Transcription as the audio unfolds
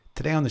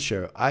Today on the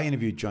show, I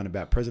interviewed John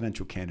about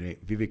presidential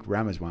candidate Vivek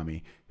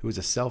Ramaswamy, who is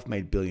a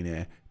self-made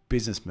billionaire,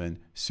 businessman,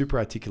 super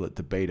articulate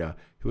debater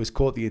who has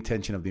caught the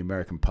attention of the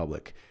American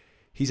public.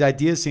 His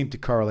ideas seem to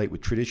correlate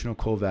with traditional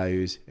core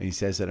values, and he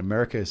says that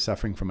America is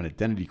suffering from an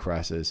identity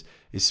crisis,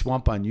 is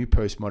swamped by new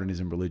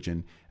postmodernism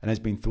religion, and has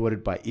been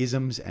thwarted by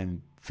isms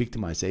and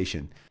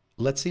victimization.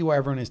 Let's see why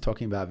everyone is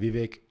talking about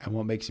Vivek and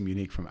what makes him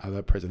unique from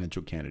other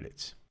presidential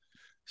candidates.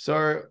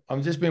 So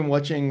I've just been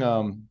watching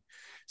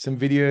some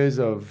videos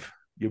of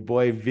your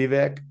boy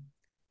Vivek,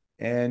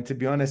 and to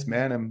be honest,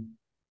 man,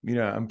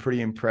 I'm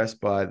pretty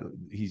impressed by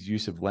his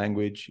use of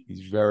language. He's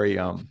very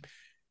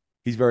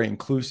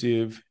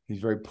inclusive. He's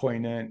very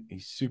poignant.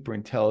 He's super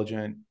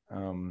intelligent.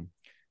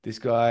 This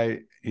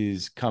guy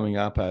is coming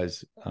up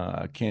as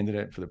a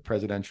candidate for the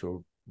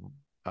presidential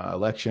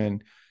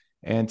election.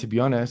 And to be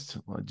honest,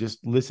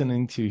 just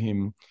listening to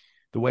him,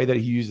 the way that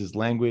he uses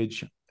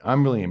language,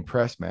 I'm really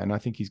impressed, man. I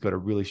think he's got a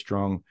really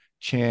strong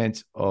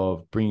chance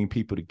of bringing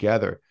people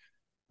together.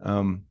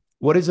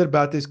 What is it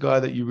about this guy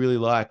that you really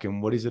like?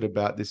 And what is it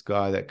about this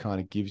guy that kind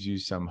of gives you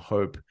some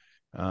hope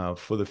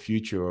for the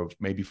future of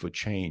maybe for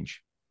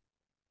change?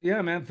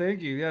 Yeah, man,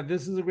 thank you. Yeah,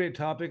 this is a great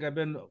topic. I've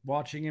been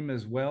watching him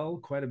as well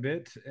quite a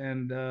bit,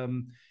 and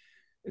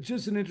it's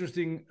just an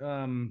interesting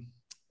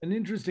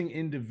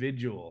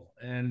individual.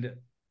 And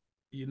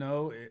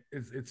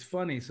it's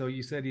funny. So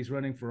you said he's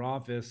running for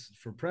office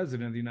for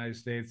president of the United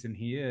States, and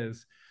he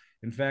is.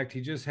 In fact, they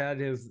just had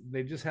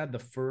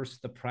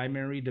the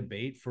primary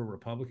debate for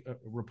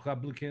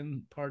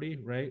Republican Party,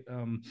 right?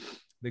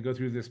 They go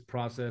through this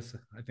process,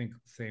 I think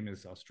same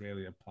as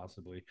Australia,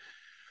 possibly,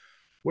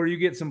 where you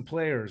get some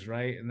players,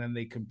 right? And then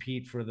they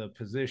compete for the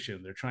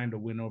position. They're trying to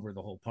win over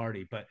the whole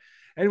party. But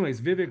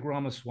anyways, Vivek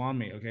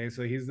Ramaswamy, okay?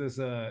 So he's this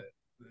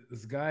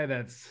guy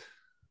that's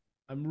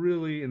I'm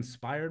really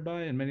inspired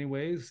by in many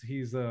ways.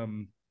 He's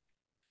an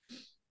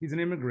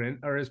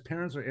immigrant, or his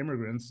parents are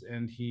immigrants,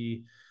 and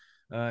he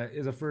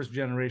is a first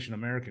generation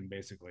American,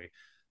 basically.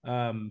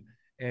 Um,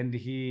 and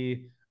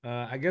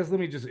I guess let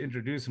me just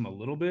introduce him a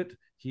little bit.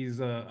 He's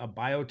a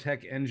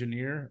biotech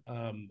engineer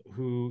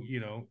who,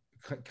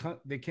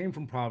 they came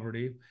from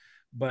poverty,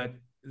 but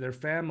their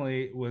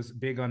family was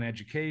big on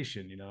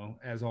education,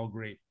 as all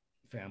great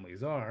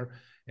families are.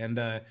 And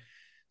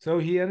so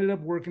he ended up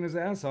working his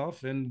ass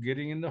off and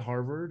getting into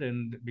Harvard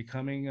and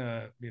becoming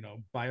a,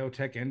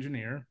 biotech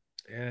engineer,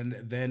 and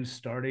then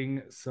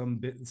starting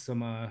some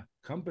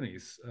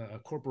companies,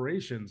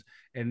 corporations.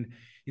 And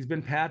he's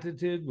been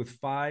patented with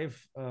five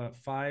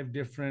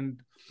different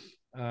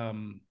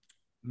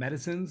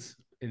medicines,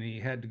 and he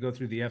had to go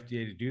through the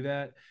FDA to do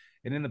that.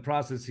 And in the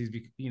process,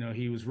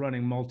 he was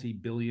running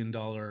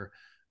multi-billion-dollar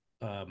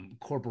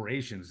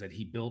corporations that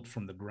he built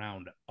from the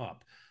ground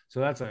up.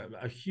 So that's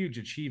a huge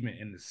achievement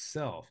in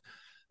itself.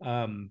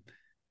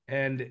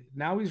 And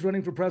now he's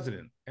running for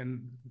president,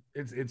 and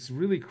it's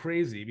really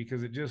crazy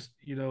because it just,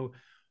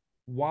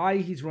 why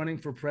he's running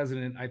for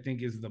president, I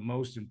think, is the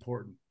most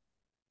important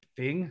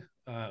thing,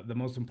 the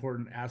most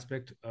important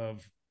aspect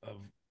of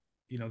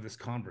this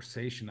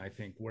conversation. I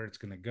think where it's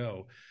going to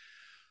go.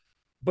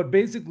 But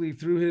basically,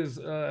 through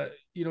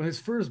his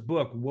first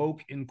book,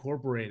 Woke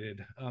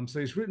Incorporated. So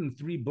he's written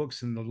 3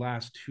 books in the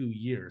last 2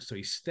 years. So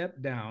he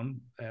stepped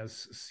down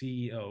as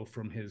CEO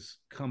from his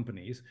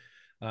companies.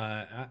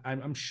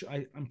 I'm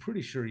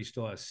pretty sure he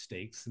still has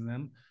stakes in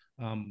them,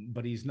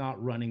 but he's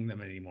not running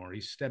them anymore. He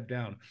stepped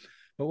down.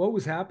 But what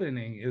was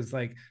happening is,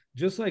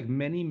 just like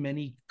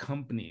many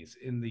companies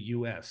in the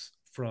U.S.,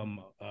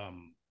 from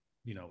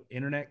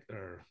internet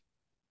or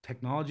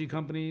technology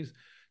companies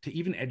to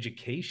even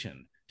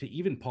education, to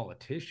even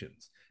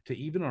politicians, to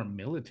even our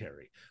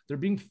military, they're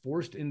being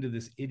forced into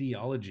this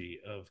ideology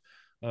of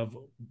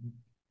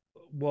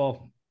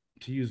well,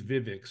 to use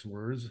Vivek's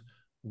words,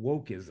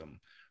 wokeism,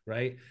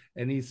 right?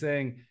 And he's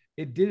saying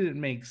it didn't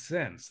make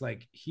sense.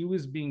 Like, he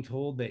was being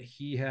told that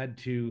he had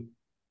to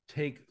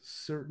take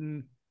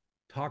certain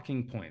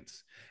talking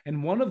points,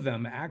 and one of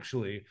them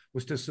actually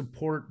was to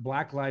support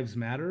Black Lives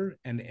Matter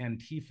and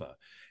Antifa.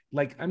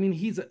 Like, I mean,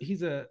 he's a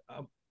he's a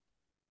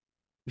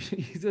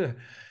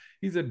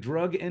he's a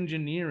drug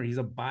engineer, he's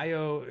a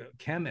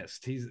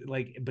biochemist,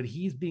 but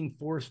he's being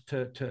forced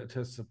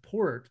to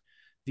support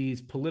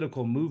these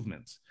political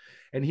movements.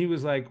 And he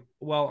was like,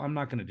 well, I'm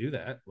not going to do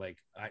that.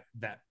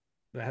 That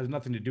has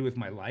nothing to do with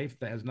my life,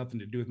 that has nothing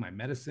to do with my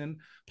medicine.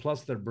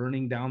 Plus, they're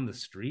burning down the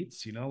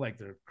streets, like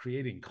they're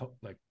creating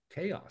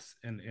chaos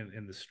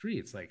in the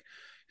streets. Like,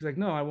 he's like,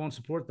 no, I won't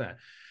support that.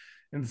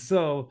 And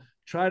so,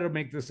 try to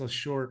make this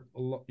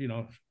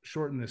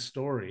shorten this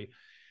story.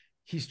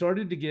 He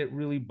started to get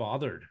really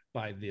bothered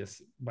by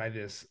this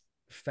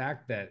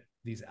fact that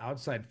these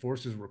outside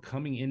forces were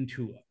coming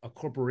into a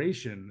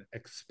corporation,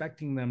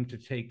 expecting them to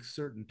take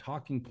certain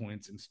talking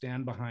points and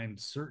stand behind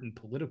certain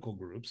political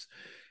groups,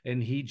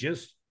 and he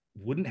just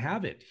wouldn't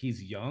have it.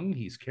 He's young,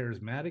 he's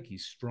charismatic,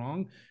 he's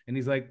strong, and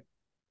he's like,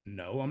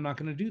 no, I'm not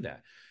going to do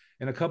that.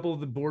 And a couple of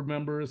the board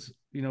members,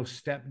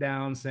 stepped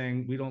down,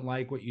 saying, we don't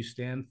like what you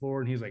stand for.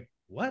 And he's like,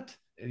 what?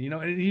 And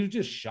he was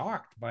just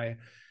shocked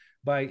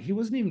he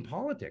wasn't even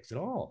politics at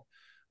all,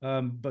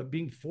 but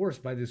being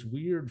forced by this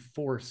weird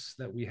force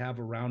that we have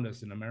around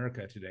us in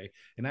America today.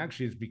 And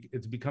actually,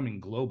 it's becoming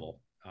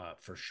global,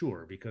 for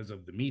sure, because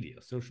of the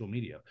media. Social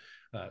media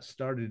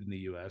started in the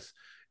U.S.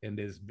 and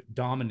is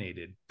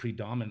dominated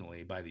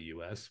predominantly by the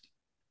U.S.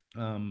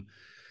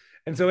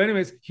 And so,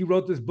 anyways, he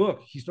wrote this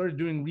book. He started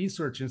doing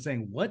research and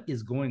saying, what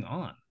is going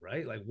on,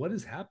 right? Like, what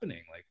is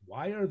happening? Like,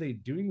 why are they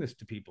doing this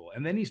to people?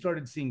 And then he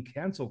started seeing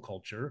cancel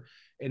culture,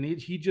 and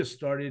he just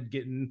started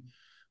getting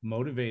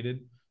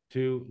motivated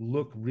to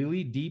look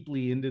really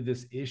deeply into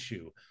this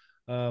issue.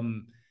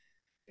 And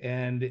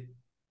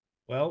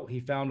well,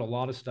 he found a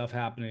lot of stuff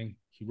happening.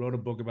 He wrote a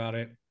book about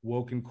it,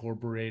 Woke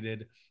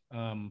Incorporated.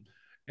 And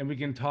we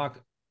can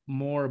talk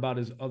more about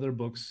his other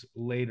books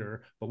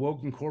later. But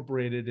Woke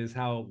Incorporated is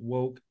how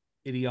woke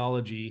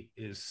ideology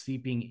is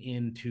seeping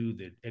into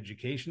the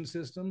education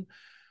system,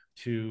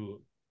 to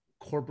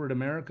corporate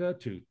America,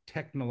 to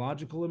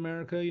technological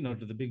America, you know,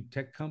 to the big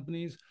tech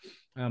companies.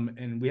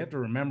 And we have to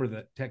remember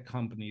that tech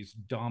companies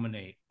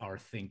dominate our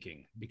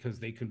thinking because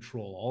they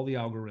control all the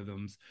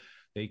algorithms.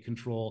 They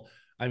control,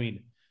 I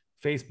mean,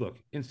 Facebook,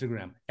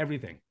 Instagram,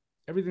 everything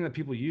that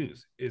people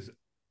use is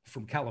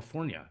from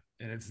California.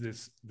 And it's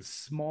this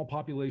small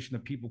population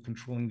of people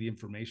controlling the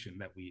information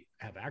that we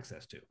have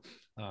access to.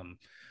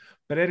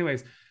 But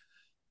anyways,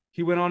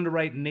 he went on to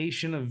write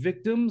Nation of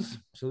Victims.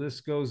 So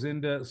this goes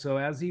into, so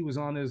as he was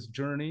on his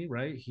journey,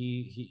 right,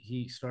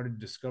 he started to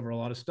discover a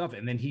lot of stuff.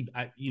 And then he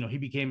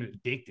became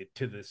addicted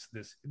to this,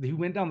 he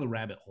went down the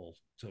rabbit hole,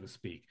 so to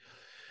speak.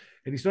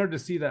 And he started to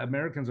see that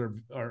Americans are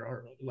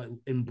like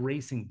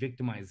embracing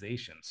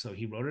victimization. So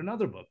he wrote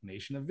another book,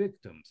 Nation of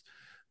Victims.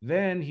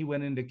 Then he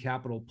went into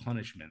capital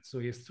punishment. So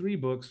he has 3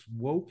 books,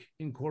 Woke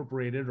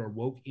Incorporated or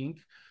Woke Inc.,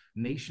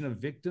 Nation of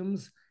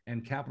Victims,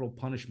 and Capital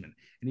Punishment.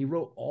 And he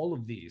wrote all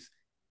of these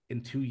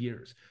in 2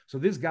 years. So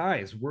this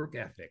guy's work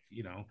ethic,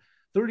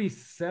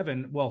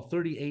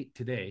 38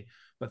 today,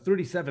 but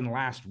 37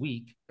 last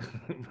week,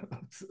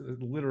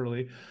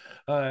 literally,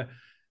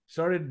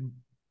 started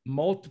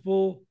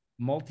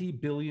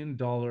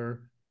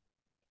multi-billion-dollar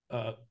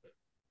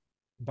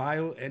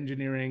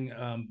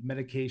bioengineering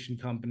medication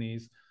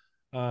companies.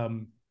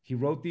 He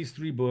wrote these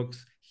 3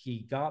 books.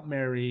 He got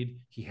married.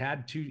 He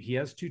has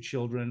 2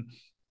 children.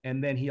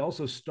 And then he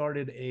also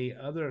started I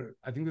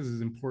think this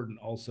is important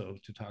also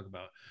to talk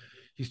about.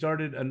 He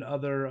started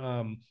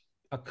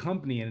a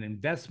company, an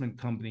investment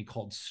company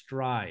called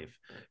Strive.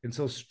 And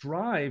so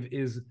Strive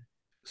is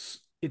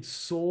its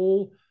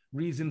sole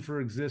reason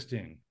for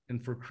existing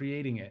and for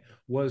creating it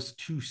was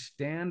to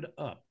stand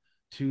up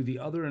to the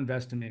other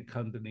investment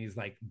companies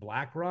like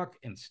BlackRock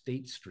and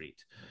State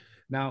Street.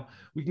 Now,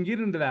 we can get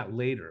into that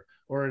later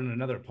or in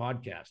another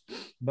podcast,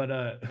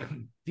 but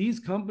these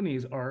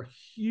companies are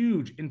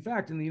huge. In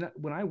fact,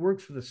 when I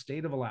worked for the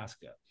state of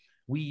Alaska,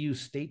 we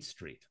used State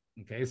Street.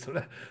 Okay,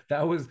 so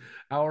that was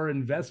our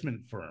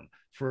investment firm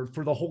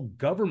for the whole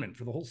government,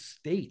 for the whole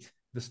state,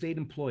 the state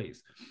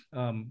employees,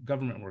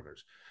 government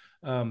workers.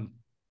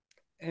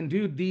 And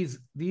dude,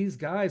 these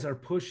guys are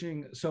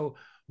pushing. So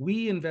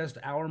we invest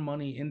our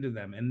money into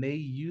them, and they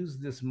use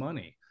this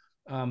money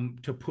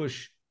to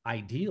push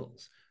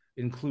ideals,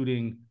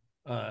 including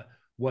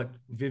what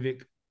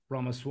Vivek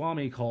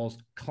Ramaswamy calls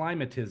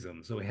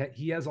climatism. So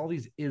he has all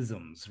these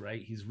isms,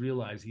 right? He's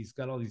realized he's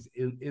got all these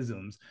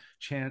isms: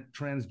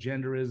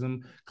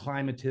 transgenderism,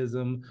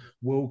 climatism,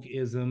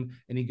 wokeism,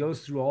 and he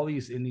goes through all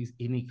these and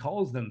he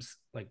calls them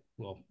like,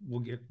 well, we'll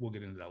get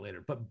into that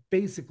later. But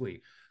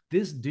basically,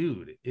 this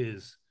dude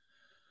is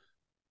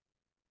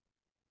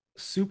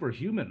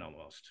superhuman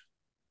almost.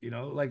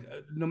 Like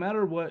no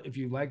matter what, if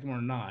you like him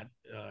or not,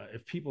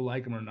 if people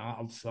like him or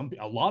not,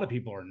 a lot of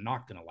people are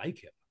not going to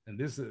like him. And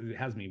this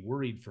has me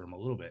worried for him a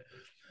little bit.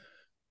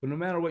 But no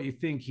matter what you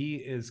think, he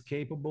is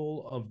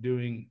capable of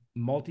doing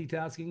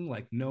multitasking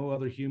like no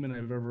other human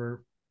I've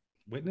ever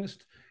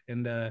witnessed.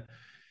 And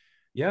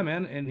yeah,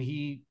 man. And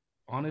he,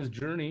 on his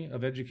journey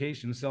of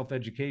education,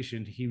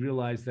 self-education, he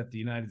realized that the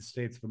United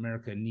States of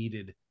America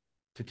needed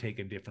to take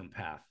a different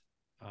path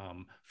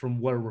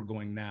from where we're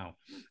going now.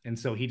 And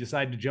so he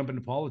decided to jump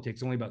into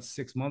politics only about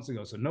 6 months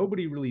ago. So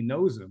nobody really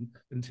knows him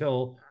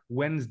until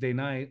Wednesday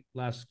night,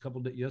 a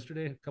couple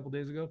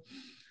days ago.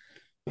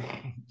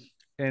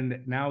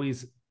 And now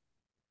he's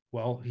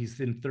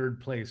in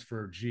 3rd place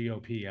for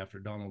GOP after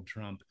Donald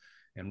Trump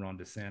and Ron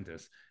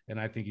DeSantis. And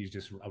I think he's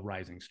just a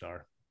rising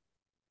star.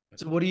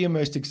 So what are you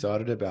most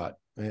excited about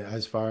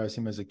as far as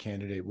him as a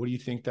candidate? What do you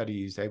think that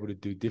he's able to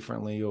do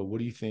differently, or what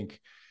do you think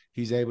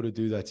he's able to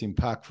do that's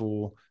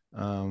impactful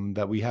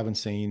that we haven't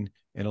seen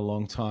in a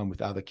long time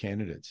with other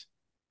candidates?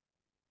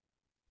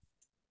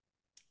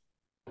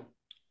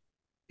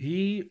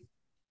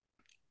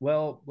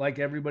 Like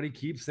everybody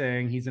keeps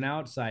saying, he's an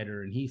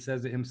outsider, and he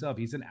says it himself.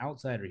 He's an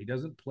outsider. He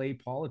doesn't play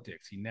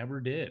politics. He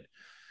never did.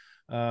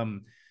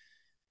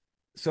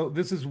 So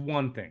this is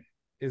one thing,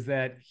 is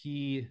that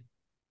he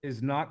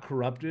is not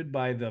corrupted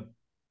by the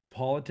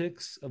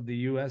politics of the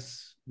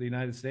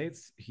United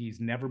States. He's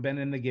never been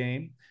in the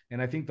game.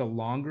 And I think the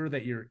longer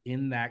that you're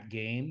in that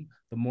game,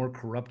 the more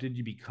corrupted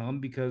you become,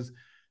 because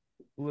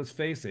let's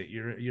face it,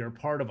 you're a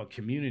part of a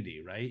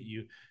community, right?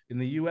 You in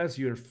the US,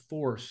 you're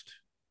forced,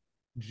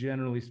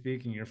 generally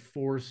speaking, you're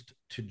forced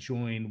to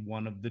join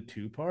one of the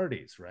two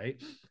parties,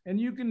 right? And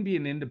you can be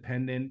an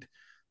independent.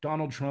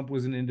 Donald Trump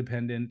was an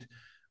independent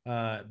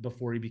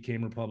before he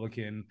became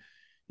Republican.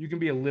 You can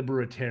be a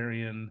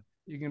libertarian.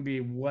 You can be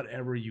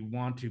whatever you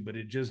want to, but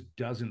it just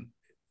doesn't,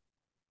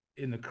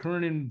 in the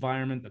current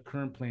environment, the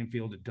current playing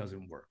field, it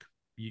doesn't work.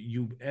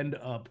 You end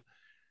up,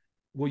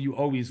 well, you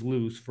always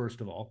lose, first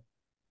of all.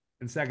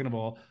 And second of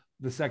all,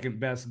 the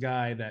second best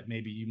guy that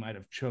maybe you might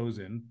have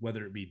chosen,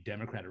 whether it be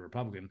Democrat or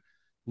Republican,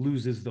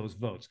 loses those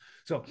votes.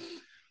 So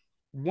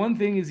one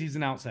thing is he's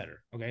an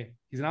outsider. Okay.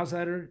 He's an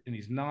outsider, and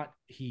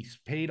he's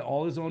paid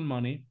all his own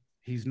money.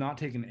 He's not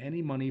taken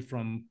any money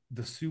from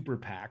the super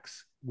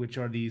PACs, which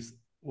are these,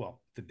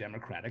 well, the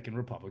Democratic and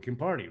Republican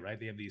Party, right?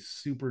 They have these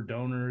super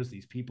donors,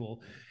 these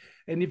people.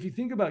 And if you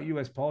think about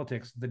US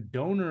politics, the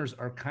donors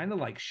are kind of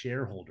like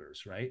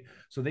shareholders, right?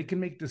 So they can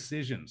make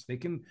decisions. They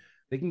can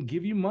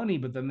give you money,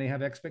 but then they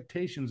have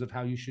expectations of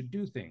how you should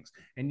do things.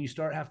 And you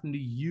start having to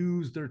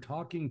use their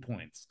talking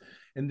points.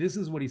 And this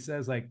is what he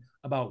says, like,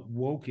 about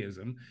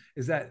wokeism,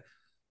 is that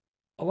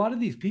a lot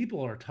of these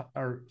people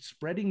are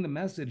spreading the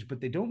message,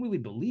 but they don't really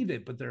believe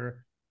it, but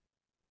they're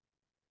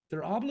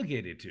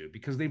obligated to,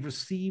 because they've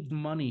received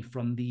money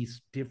from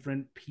these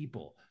different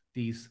people,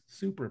 these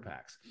super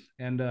PACs.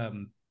 And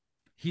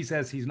he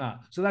says he's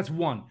not. So that's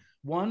one.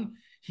 One,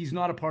 he's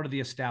not a part of the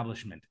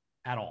establishment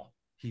at all.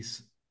 He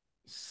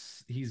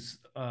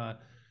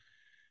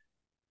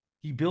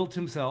built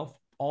himself.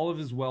 All of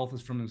his wealth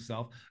is from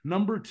himself.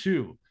 Number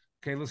two,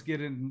 okay, let's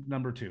get in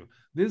number two.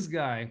 This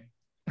guy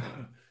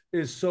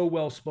is so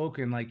well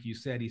spoken, like you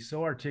said. He's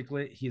so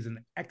articulate. He is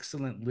an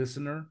excellent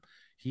listener.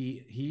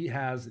 He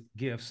has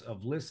gifts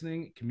of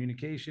listening,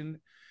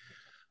 communication,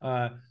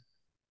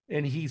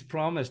 and he's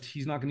promised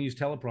he's not going to use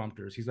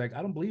teleprompters. He's like,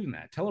 I don't believe in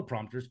that.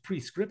 Teleprompters,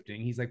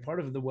 pre-scripting. He's like,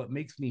 part of what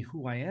makes me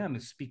who I am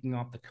is speaking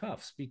off the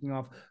cuff, speaking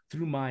off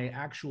through my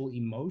actual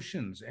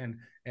emotions. And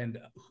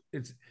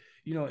it's,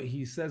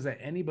 he says that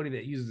anybody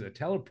that uses a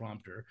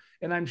teleprompter,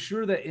 and I'm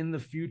sure that in the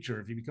future,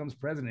 if he becomes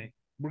president,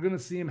 we're going to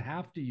see him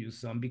have to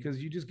use some,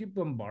 because you just get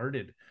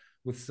bombarded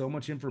with so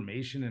much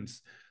information, and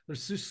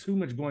there's just too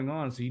much going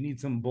on. So you need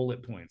some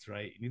bullet points,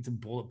 right? You need some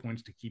bullet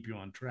points to keep you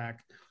on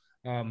track.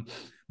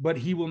 But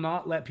he will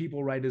not let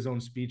people write his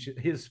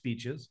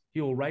speeches.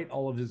 He will write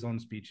all of his own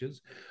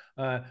speeches.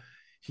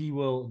 He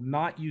will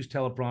not use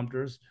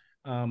teleprompters.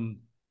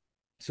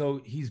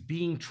 So he's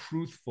being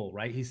truthful,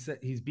 right?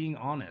 He's being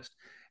honest.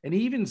 And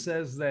he even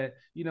says that,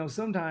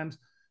 sometimes,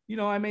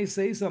 I may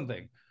say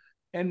something,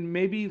 and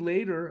maybe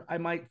later I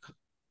might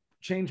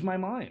change my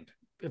mind.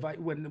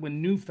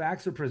 When new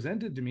facts are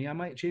presented to me, I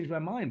might change my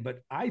mind. But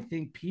I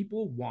think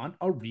people want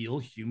a real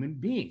human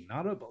being,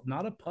 not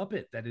a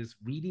puppet that is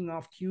reading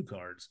off cue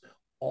cards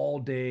all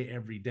day,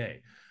 every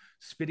day,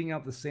 spitting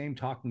out the same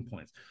talking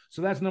points.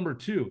 So that's number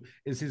two,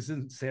 is his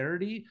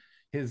sincerity,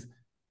 his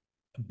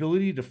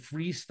ability to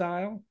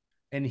freestyle,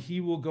 and he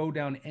will go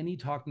down any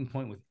talking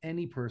point with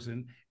any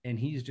person, and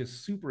he's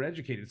just super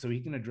educated, so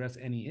he can address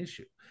any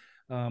issue.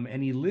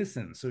 And he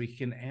listens, so he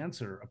can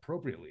answer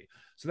appropriately.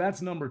 So that's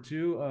number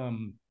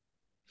two.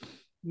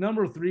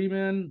 Number three,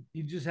 man,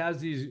 he just has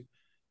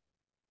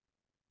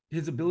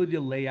his ability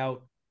to lay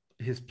out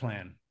his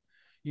plan.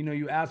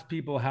 You ask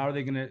people, how are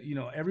they going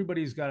to,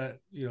 everybody's got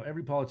to,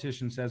 every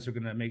politician says they're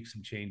going to make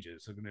some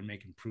changes, they're going to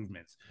make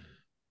improvements,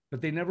 but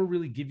they never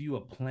really give you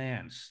a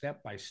plan,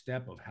 step by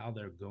step, of how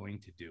they're going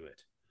to do it.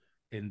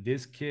 And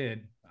this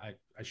kid, I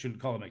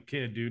shouldn't call him a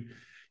kid, dude.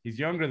 He's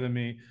younger than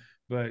me,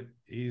 but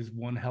he's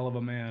one hell of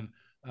a man.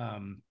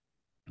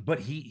 But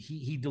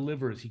he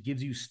delivers. He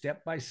gives you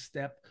step by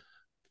step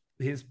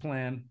his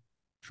plan,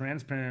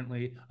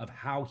 transparently, of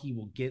how he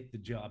will get the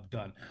job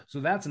done. So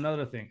that's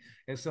another thing.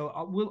 And so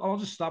I'll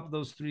just stop at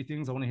those three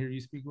things. I want to hear you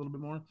speak a little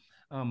bit more.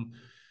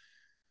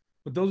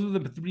 But those are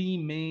the three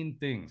main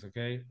things,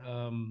 okay?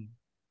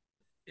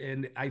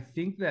 And I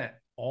think that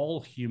all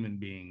human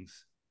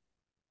beings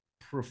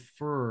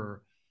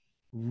prefer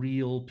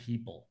real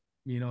people.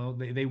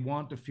 They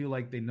want to feel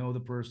like they know the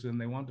person.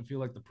 They want to feel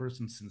like the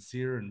person's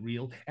sincere and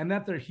real, and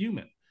that they're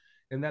human,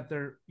 and that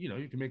they're,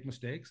 you can make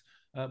mistakes.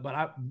 But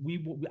I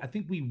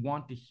think we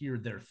want to hear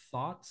their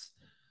thoughts,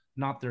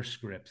 not their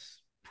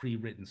scripts,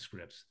 pre-written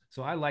scripts.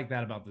 So I like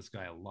that about this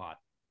guy a lot.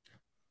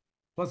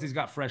 Plus, he's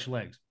got fresh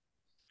legs.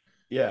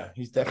 Yeah,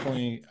 he's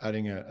definitely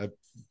adding a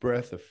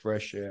breath of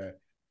fresh air.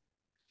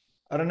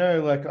 I don't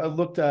know, like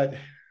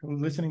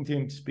listening to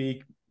him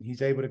speak,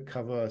 he's able to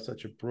cover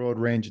such a broad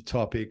range of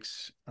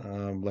topics.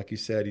 Like you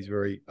said, he's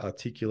very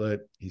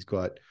articulate. He's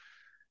got,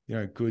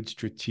 good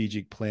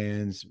strategic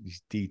plans.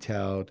 He's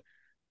detailed.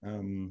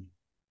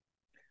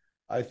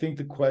 I think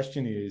the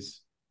question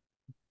is,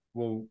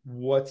 well,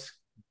 what's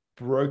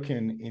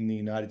broken in the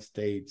United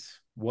States?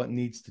 What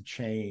needs to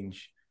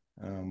change?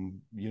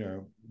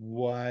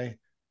 Why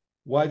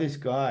this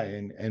guy,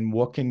 and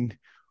what can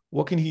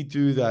he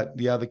do that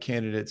the other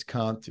candidates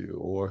can't do?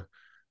 Or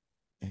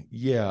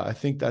Yeah, I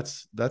think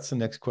that's the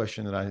next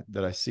question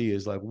that I see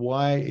is like,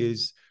 why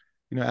is,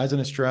 as an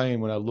Australian,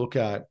 when I look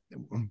at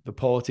the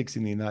politics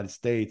in the United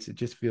States, it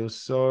just feels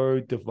so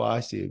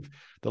divisive.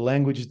 The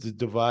language is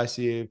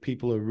divisive.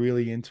 People are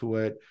really into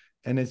it,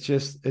 and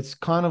it's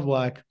kind of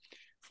like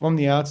from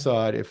the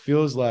outside, it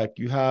feels like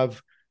you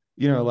have,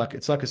 like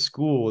it's like a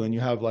school, and you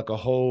have like a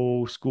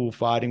whole school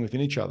fighting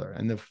within each other,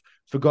 and they've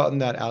forgotten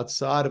that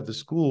outside of the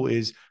school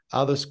is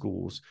other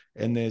schools,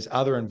 and there's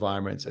other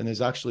environments, and there's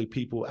actually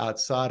people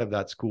outside of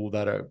that school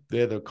they're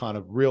the kind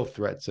of real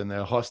threats, and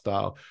they're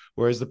hostile,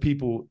 whereas the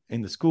people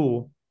in the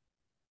school,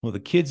 or the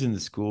kids in the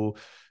school,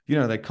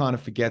 they kind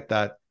of forget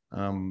that,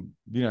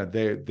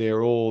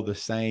 they're all the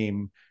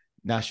same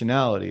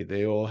nationality.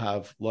 They all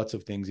have lots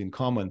of things in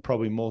common,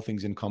 probably more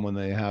things in common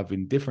than they have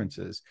in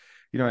differences,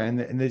 and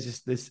there's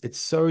just this, it's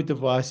so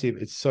divisive,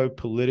 it's so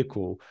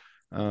political.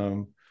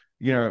 um,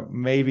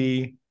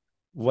 Maybe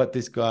what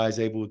this guy is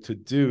able to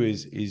do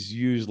is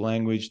use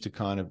language to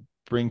kind of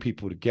bring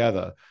people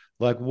together.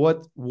 Like,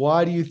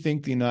 why do you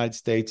think the United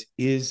States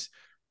is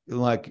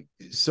like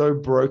so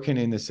broken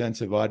in the sense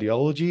of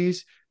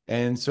ideologies,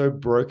 and so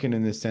broken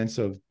in the sense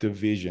of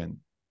division?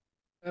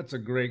 That's a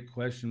great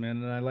question, man.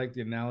 And I like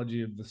the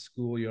analogy of the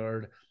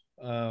schoolyard.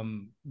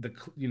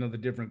 The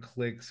different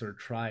cliques or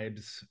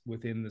tribes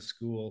within the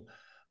school,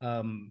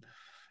 um,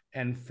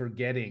 and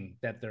forgetting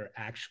that they're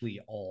actually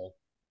all,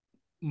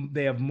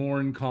 they have more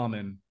in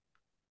common,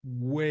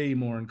 way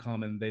more in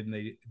common than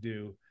they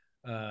do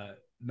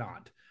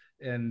not.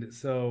 And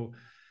so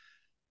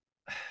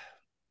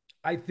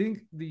I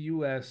think the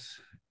US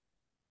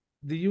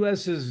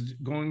is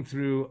going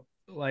through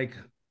like,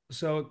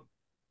 so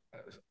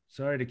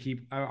sorry to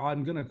keep,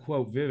 I'm going to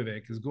quote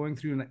Vivek, is going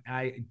through an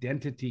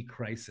identity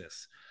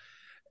crisis.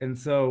 And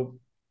so,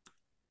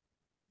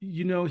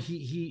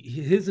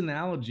 his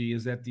analogy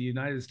is that the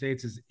United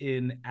States is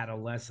in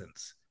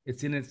adolescence.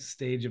 It's in its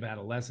stage of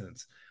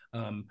adolescence.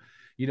 Um,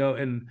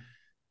 and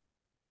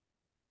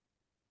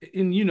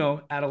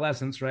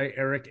adolescence, right?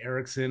 Eric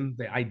Erickson,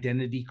 the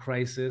identity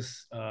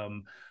crisis,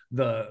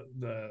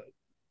 the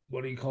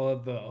what do you call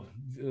it,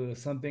 the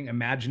something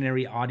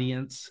imaginary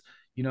audience.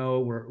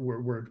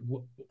 We're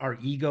our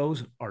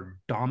egos are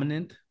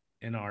dominant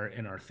in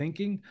our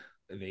thinking.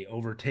 They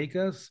overtake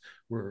us.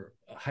 We're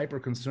hyper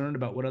concerned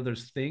about what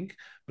others think,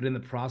 but in the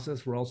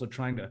process we're also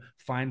trying to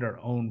find our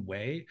own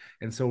way,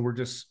 and so we're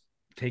just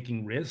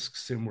taking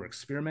risks, and we're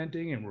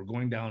experimenting, and we're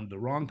going down the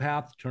wrong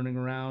path, turning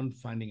around,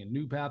 finding a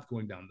new path,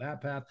 going down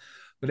that path.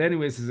 But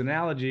anyways, his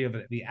analogy of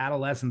the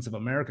adolescence of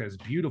America is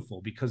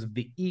beautiful because of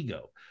the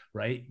ego,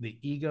 right? The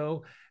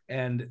ego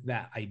and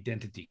that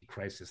identity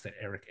crisis that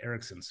Eric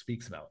Erickson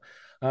speaks about.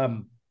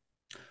 Um,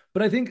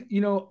 but I think,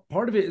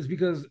 part of it is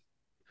because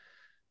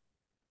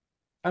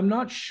I'm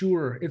not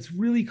sure. It's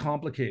really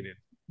complicated,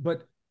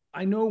 but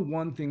I know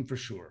one thing for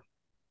sure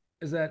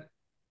is that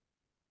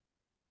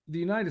the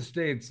United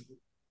States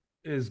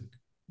is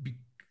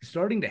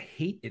starting to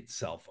hate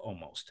itself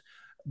almost.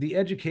 The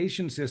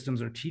education systems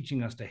are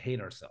teaching us to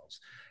hate ourselves.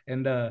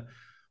 And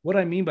what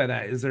I mean by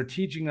that is they're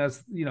teaching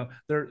us,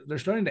 they're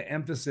starting to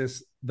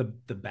emphasize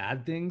the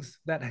bad things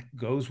that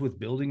goes with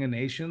building a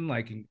nation,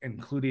 like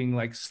including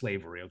like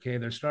slavery. Okay.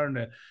 They're starting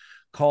to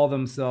call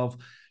themselves,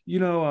 you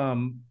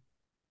know,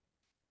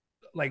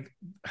 like,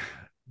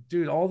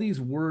 dude, all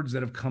these words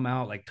that have come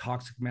out, like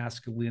toxic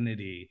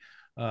masculinity,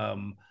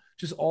 um,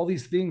 just all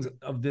these things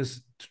of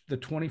the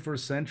 21st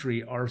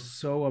century are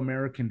so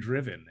American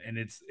driven, and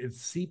it's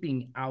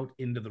seeping out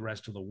into the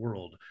rest of the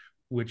world,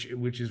 which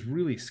is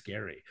really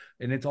scary.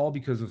 And it's all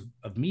because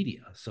of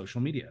media,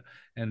 social media,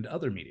 and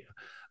other media.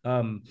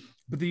 Um,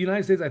 but the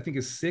United States, I think,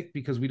 is sick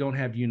because we don't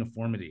have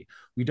uniformity.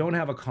 We don't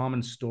have a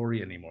common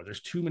story anymore.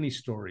 There's too many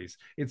stories.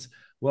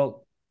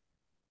 Well,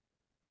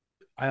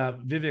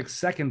 Vivek's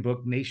second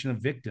book, Nation of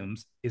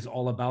Victims, is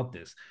all about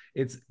this.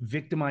 It's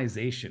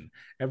victimization.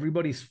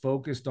 Everybody's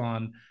focused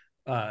on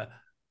uh,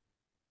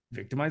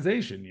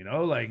 victimization,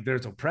 like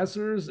there's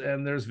oppressors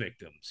and there's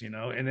victims,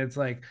 and it's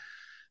like,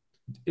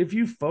 if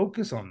you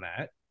focus on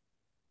that,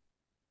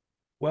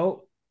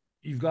 well,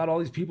 you've got all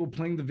these people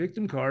playing the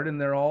victim card, and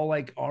they're all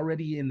like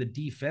already in the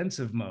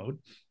defensive mode.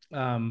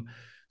 Um,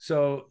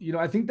 so,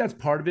 I think that's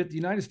part of it. The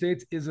United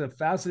States is a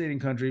fascinating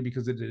country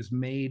because it is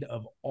made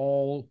of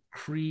all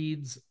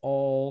creeds,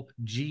 all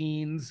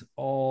genes,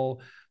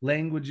 all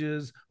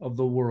languages of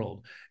the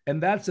world.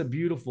 And that's a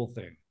beautiful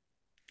thing.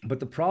 But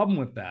the problem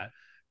with that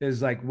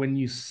is, like, when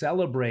you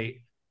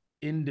celebrate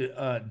into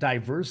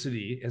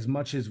diversity as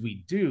much as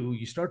we do,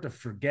 you start to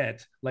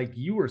forget, like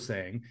you were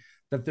saying,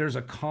 that there's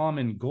a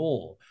common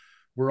goal.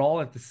 We're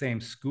all at the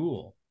same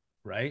school,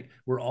 right?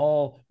 We're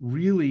all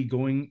really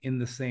going in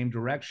the same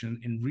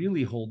direction and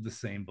really hold the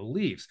same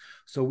beliefs.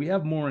 So we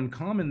have more in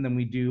common than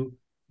we do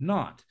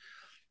not.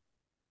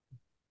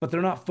 But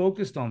they're not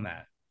focused on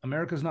that.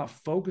 America's not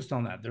focused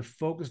on that. They're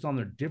focused on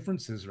their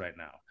differences right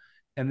now.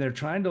 And they're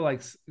trying to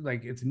like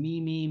it's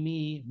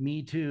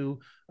me too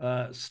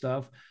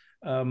stuff.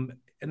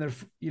 and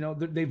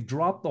they've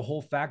dropped the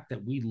whole fact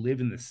that we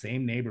live in the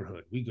same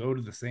neighborhood, we go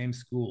to the same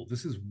school,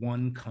 this is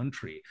one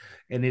country,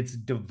 and it's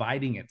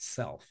dividing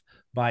itself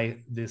by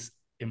this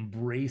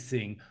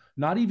embracing,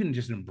 not even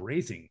just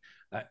embracing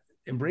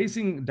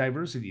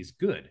diversity is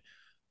good.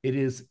 It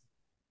is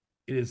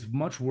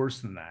much worse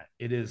than that.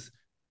 It is,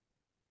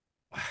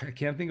 I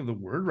can't think of the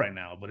word right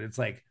now, but it's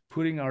like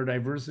putting our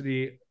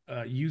diversity,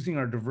 using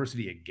our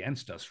diversity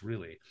against us,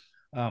 really.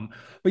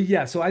 But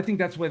yeah, so I think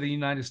that's why the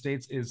United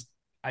States is.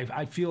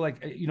 I feel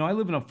like, I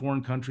live in a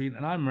foreign country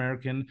and I'm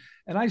American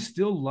and I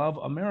still love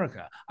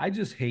America. I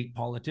just hate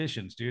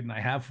politicians, dude, and I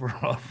have for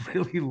a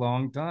really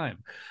long time.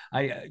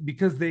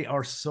 Because they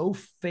are so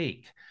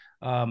fake.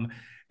 And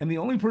the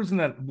only person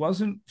that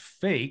wasn't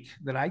fake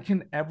that I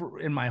can ever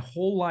in my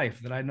whole life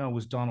that I know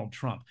was Donald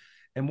Trump.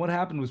 And what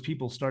happened was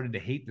people started to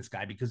hate this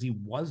guy because he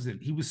was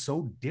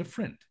so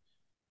different.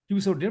 He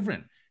was so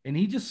different and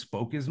he just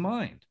spoke his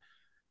mind.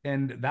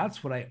 And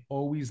that's what I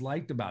always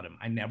liked about him.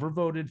 I never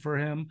voted for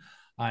him.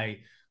 I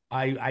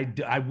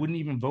wouldn't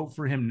even vote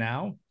for him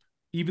now,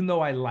 even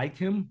though I like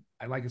him.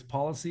 I like his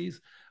policies.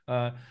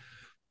 But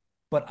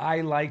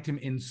I liked him,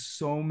 and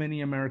so many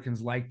Americans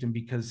liked him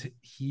because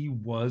he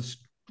was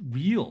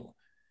real.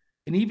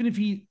 And even if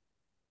he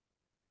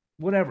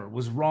whatever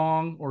was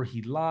wrong or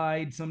he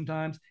lied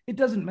sometimes, it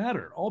doesn't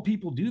matter. All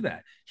people do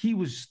that. He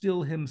was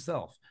still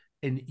himself,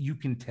 and you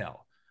can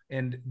tell.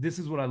 And this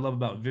is what I love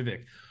about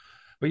Vivek.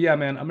 But yeah,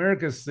 man,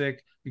 America's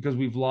sick because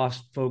we've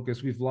lost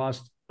focus. We've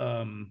lost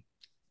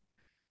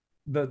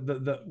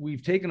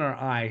we've taken our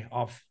eye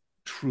off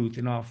truth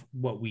and off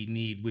what we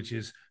need, which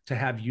is to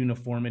have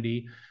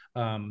uniformity,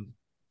 to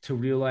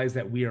realize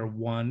that we are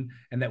one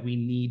and that we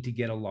need to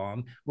get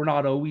along. We're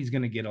not always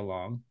going to get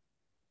along.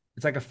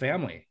 It's like a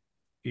family.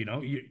 You're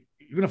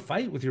going to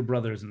fight with your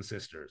brothers and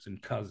sisters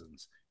and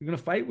cousins. You're going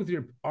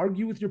to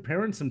argue with your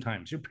parents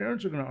sometimes. Your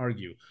parents are going to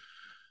argue.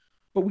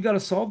 But we got to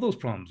solve those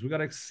problems. We got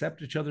to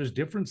accept each other's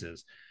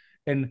differences.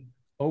 And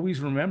always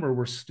remember,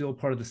 we're still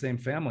part of the same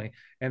family.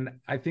 And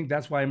I think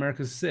that's why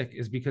America's sick,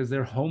 is because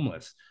they're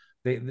homeless.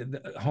 They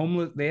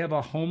have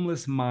a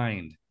homeless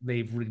mind.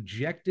 They've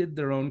rejected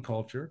their own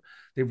culture.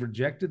 They've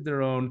rejected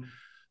their own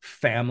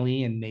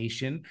family and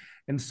nation.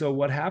 And so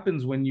what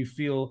happens when you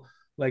feel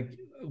like,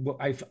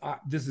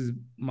 this is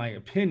my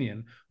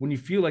opinion, when you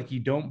feel like you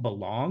don't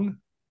belong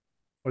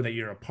or that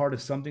you're a part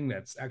of something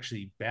that's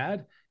actually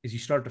bad, is you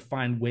start to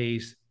find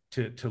ways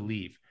to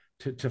leave,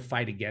 to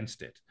fight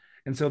against it.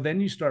 And so then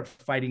you start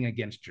fighting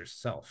against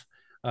yourself.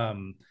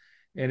 And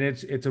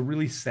it's a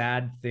really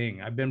sad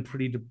thing. I've been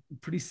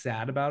pretty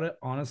sad about it,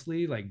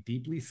 honestly, like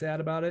deeply sad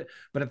about it.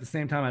 But at the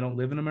same time, I don't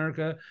live in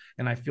America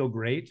and I feel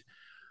great.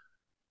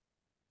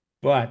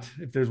 But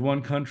if there's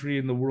one country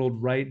in the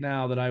world right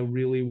now that I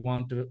really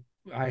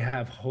I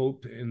have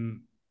hope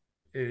in,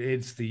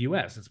 it's the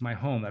US. It's my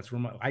home. That's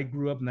where I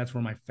grew up, and that's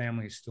where my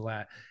family is still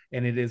at.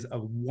 And it is a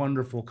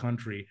wonderful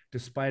country,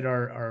 despite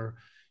our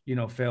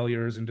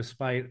failures, and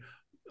despite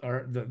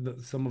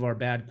some of our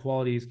bad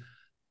qualities.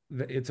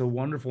 It's a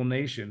wonderful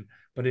nation,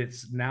 but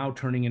it's now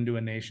turning into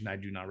a nation I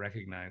do not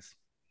recognize.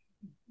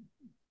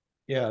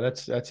 Yeah,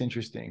 that's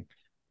interesting.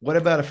 What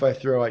about if I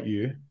throw at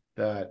you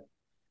that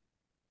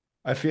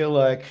I feel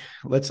like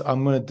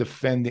I'm going to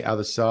defend the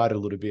other side a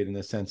little bit, in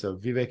the sense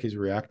of Vivek is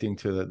reacting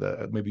to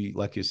the maybe,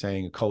 like you're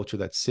saying, a culture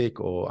that's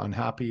sick or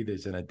unhappy.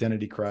 There's an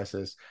identity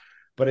crisis,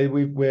 but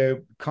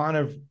we're kind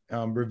of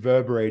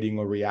reverberating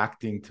or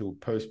reacting to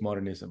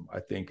postmodernism,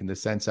 I think, in the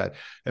sense that,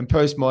 and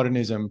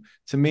postmodernism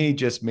to me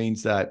just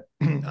means that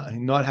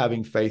not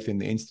having faith in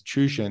the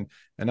institution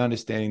and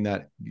understanding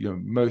that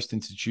most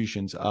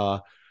institutions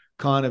are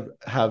kind of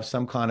have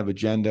some kind of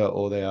agenda,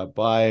 or they are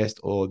biased,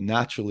 or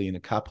naturally in a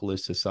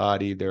capitalist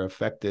society they're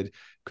affected,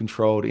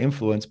 controlled,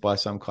 influenced by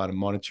some kind of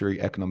monetary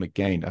economic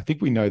gain. I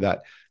think we know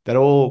that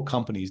all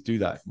companies do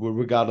that,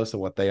 regardless of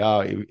what they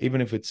are,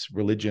 even if it's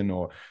religion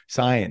or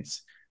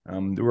science.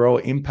 We're all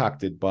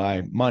impacted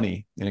by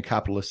money in a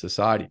capitalist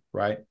society,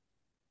 right?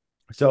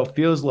 So it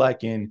feels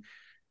like if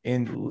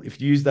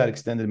you use that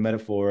extended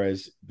metaphor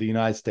as the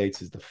United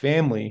States is the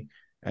family,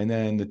 and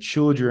then the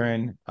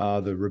children are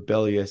the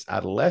rebellious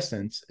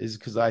adolescents, is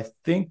because I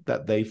think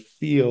that they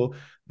feel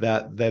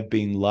that they've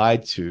been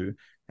lied to.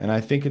 And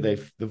I think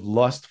they've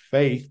lost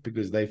faith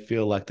because they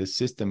feel like the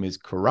system is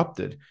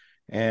corrupted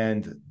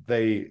and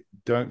they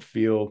don't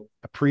feel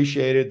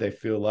appreciated. They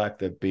feel like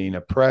they've been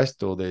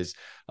oppressed, or there's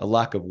a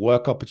lack of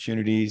work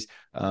opportunities.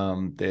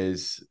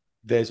 There's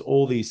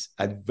all these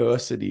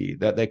adversity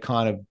that they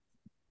kind of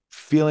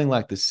feeling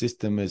like the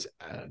system has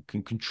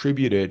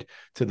contributed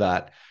to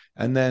that.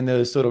 And then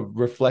they're sort of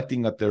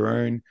reflecting at their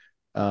own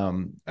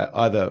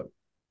either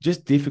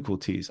just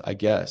difficulties, I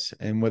guess,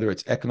 and whether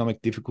it's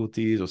economic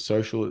difficulties or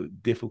social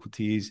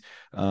difficulties,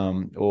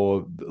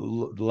 or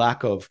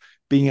lack of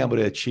being able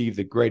to achieve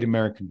the great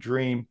American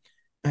dream,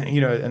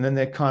 and then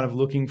they're kind of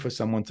looking for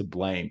someone to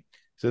blame.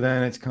 So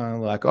then it's kind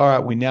of like, all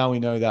right, we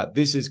know that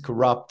this is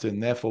corrupt,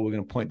 and therefore we're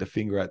going to point the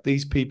finger at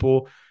these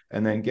people.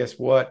 And then guess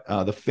what?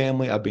 The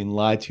family, I've been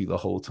lied to the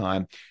whole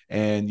time.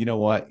 And you know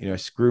what?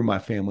 Screw my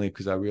family,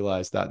 because I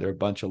realized that they're a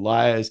bunch of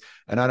liars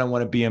and I don't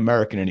want to be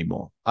American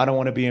anymore. I don't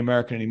want to be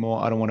American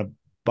anymore. I don't want to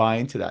buy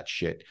into that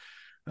shit.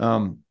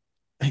 Um,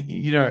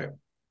 you know,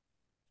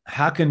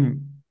 how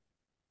can,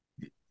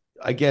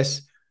 I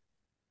guess,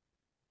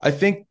 I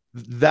think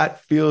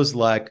that feels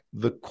like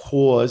the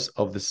cause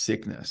of the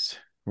sickness,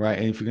 right?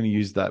 And if you're going to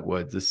use that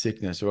word, the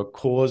sickness, or a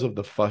cause of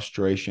the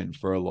frustration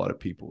for a lot of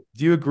people.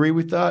 Do you agree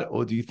with that,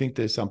 or do you think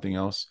there's something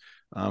else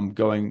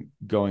going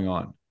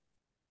on?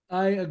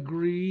 I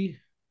agree,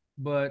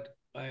 but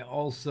I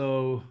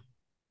also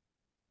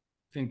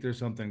think there's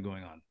something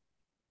going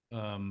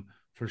on,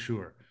 for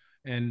sure.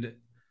 And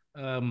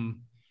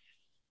um,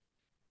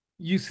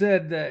 you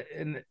said that,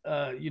 and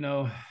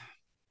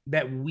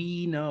that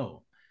we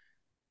know,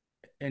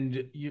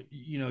 and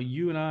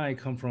you and I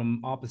come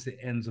from opposite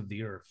ends of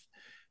the earth,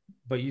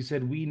 but you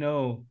said we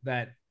know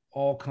that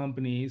all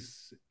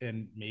companies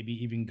and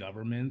maybe even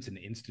governments and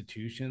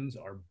institutions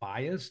are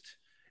biased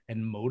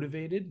and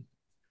motivated,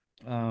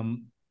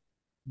 um,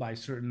 by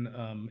certain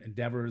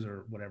endeavors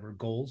or whatever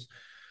goals.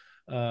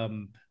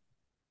 Um,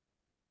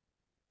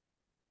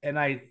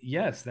 and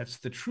yes, that's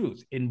the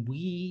truth. And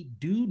we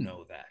do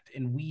know that.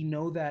 And we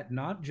know that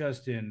not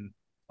just in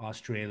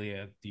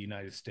Australia, the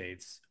United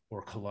States,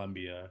 or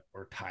Colombia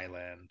or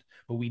Thailand,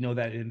 but we know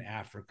that in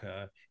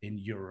Africa, in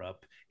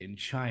Europe, in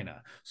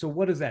China. So,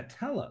 what does that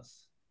tell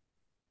us?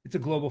 It's a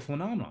global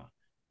phenomenon.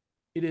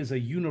 It is a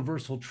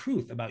universal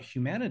truth about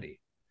humanity.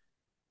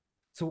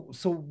 So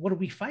what are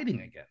we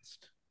fighting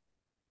against?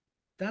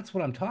 That's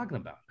what I'm talking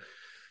about.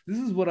 This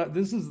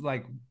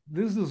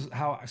is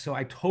how. So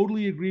I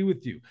totally agree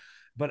with you,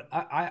 but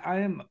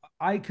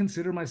I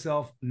consider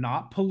myself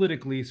not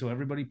politically. So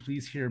everybody,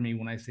 please hear me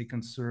when I say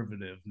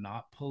conservative,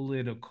 not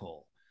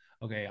political.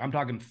 Okay, I'm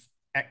talking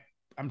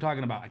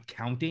about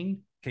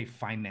accounting. Okay,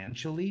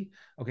 financially.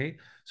 Okay,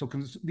 so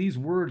these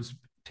words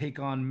take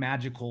on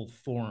magical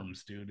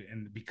forms, dude,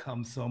 and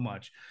become so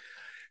much.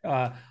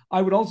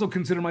 I would also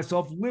consider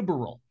myself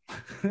liberal.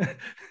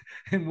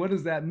 And what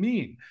does that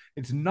mean?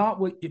 It's not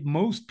what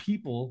most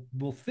people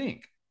will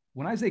think.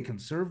 When I say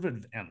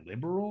conservative and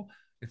liberal,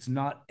 it's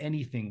not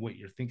anything what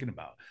you're thinking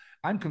about.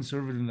 I'm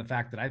conservative in the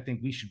fact that I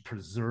think we should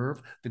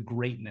preserve the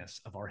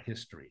greatness of our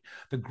history,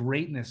 the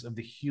greatness of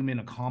the human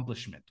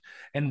accomplishment.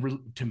 And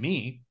to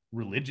me,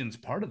 religion's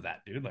part of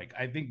that, dude. Like,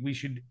 I think we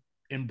should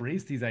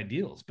embrace these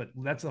ideals, but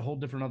that's a whole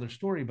different other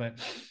story. But,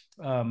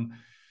 um,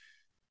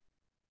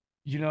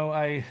 you know,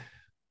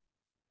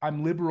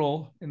 I'm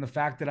liberal in the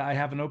fact that I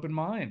have an open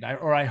mind,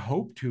 or I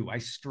hope to. I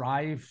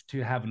strive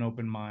to have an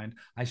open mind.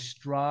 I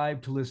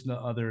strive to listen to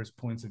others'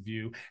 points of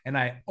view. And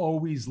I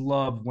always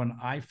love when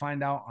I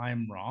find out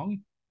I'm wrong.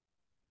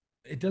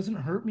 It doesn't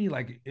hurt me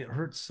like it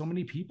hurts so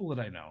many people that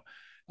I know.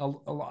 A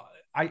lot,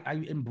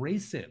 I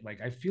embrace it.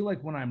 Like, I feel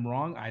like when I'm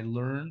wrong, I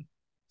learn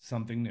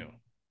something new,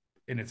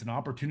 and it's an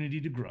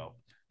opportunity to grow.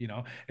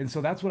 And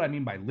so that's what I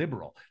mean by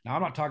liberal. Now,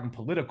 I'm not talking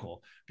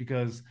political,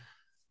 because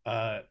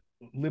uh,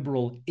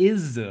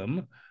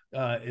 liberalism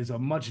is a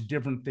much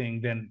different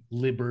thing than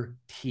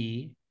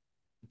liberty,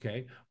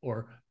 okay,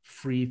 or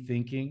free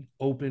thinking,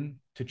 open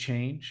to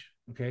change.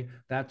 Okay,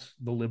 that's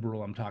the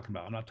liberal I'm talking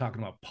about. I'm not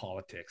talking about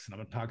politics, and I'm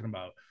not talking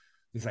about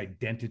this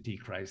identity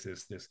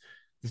crisis, this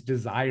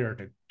desire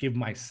to give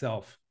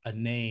myself a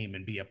name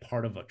and be a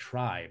part of a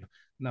tribe.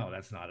 No,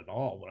 that's not at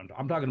all what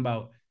I'm talking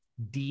about.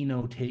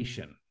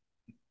 Denotation,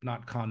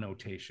 not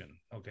connotation.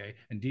 Okay.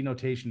 And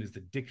denotation is the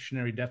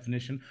dictionary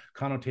definition.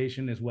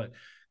 Connotation is what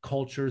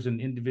cultures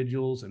and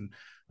individuals and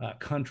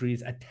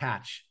countries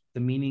attach, the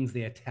meanings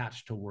they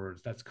attach to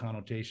words. That's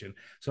connotation.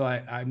 So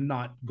I'm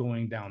not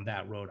going down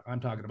that road. I'm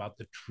talking about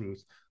the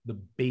truth, the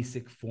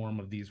basic form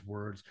of these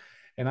words.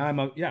 And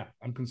I'm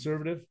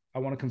conservative. I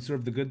want to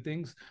conserve the good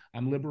things.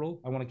 I'm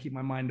liberal. I want to keep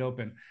my mind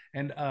open.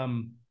 And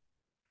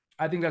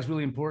I think that's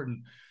really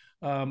important.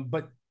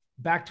 But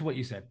back to what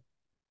you said,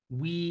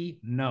 we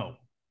know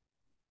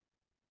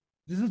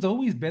this has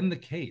always been the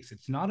case.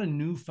 It's not a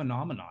new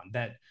phenomenon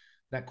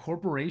that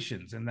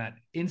corporations and that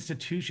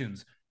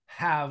institutions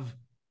have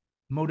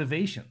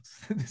motivations.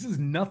 This is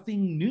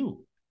nothing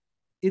new.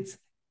 It's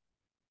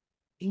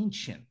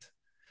ancient.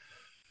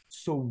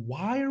 So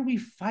why are we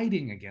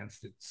fighting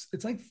against it?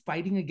 It's like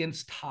fighting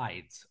against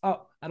tides.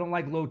 Oh, I don't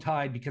like low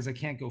tide because I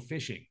can't go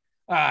fishing.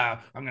 I'm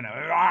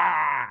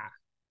gonna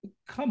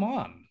come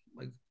on.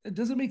 Like, it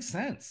doesn't make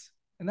sense.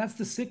 And that's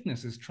the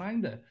sickness, is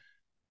trying to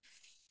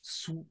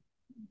sw-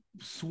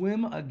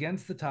 swim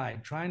against the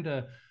tide, trying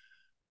to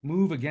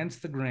move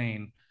against the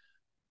grain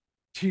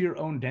to your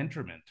own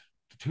detriment,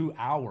 to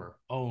our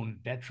own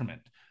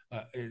detriment.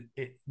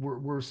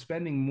 We're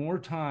spending more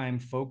time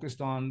focused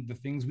on the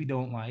things we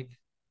don't like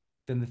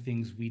than the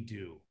things we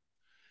do.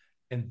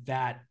 And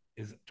that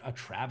is a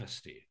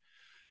travesty.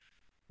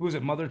 Who was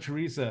it? Mother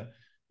Teresa,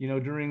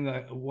 during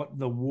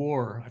the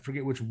war, I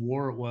forget which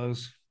war it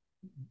was.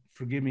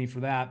 Forgive me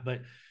for that,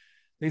 but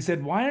they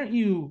said, why aren't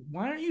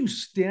you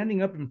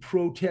standing up and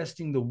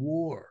protesting the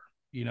war?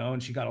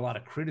 And she got a lot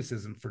of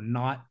criticism for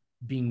not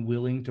being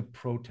willing to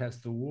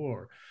protest the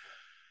war.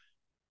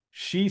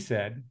 She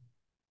said,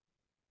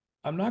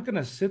 I'm not going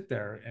to sit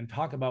there and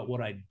talk about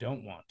what I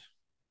don't want.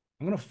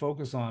 I'm going to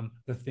focus on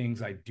the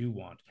things I do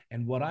want.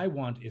 And what I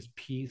want is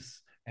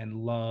peace and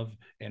love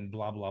and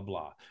blah, blah,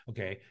 blah.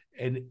 Okay.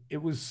 And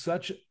it was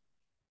such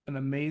an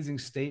amazing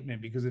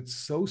statement because it's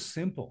so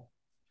simple.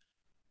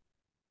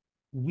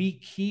 We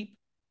keep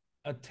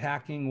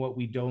attacking what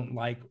we don't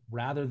like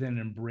rather than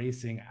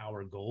embracing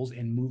our goals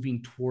and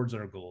moving towards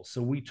our goals.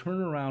 So we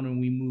turn around and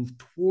we move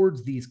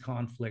towards these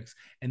conflicts,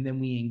 and then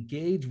we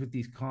engage with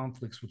these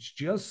conflicts, which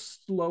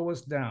just slow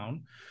us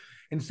down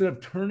instead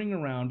of turning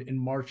around and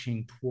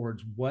marching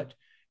towards what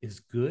is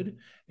good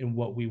and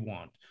what we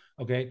want.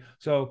 Okay.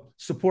 So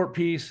support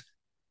peace.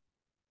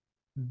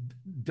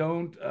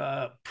 Don't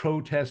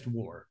protest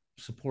war.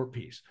 Support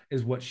peace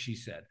is what she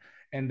said.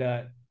 And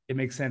it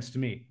makes sense to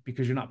me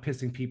because you're not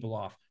pissing people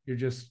off. You're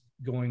just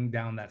going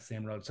down that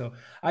same road. So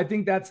I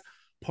think that's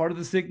part of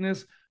the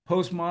sickness,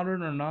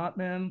 postmodern or not,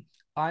 man.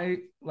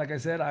 Like I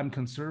said, I'm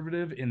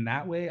conservative in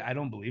that way. I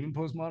don't believe in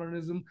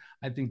postmodernism.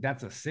 I think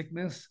that's a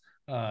sickness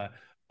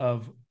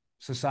of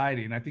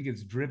society. And I think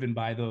it's driven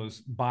by those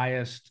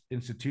biased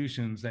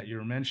institutions that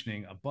you're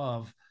mentioning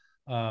above.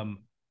 But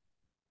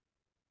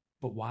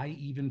why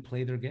even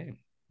play their game?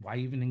 Why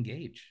even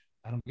engage?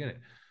 I don't get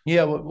it.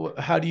 Yeah,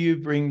 how do you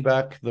bring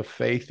back the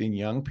faith in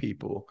young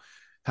people?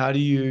 How do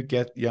you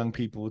get young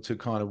people to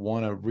kind of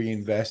want to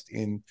reinvest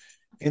in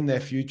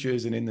their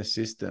futures and in the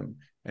system?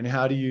 And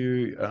how do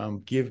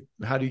you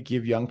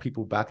give young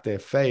people back their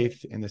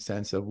faith in the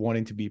sense of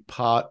wanting to be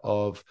part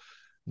of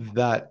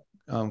that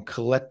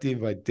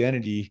collective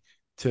identity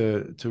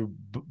to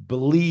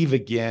believe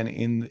again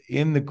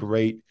in the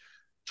great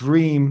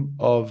dream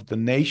of the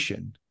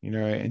nation,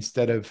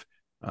 instead of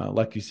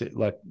like you said,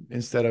 like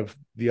instead of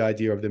the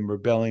idea of them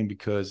rebelling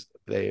because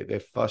they're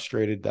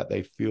frustrated that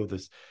they feel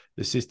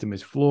the system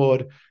is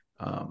flawed,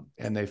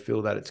 and they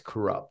feel that it's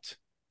corrupt.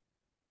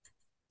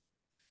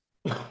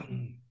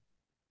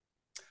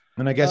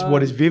 And I guess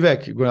what is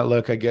Vivek? Well,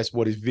 look, I guess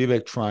what is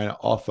Vivek trying to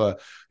offer?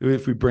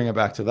 If we bring it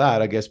back to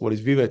that, I guess what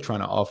is Vivek trying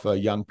to offer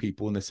young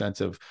people in the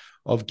sense of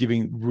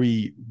giving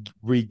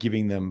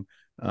giving them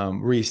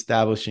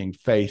reestablishing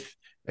faith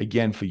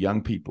again for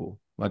young people,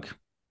 like.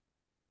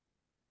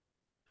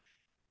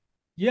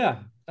 Yeah.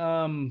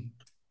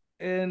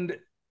 And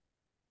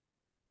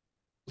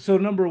so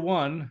number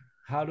one,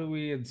 how do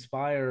we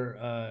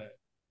inspire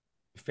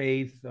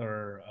faith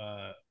or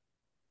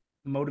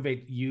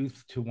motivate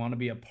youth to want to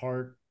be a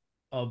part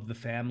of the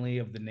family,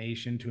 of the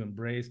nation, to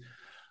embrace?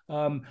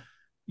 Um,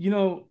 you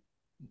know,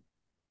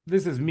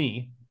 this is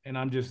me,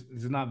 and this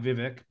is not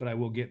Vivek, but I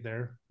will get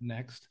there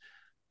next,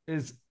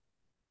 is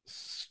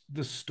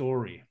the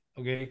story.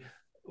 Okay.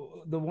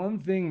 The one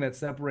thing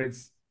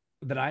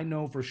that I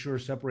know for sure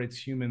separates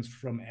humans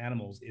from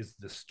animals is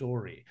the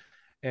story.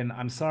 And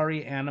I'm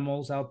sorry,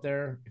 animals out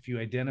there, if you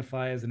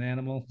identify as an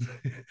animal,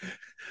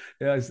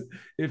 yes,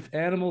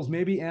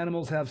 maybe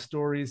animals have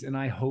stories, and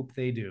I hope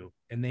they do,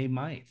 and they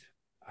might.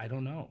 I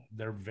don't know.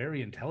 They're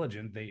very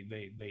intelligent.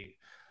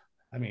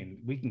 I mean,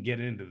 we can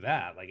get into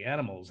that. Like,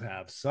 animals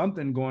have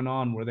something going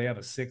on where they have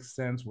a sixth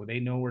sense, where they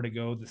know where to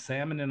go. The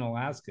salmon in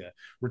Alaska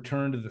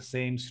return to the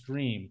same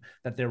stream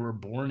that they were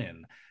born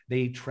in.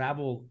 They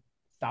travel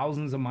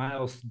thousands of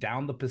miles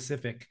down the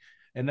Pacific,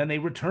 and then they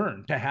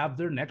return to have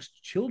their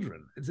next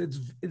children. It's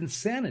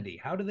insanity.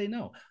 How do they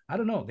know? I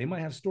don't know. They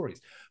might have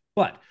stories,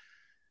 but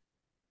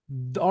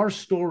our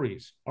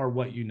stories are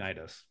what unite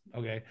us.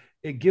 Okay.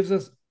 It gives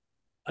us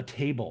a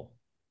table.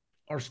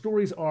 Our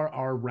stories are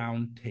our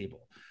round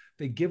table.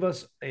 They give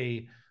us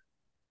a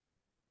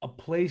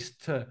place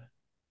to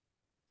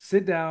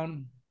sit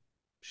down,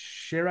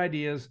 share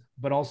ideas,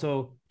 but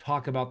also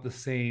talk about the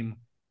same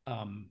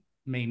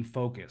main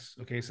focus.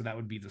 Okay, so that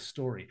would be the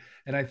story.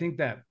 And I think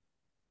that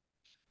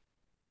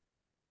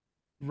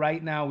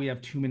right now we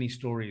have too many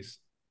stories.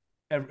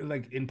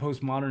 Like in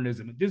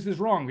postmodernism, this is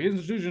wrong. The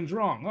institution's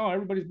wrong. Oh,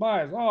 everybody's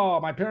biased. Oh,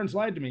 my parents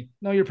lied to me.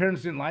 No, your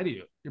parents didn't lie to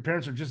you. Your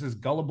parents are just as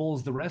gullible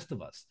as the rest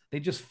of us. They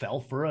just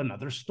fell for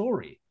another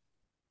story,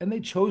 and they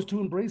chose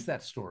to embrace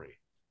that story.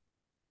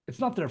 It's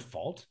not their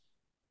fault.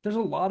 There's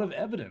a lot of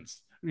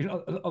evidence,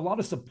 a lot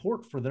of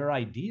support for their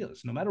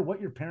ideas. No matter what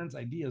your parents'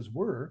 ideas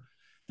were,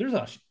 there's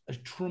a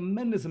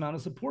tremendous amount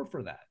of support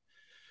for that.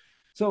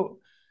 So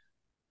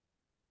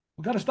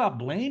we got to stop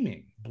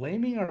blaming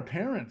our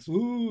parents.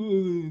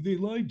 Oh, they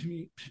lied to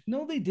me.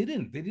 No, they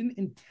didn't. They didn't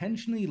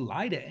intentionally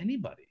lie to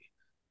anybody.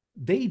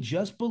 They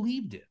just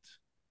believed it.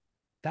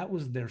 That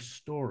was their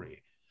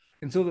story.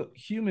 And so the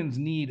humans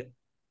need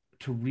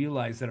to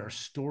realize that our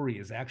story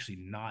is actually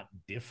not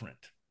different.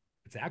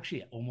 It's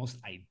actually almost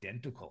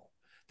identical.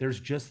 There's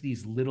just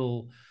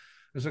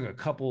there's like a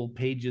couple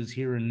pages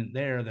here and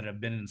there that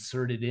have been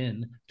inserted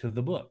in to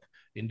the book,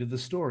 into the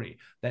story,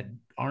 that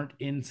aren't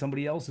in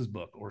somebody else's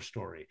book or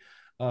story.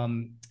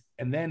 And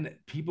then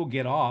people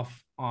get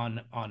off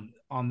on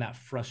that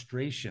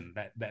frustration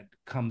that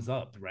comes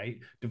up, right?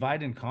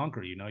 Divide and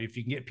conquer. If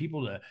you can get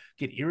people to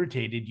get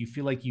irritated, you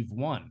feel like you've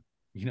won.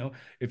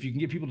 If you can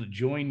get people to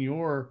join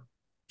your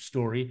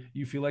story,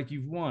 you feel like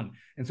you've won.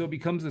 And so it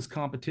becomes this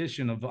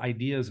competition of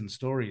ideas and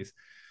stories.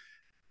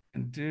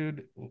 And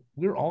dude,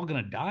 we're all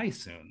going to die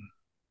soon.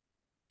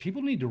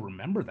 People need to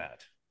remember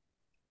that.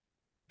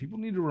 People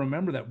need to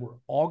remember that we're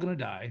all going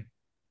to die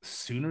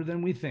sooner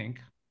than we think.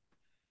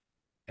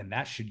 And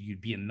that should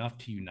be enough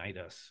to unite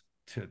us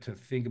to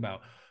think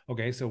about,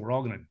 okay, so we're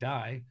all going to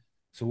die.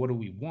 So what do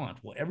we want?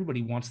 Well,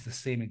 everybody wants the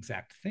same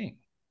exact thing.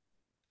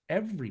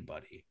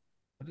 Everybody.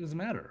 It doesn't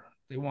matter.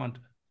 They want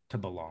to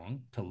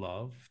belong, to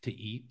love, to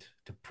eat,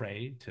 to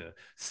pray, to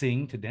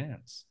sing, to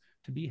dance,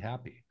 to be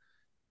happy.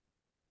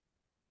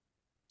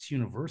 It's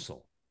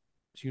universal.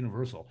 It's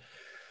universal.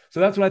 So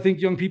that's what I think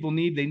young people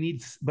need.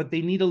 But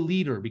they need a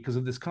leader because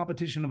of this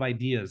competition of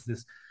ideas.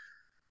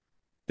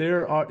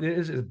 There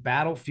is a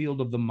battlefield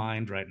of the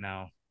mind right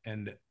now,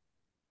 and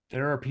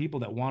there are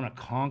people that want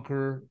to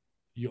conquer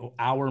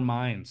our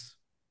minds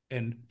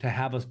and to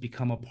have us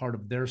become a part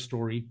of their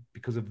story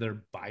because of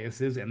their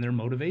biases and their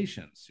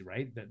motivations,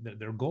 right?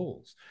 Their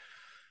goals.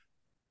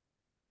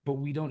 But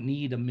we don't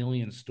need a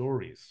million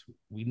stories.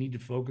 We need to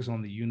focus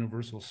on the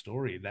universal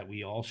story that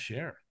we all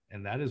share.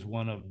 And that is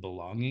one of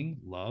belonging,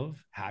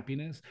 love,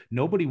 happiness.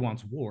 Nobody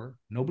wants war.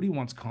 Nobody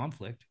wants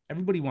conflict.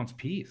 Everybody wants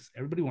peace.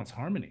 Everybody wants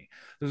harmony.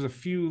 There's a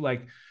few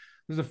like,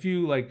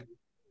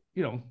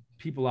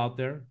 people out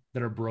there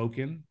that are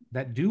broken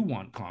that do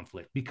want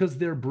conflict because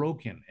they're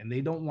broken and they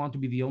don't want to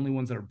be the only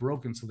ones that are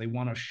broken. So they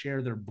want to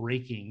share their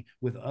breaking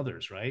with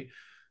others, right?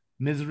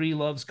 Misery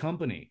loves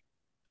company.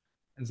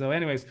 And so,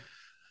 anyways,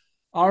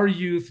 our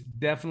youth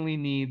definitely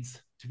needs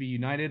to be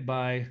united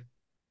by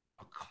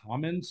a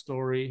common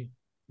story,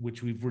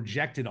 which we've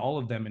rejected all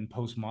of them in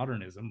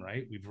postmodernism,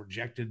 right? We've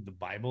rejected the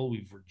Bible,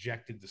 we've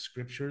rejected the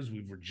scriptures,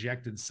 we've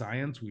rejected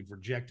science, we've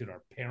rejected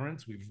our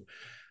parents.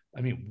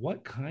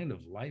 What kind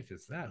of life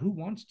is that? Who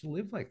wants to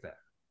live like that?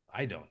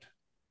 I don't.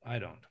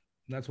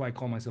 That's why I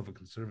call myself a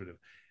conservative,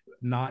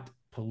 not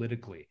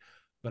politically,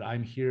 but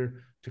I'm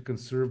here to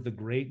conserve the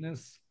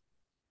greatness,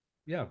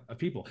 of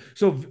people.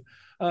 So,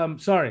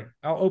 sorry,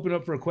 I'll open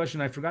up for a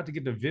question. I forgot to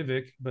get to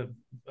Vivek, but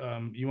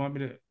you want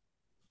me to?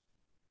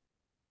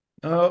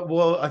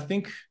 Well, I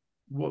think,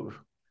 I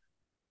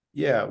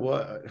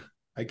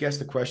guess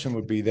the question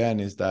would be then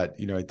is that,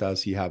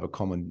 does he have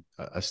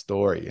a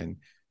story, and,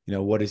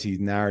 what is his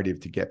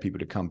narrative to get people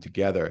to come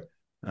together?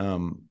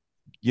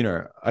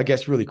 I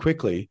guess really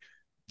quickly,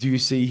 do you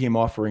see him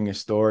offering a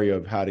story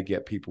of how to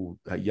get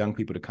young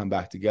people to come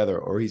back together?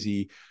 Or is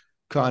he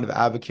kind of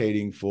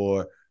advocating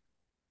for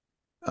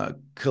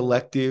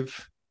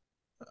collective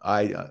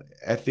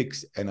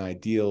ethics and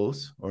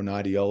ideals, or an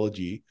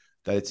ideology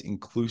that it's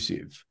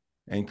inclusive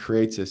and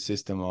creates a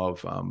system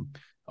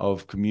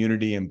of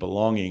community and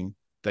belonging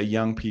that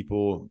young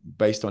people,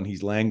 based on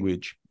his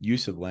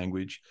use of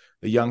language,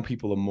 the young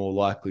people are more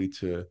likely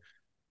to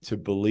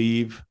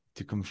believe,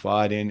 to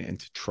confide in, and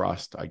to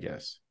trust, I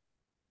guess?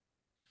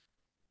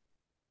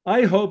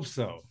 I hope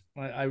so.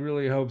 I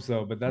really hope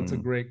so, but that's a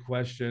great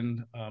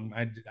question.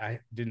 I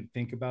didn't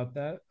think about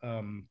that.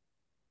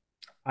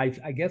 I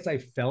guess I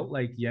felt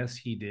like, yes,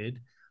 he did.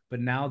 But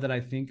now that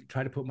I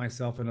try to put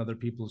myself in other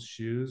people's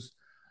shoes,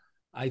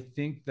 I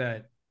think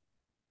that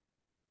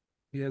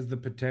he has the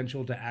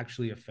potential to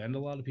actually offend a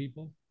lot of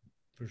people,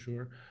 for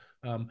sure.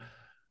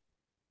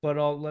 But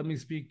let me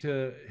speak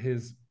to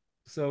his.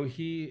 So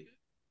he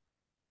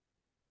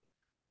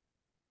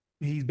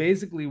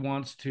basically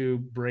wants to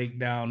break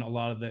down a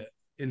lot of the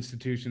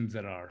institutions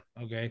that are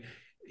okay.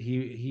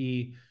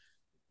 He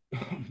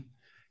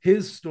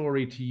his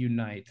story to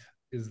unite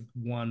is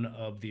one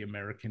of the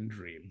American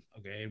dream.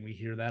 Okay, and we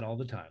hear that all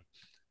the time.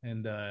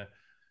 And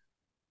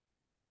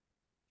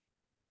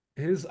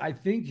his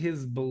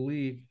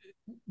belief,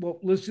 well,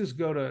 let's just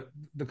go to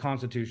the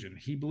Constitution.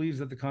 He believes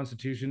that the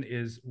Constitution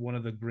is one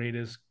of the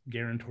greatest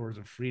guarantors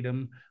of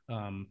freedom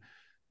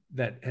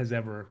that has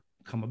ever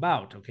come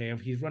about. Okay,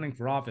 if he's running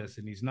for office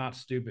and he's not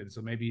stupid,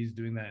 so maybe he's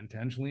doing that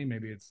intentionally,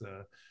 maybe it's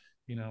a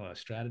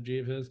strategy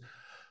of his,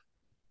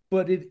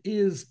 but it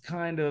is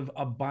kind of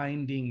a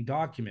binding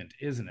document,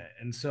 isn't it?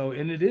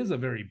 And it is a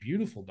very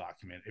beautiful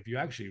document. If you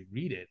actually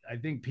read it, I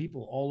think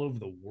people all over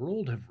the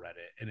world have read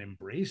it and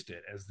embraced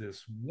it as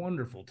this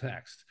wonderful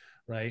text,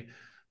 right?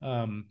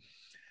 And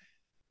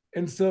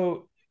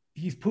so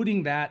he's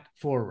putting that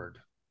forward.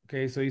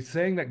 Okay, so he's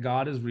saying that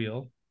God is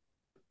real,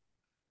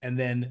 and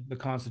then the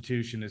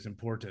Constitution is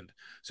important.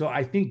 So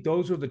I think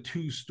those are the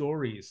two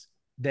stories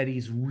that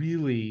he's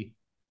really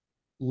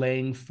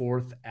laying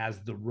forth as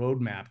the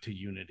roadmap to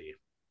unity.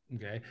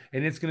 Okay.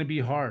 And it's going to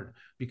be hard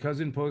because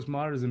in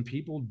postmodernism,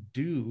 people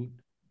do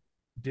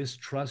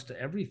distrust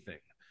everything.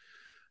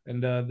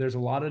 And there's a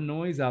lot of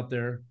noise out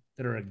there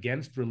that are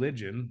against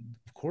religion.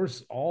 Of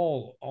course,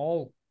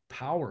 all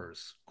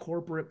powers,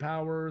 corporate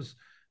powers,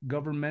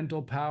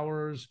 governmental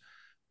powers,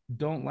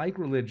 don't like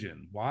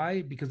religion.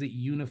 Why? Because it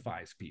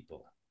unifies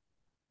people.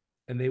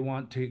 And they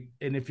want to,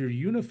 and if you're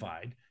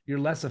unified, you're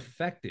less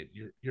affected.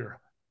 You're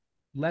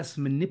less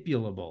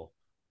manipulable,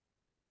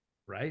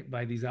 right,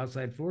 by these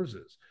outside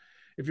forces.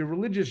 If you're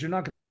religious, you're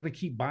not going to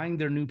keep buying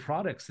their new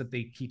products that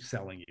they keep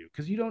selling you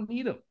because you don't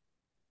need them.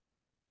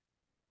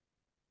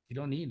 You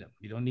don't need them.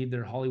 You don't need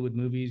their Hollywood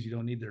movies. You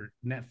don't need their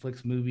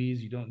Netflix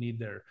movies. You don't need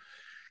their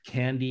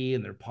candy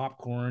and their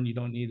popcorn. You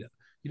don't need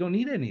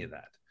any of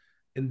that.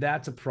 And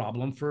that's a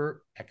problem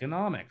for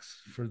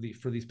economics for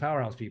these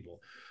powerhouse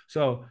people.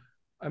 So,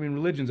 I mean,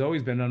 religion's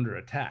always been under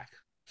attack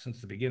since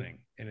the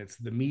beginning, and it's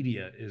the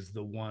media is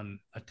the one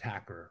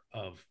attacker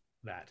of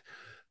that.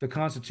 The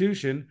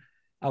Constitution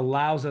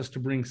allows us to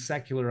bring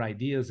secular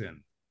ideas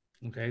in.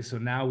 Okay, so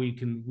now we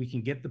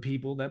can get the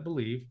people that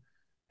believe,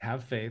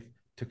 have faith,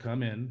 to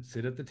come in,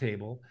 sit at the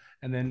table,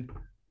 and then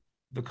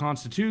the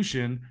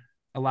Constitution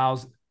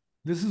allows.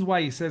 This is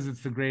why he says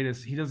it's the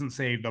greatest. He doesn't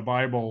say the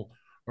Bible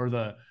or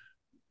the.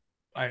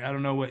 I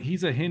don't know what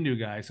he's a Hindu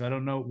guy, so I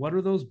don't know what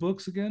are those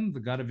books again. The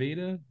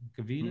Gavita.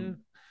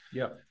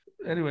 Yeah.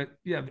 Anyway,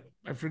 yeah,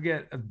 I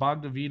forget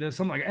Bhagavad Gita,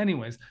 something like.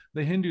 Anyways,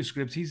 the Hindu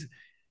scripts.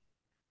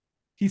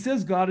 He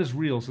says God is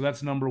real, so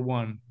that's number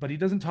one, but he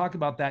doesn't talk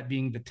about that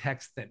being the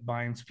text that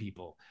binds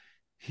people.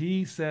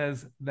 He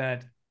says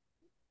that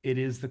it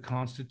is the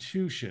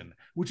Constitution,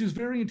 which is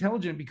very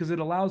intelligent because it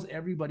allows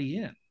everybody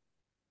in,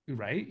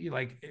 right?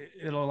 Like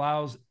it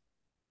allows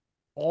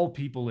all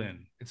people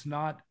in. It's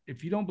not,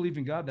 if you don't believe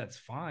in God, that's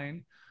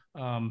fine.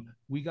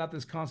 We got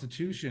this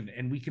Constitution,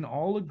 and we can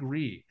all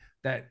agree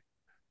that,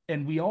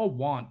 and we all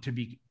want to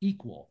be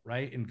equal,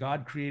 right? And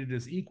God created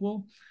us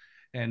equal,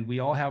 and we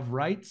all have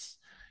rights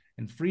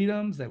and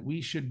freedoms that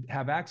we should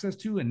have access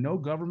to, and no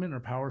government or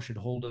power should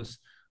hold us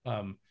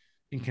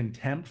in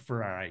contempt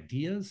for our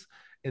ideas.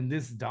 And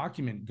this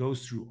document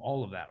goes through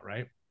all of that,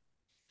 right?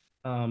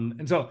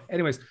 And so,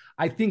 anyways,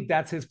 I think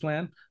that's his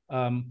plan.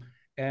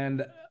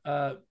 And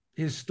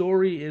his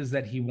story is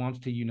that he wants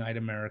to unite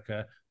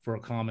America for a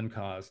common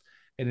cause.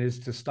 And it is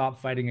to stop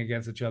fighting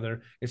against each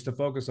other. It's to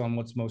focus on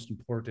what's most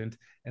important,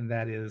 and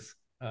that is,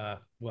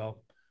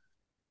 well,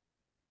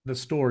 the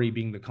story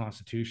being the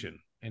Constitution.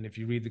 And if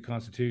you read the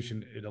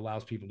Constitution, it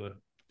allows people to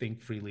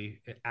think freely,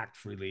 act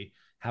freely,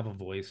 have a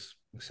voice,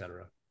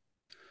 etc.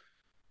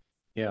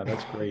 Yeah,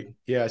 that's great.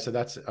 Yeah, so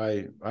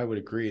I would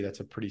agree.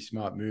 That's a pretty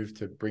smart move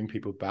to bring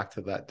people back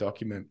to that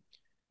document,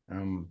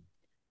 when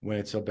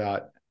it's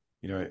about,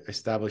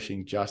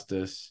 establishing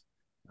justice,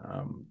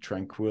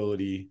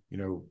 tranquility,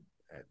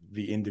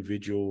 the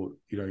individual,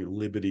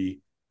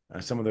 liberty,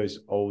 some of those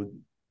old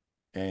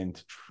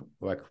and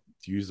like,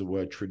 to use the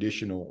word,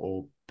 traditional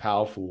or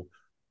powerful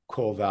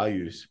core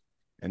values,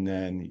 and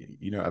then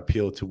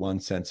appeal to one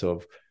sense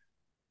of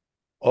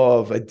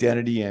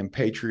identity and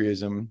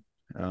patriotism,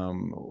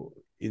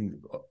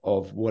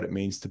 of what it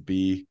means to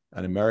be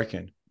an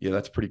American. Yeah,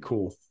 that's pretty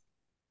cool.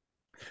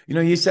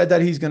 You said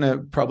that he's going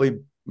to probably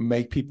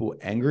make people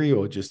angry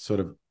or just sort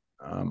of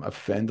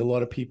offend a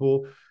lot of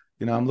people.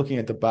 I'm looking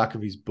at the back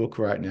of his book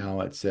right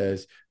now. It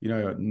says,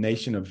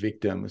 nation of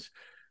victims.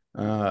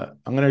 I'm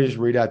going to just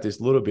read out this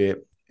little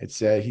bit.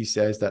 He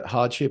says that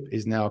hardship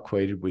is now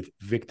equated with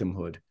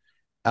victimhood.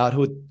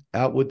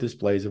 Outward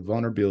displays of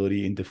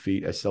vulnerability in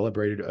defeat are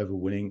celebrated over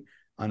winning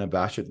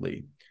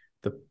unabashedly.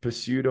 The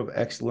pursuit of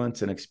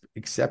excellence and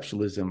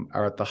exceptionalism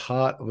are at the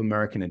heart of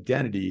American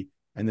identity,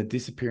 and the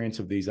disappearance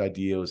of these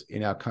ideals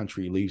in our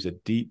country leaves a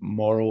deep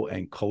moral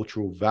and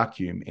cultural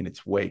vacuum in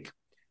its wake.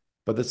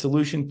 But the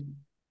solution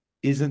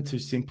isn't to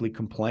simply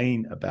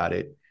complain about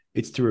it.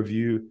 It's to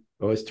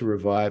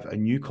revive a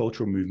new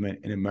cultural movement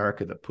in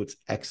America that puts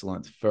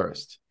excellence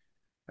first.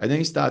 And then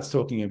he starts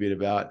talking a bit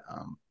about,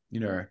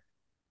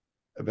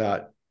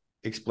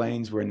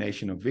 explains we're a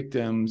nation of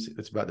victims.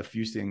 It's about the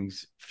few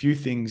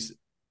things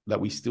that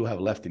we still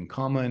have left in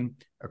common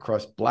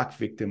across Black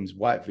victims,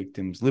 white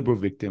victims, liberal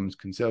victims,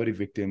 conservative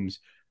victims,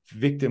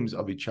 victims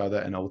of each other,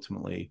 and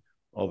ultimately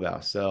of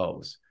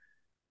ourselves.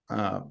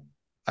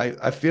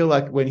 I feel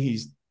like when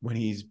he's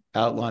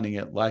outlining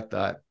it like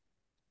that,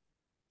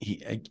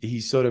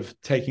 he's sort of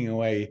taking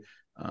away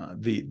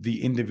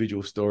the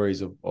individual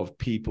stories of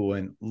people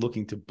and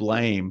looking to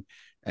blame,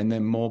 and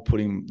then more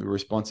putting the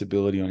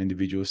responsibility on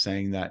individuals,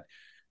 saying that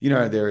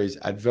there is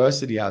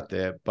adversity out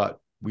there, but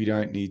we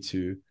don't need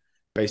to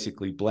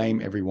basically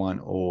blame everyone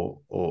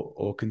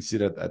or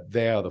consider that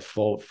they are the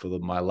fault for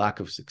my lack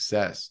of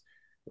success,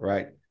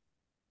 right?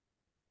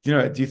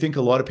 Do you think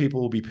a lot of people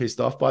will be pissed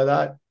off by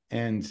that?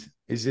 And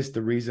is this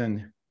the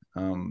reason,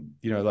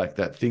 like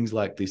that things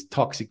like this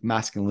toxic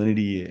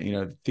masculinity,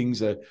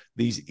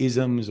 these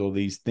isms or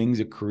these things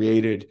are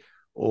created,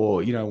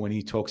 or, when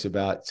he talks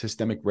about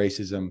systemic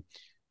racism,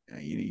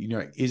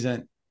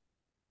 isn't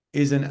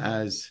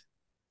as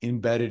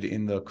embedded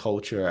in the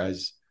culture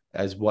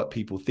as what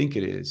people think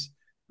it is,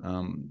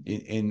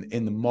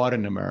 in the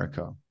modern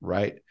America,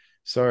 right?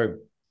 So,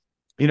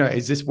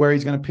 is this where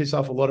he's going to piss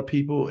off a lot of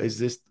people? Is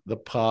this the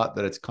part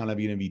that it's kind of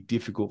going to be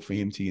difficult for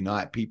him to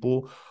unite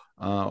people?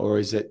 Or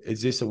is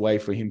this a way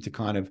for him to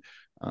kind of,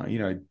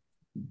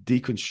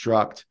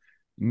 deconstruct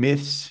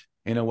myths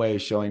in a way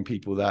of showing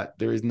people that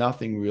there is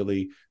nothing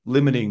really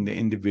limiting the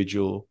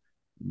individual,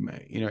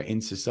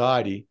 in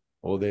society,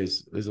 or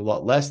there's a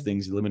lot less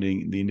things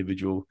limiting the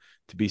individual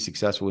to be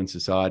successful in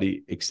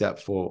society,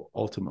 except for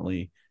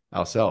ultimately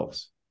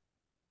ourselves?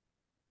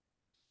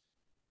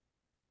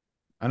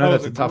 I know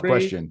that's a tough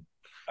question.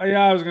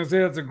 Yeah, I was gonna say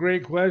that's a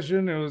great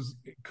question. It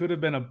could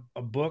have been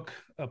a book,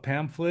 a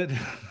pamphlet.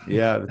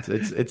 Yeah,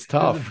 it's It's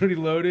tough. pretty I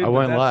loaded, but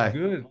won't that's lie.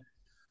 good.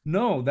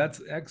 No,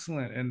 that's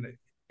excellent.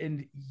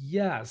 And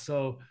yeah,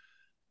 so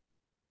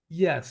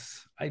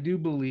yes, I do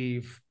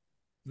believe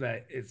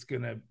that it's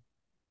gonna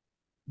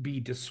be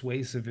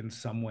dissuasive in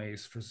some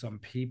ways for some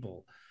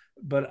people.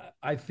 But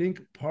I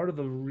think part of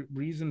the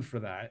reason for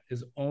that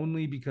is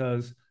only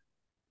because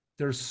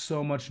there's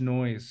so much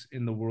noise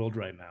in the world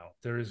right now.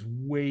 There is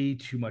way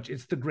too much.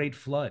 It's the great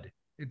flood.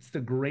 It's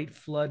the great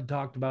flood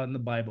talked about in the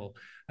Bible.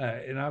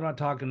 And I'm not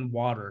talking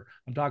water,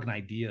 I'm talking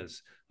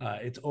ideas.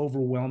 It's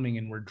overwhelming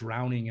and we're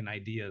drowning in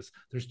ideas.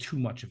 There's too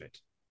much of it.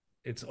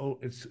 It's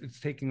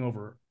taking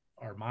over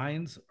our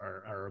minds,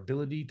 our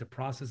ability to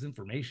process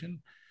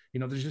information.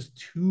 There's just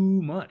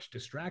too much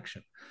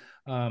distraction.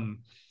 Um,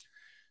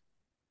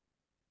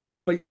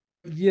 but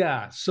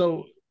yeah,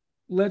 so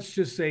let's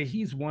just say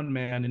he's one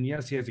man, and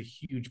yes, he has a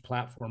huge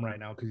platform right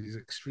now because he's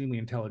extremely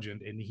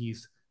intelligent and he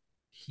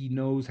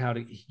knows how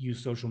to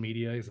use social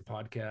media. He's a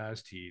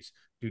podcast. He's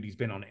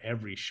been on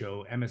every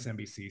show,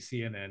 MSNBC,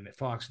 CNN,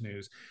 Fox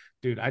News.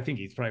 Dude, I think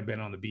he's probably been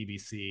on the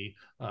BBC.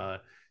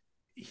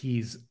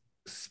 He's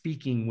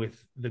speaking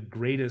with the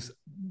greatest,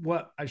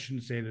 what I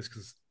shouldn't say this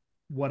because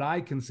what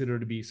I consider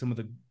to be some of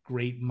the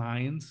great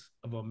minds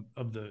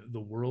of the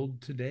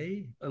world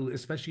today,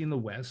 especially in the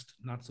West,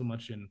 not so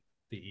much in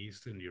the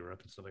East and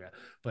Europe and stuff like that,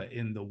 but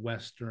in the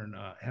Western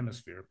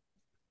hemisphere,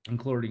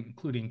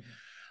 including,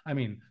 I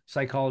mean,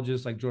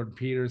 psychologists like Jordan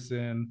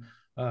Peterson,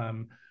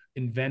 um,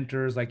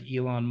 inventors like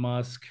Elon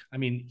Musk. I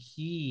mean,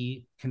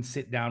 he can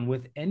sit down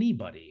with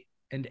anybody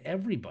and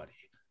everybody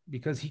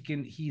because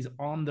he's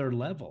on their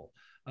level.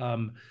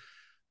 Um,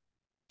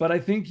 but I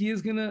don't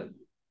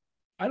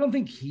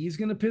think he's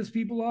gonna piss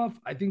people off.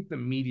 I think the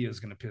media is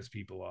gonna piss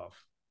people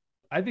off.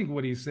 I think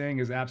what he's saying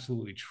is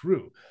absolutely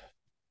true.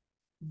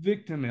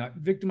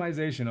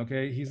 Victimization.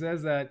 Okay, he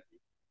says that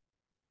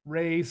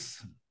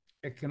race,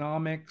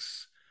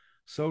 economics,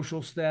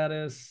 social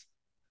status,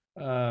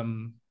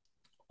 um,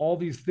 all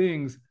these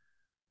things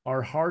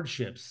are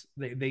hardships.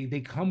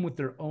 They come with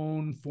their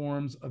own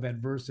forms of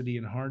adversity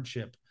and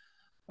hardship.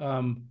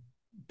 Um,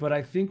 but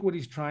I think what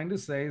he's trying to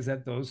say is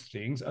that those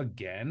things,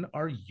 again,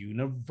 are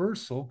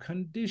universal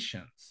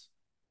conditions.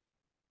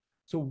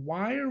 So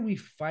why are we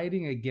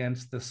fighting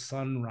against the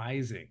sun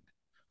rising?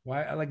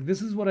 Why, like,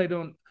 this is what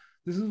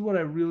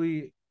I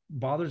really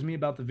bothers me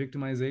about the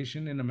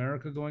victimization in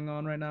America going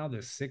on right now.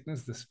 This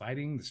sickness, this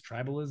fighting, this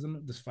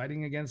tribalism, this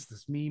fighting against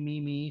this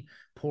me,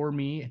 poor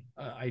me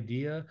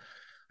idea.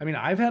 I mean,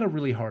 I've had a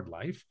really hard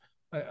life.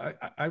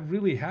 I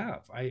really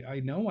have.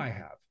 I know I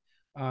have.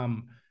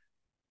 Um,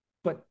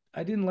 but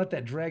I didn't let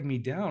that drag me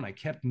down. I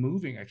kept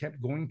moving. I kept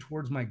going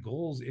towards my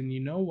goals. And you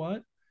know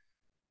what?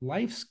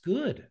 Life's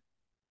good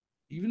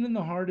even in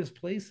the hardest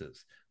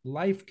places.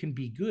 Life can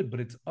be good, but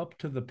it's up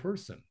to the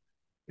person.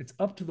 It's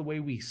up to the way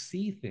we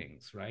see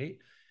things, right?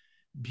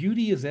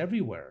 Beauty is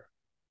everywhere.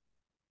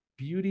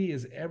 Beauty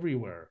is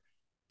everywhere.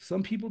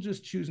 Some people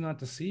just choose not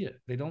to see it.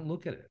 They don't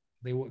look at it.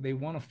 They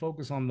want to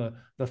focus on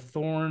the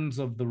thorns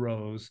of the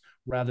rose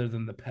rather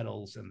than the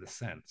petals and the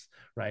scents,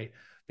 right?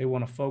 They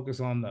want to focus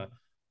on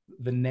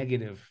the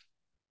negative,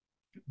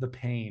 the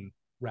pain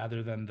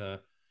rather than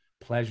the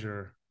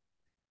pleasure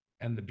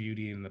and the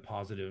beauty and the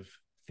positive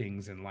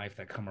things in life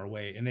that come our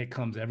way, and it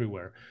comes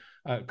everywhere.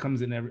 It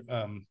comes in every.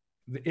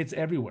 It's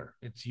everywhere.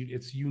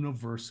 It's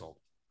universal.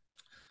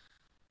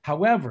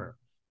 However,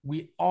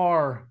 we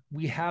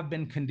have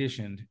been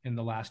conditioned in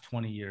the last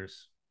 20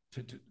 years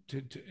to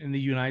in the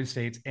United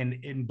States,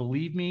 and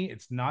believe me,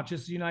 it's not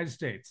just the United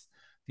States.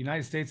 The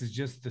United States is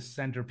just the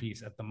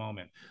centerpiece at the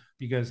moment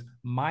because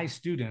my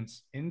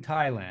students in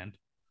Thailand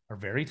are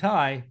very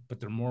Thai, but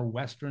they're more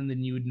Western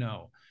than you would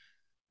know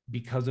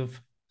because of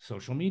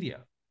social media,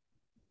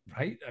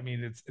 right? I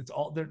mean, it's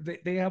all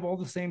they have all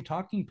the same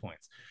talking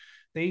points.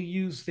 They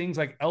use things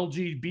like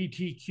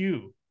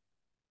LGBTQ.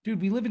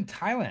 Dude, we live in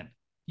Thailand.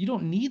 You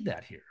don't need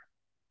that here.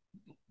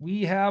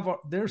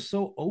 They're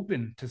so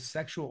open to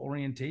sexual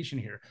orientation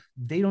here.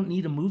 They don't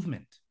need a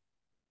movement.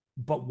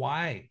 But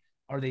why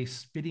are they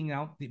spitting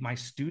out my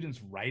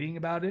students writing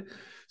about it,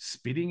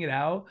 spitting it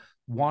out,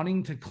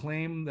 wanting to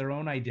claim their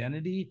own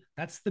identity?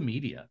 That's the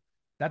media.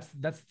 That's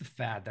the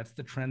fad. That's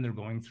the trend they're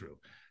going through.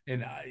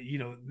 And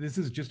this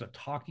is just a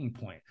talking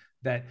point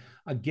that,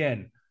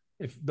 again,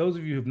 if those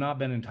of you who have not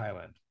been in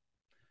Thailand,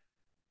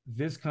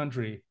 this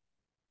country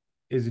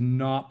is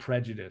not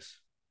prejudiced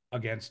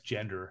against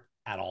gender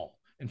at all.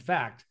 In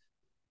fact,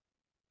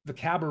 the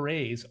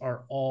cabarets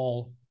are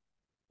all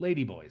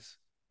ladyboys.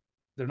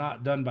 They're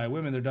not done by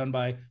women, they're done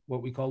by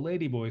what we call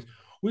ladyboys,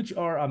 which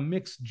are a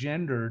mixed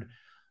gendered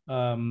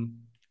um,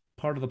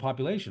 part of the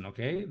population.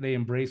 Okay, they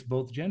embrace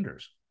both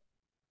genders.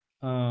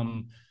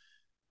 Um,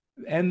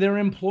 and they're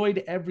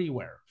employed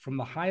everywhere from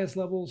the highest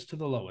levels to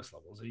the lowest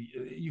levels.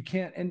 You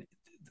can't, and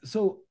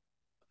so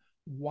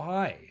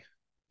why?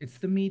 It's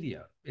the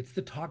media, it's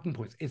the talking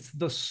points, it's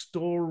the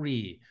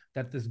story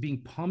that is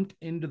being pumped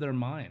into their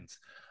minds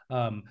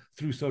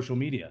through social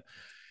media.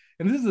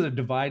 And this is a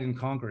divide and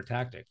conquer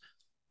tactic.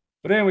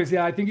 But anyways,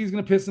 yeah, I think he's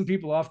going to piss some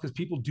people off because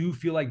people do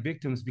feel like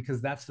victims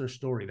because that's their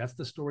story. That's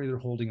the story they're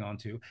holding on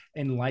to.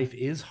 And life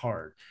is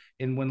hard.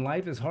 And when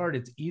life is hard,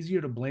 it's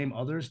easier to blame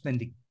others than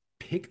to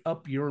pick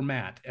up your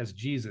mat, as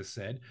Jesus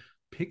said,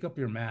 pick up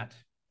your mat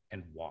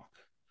and walk.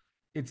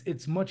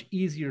 It's much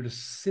easier to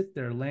sit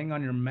there laying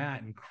on your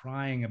mat and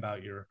crying about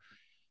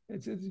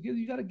it's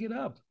you got to get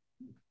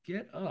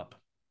up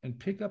and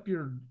pick up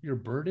your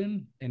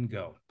burden and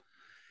go,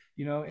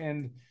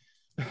 and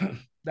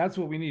that's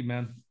what we need,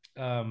 man.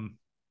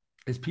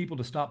 Is people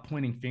to stop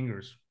pointing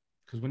fingers.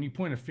 Because when you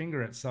point a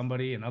finger at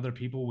somebody and other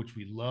people, which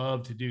we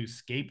love to do,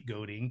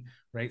 scapegoating,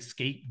 right?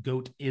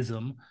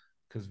 Scapegoatism,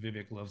 because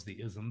Vivek loves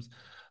the isms.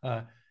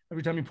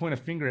 Every time you point a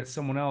finger at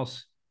someone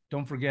else,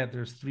 don't forget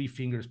there's 3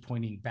 fingers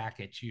pointing back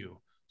at you.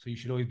 So you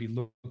should always be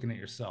looking at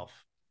yourself.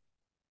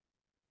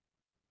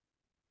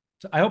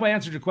 So I hope I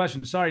answered your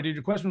question. Sorry, dude,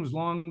 your question was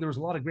long. There was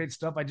a lot of great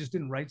stuff. I just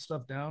didn't write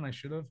stuff down. I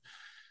should have.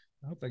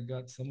 I hope I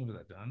got some of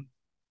that done.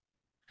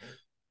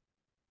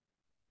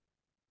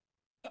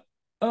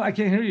 Oh, I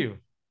can't hear you.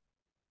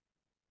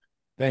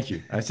 Thank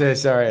you. I said,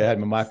 sorry, I had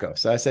my mic off.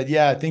 So I said,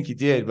 yeah, I think you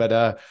did.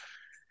 But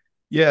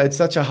yeah, it's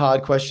such a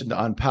hard question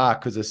to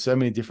unpack because there's so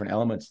many different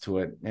elements to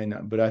it.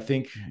 But I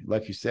think,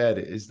 like you said,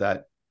 is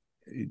that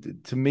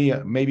to me,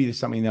 maybe there's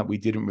something that we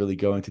didn't really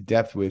go into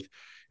depth with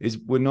is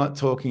we're not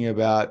talking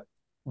about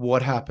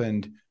what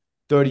happened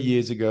 30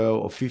 years ago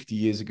or 50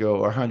 years ago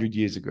or 100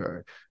 years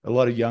ago. A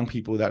lot of young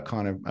people that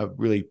kind of are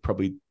really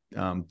probably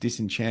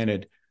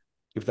disenchanted,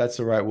 if that's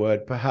the right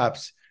word,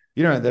 perhaps,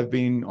 they've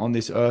been on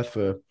this earth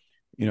for,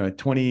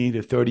 20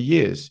 to 30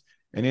 years.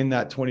 And in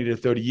that 20 to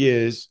 30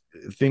 years,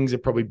 things are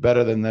probably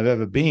better than they've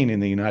ever been in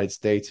the United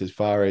States as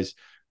far as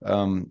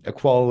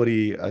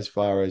equality, as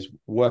far as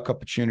work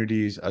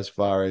opportunities, as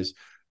far as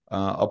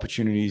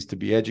opportunities to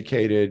be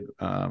educated,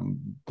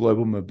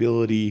 global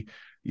mobility,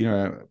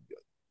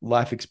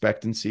 life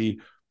expectancy,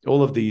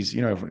 all of these,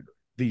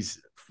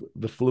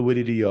 the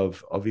fluidity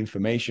of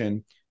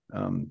information.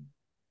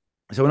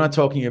 So we're not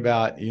talking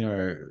about,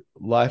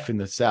 life in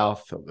the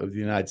South of the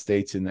United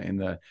States in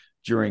the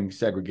during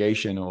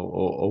segregation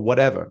or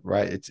whatever,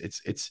 right?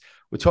 It's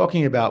we're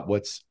talking about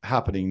what's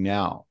happening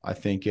now, I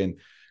think. And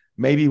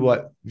maybe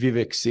what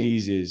Vivek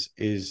sees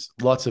is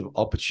lots of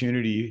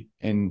opportunity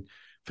and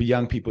for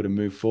young people to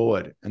move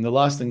forward. And the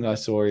last thing I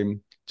saw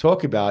him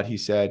talk about, he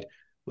said,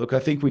 look, I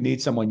think we need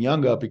someone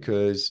younger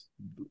because,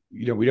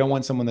 we don't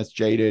want someone that's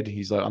jaded.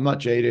 He's like, I'm not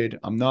jaded.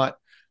 I'm not,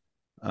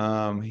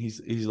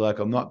 he's like,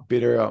 I'm not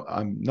bitter.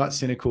 I'm not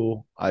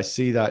cynical. I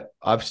see that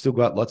I've still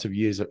got lots of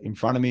years in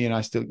front of me. And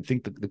I still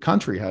think that the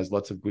country has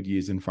lots of good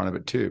years in front of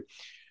it too.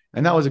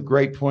 And that was a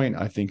great point,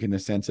 I think, in the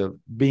sense of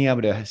being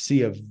able to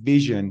see a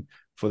vision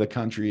for the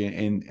country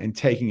and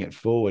taking it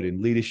forward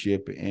in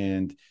leadership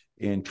and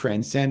in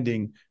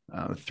transcending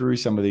through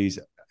some of these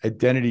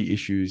identity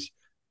issues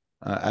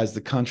as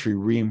the country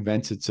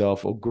reinvents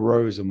itself or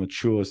grows or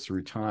matures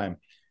through time.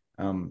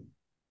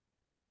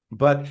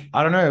 But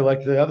I don't know,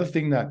 like the other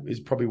thing that is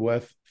probably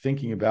worth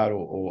thinking about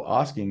or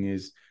asking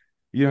is,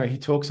 he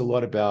talks a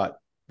lot about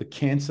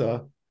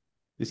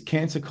this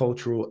cancer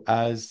cultural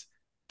as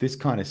this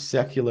kind of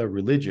secular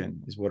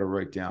religion is what I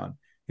wrote down.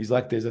 He's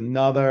like, there's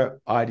another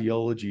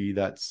ideology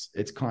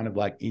it's kind of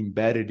like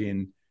embedded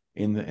in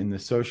the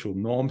social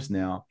norms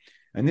now.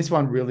 And this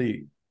one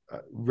really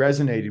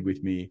resonated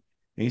with me.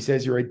 And he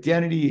says, your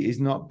identity is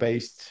not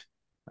based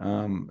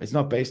it's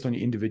not based on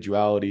your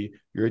individuality.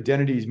 Your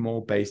identity is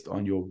more based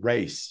on your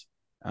race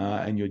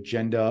and your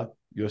gender,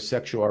 your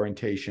sexual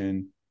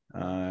orientation,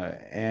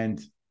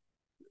 and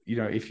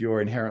if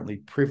you're inherently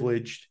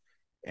privileged.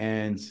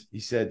 And he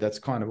said that's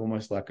kind of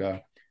almost like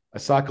a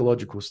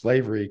psychological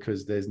slavery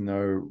because there's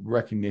no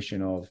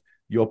recognition of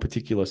your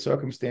particular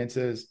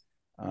circumstances,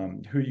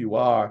 who you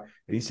are.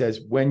 And he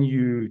says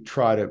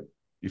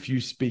if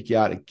you speak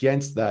out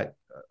against that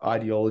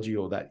ideology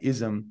or that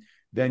ism,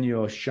 then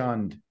you're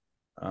shunned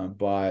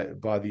by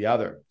the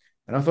other.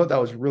 And I thought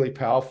that was really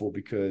powerful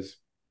because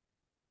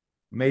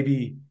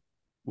maybe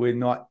we're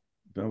not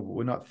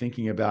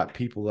thinking about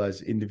people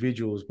as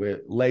individuals.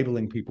 We're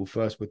labeling people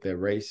first with their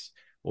race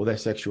or their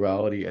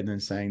sexuality and then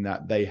saying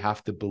that they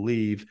have to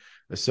believe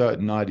a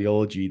certain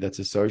ideology that's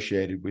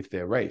associated with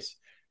their race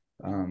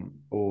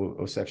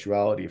or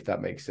sexuality, if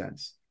that makes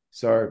sense.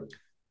 So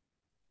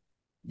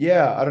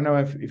yeah, I don't know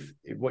if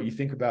what you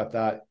think about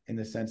that in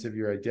the sense of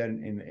your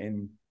identity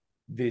in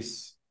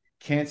this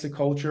cancer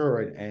culture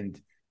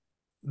and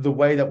the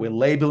way that we're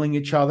labeling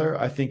each other,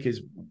 I think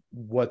is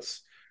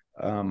what's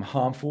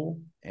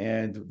harmful,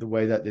 and the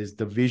way that there's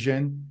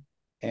division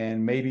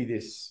and maybe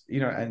this,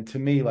 and to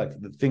me, like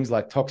things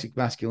like toxic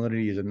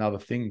masculinity is another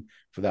thing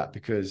for that,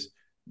 because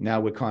now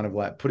we're kind of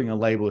like putting a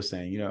label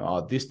saying,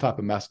 this type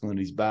of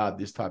masculinity is bad,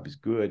 this type is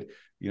good,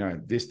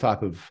 this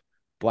type of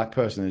black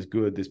person is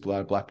good, this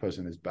black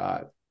person is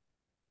bad.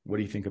 What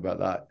do you think about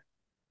that?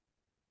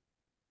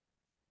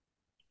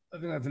 I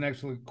think that's an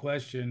excellent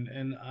question,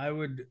 and I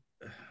would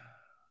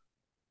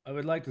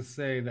like to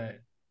say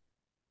that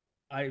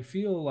I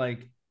feel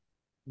like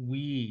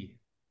we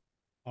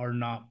are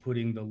not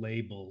putting the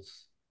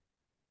labels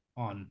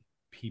on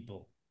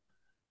people.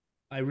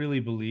 I really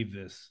believe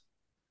this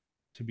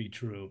to be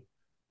true.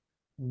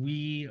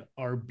 We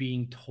are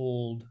being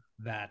told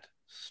that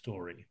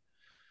story.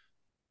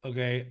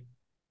 Okay.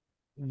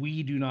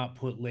 We do not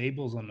put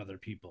labels on other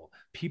people.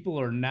 People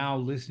are now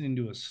listening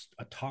to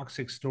a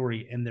toxic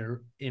story and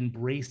they're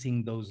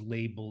embracing those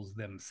labels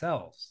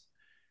themselves.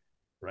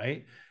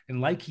 Right.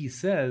 And like he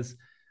says,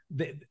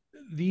 that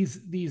these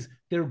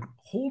they're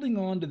holding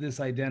on to this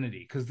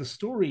identity because the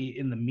story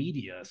in the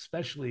media,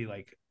 especially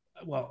like,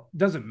 well,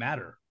 doesn't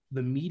matter.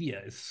 The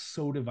media is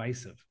so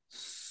divisive,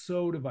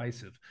 so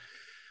divisive.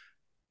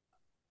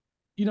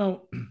 You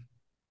know,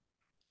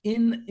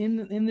 in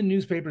the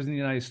newspapers in the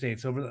United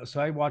States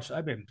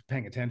I've been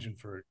paying attention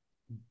for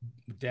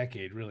a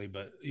decade really,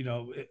 but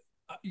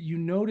you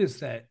notice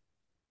that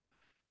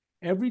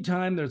every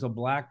time there's a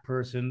black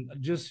person,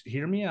 just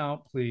hear me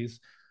out, please,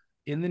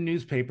 in the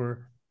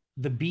newspaper,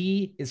 the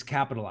B is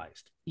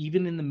capitalized,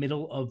 even in the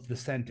middle of the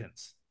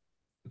sentence.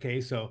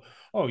 Okay, so,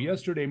 oh,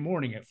 yesterday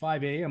morning at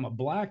 5 a.m., a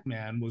black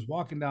man was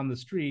walking down the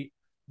street.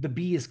 The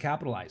B is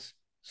capitalized.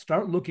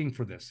 Start looking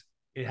for this.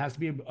 It has to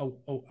be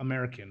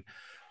American.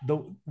 The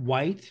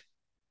white,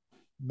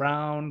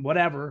 brown,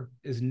 whatever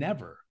is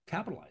never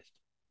capitalized.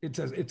 It's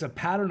a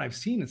pattern I've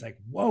seen. It's like,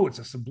 whoa, it's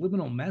a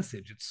subliminal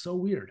message. It's so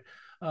weird.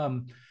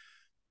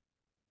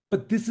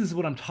 But this is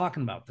what I'm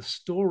talking about, the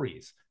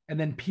stories. And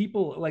then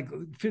people like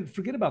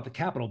forget about the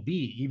capital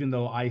B, even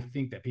though I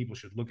think that people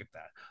should look at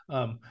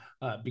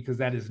that, because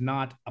that is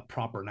not a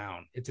proper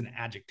noun. It's an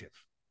adjective.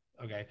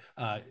 Okay.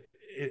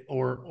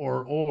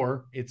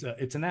 Or it's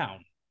a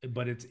noun,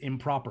 but it's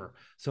improper.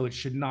 So it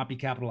should not be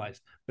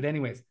capitalized. But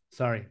anyways,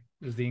 sorry,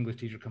 there's the English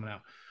teacher coming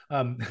out.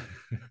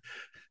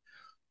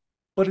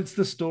 But it's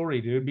the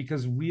story, dude,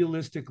 because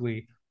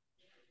realistically,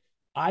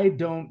 I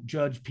don't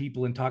judge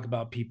people and talk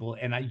about people,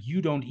 and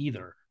you don't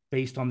either,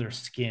 based on their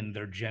skin,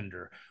 their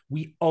gender.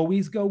 We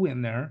always go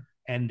in there,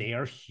 and they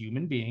are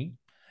human being,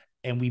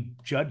 and we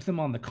judge them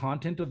on the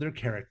content of their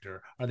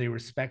character. Are they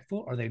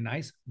respectful? Are they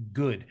nice?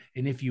 Good.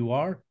 And if you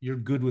are, you're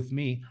good with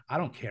me. I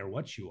don't care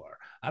what you are.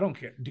 I don't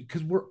care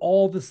because we're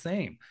all the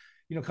same.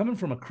 Coming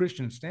from a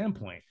Christian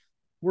standpoint,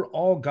 we're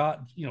all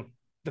God.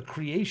 The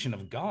creation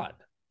of God.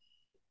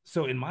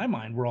 So in my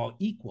mind, we're all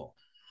equal.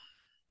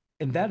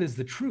 And that is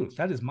the truth.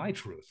 That is my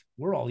truth.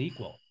 We're all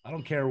equal. I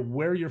don't care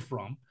where you're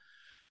from.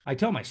 I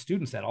tell my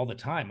students that all the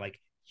time. Like,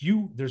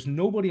 there's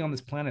nobody on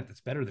this planet that's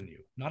better than you.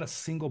 Not a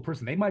single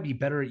person. They might be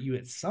better at you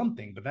at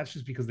something, but that's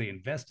just because they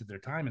invested their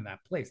time in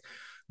that place.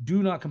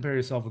 Do not compare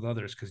yourself with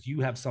others because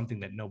you have something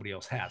that nobody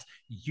else has.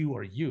 You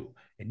are you,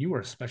 and you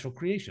are a special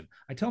creation.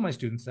 I tell my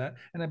students that,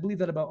 and I believe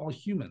that about all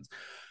humans.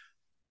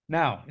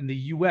 Now, in the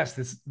US,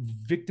 this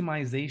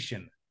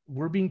victimization,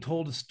 we're being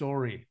told a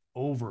story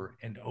over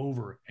and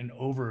over and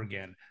over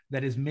again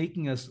that is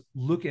making us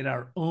look at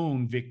our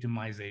own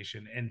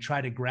victimization and try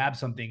to grab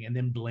something and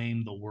then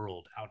blame the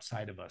world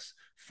outside of us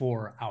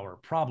for our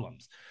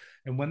problems.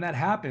 And when that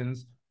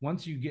happens,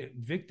 once you get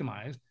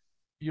victimized,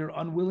 you're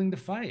unwilling to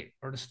fight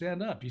or to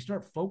stand up. You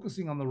start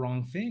focusing on the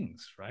wrong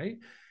things, right?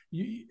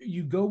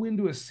 You go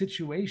into a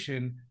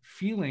situation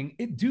feeling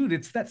it, dude.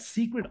 It's that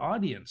secret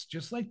audience,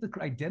 just like the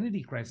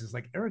identity crisis,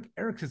 like Eric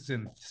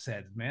Erickson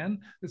said.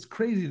 Man, it's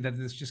crazy that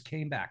this just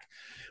came back.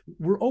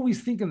 We're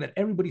always thinking that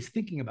everybody's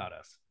thinking about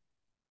us.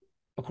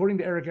 According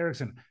to Eric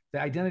Erickson,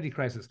 the identity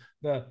crisis,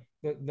 the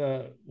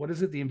what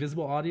is it? The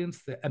invisible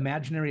audience, the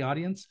imaginary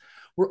audience.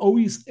 We're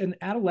always in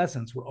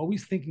adolescence. We're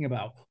always thinking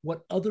about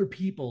what other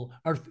people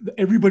are.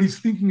 Everybody's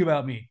thinking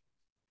about me.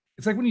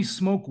 It's like when you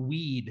smoke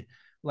weed,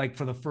 like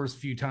for the first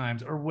few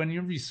times, or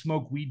whenever you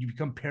smoke weed, you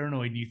become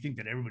paranoid and you think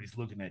that everybody's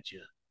looking at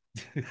you.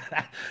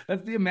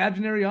 That's the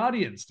imaginary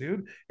audience,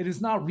 dude. It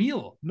is not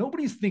real.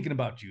 Nobody's thinking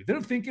about you.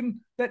 They're thinking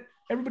that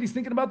everybody's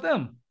thinking about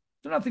them.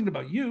 They're not thinking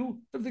about you.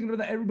 They're thinking about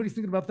that everybody's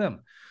thinking about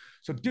them.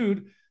 So,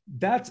 dude,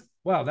 that's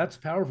wow, that's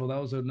powerful.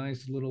 That was a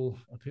nice little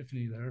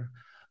epiphany there.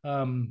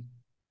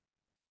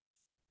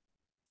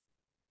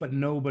 But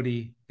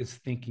nobody is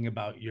thinking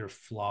about your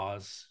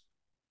flaws.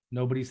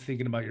 Nobody's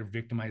thinking about your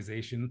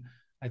victimization.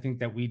 I think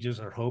that we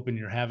just are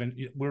hoping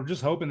we're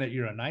just hoping that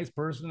you're a nice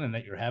person and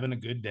that you're having a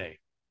good day.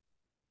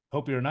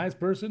 Hope you're a nice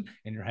person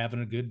and you're having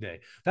a good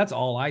day. That's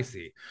all I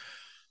see.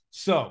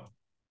 So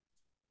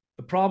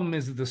the problem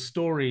is that the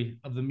story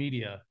of the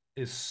media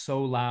is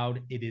so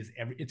loud.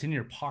 It's in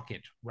your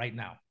pocket right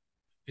now.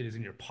 It is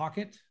in your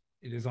pocket.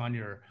 It is in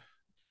your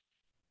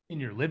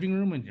living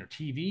room, in your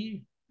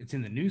TV. It's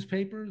in the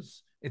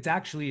newspapers. It's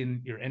actually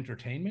in your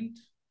entertainment.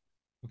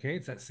 Okay.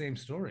 It's that same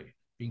story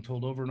being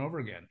told over and over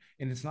again.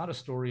 And it's not a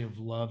story of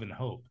love and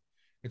hope.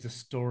 It's a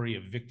story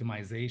of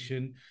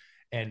victimization.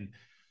 And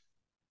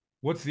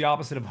what's the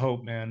opposite of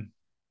hope, man?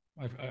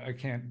 I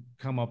can't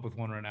come up with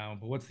one right now,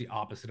 but what's the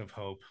opposite of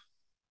hope?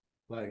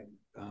 Like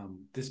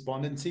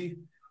despondency,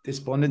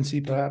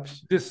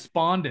 perhaps.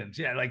 Despondent.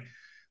 Yeah. Like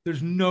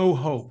there's no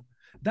hope.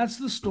 That's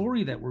the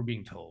story that we're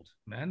being told,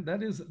 man.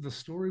 That is the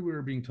story we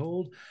were being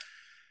told.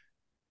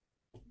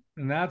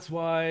 And that's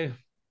why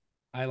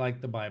I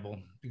like the Bible.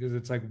 because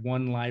it's like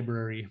one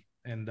library,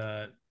 and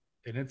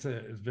it's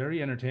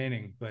very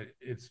entertaining, but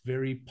it's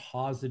very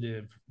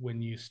positive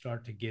when you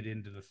start to get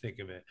into the thick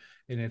of it.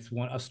 And it's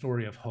a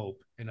story of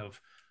hope and of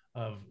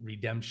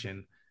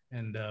redemption,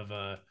 and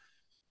of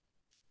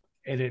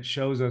and it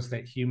shows us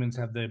that humans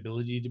have the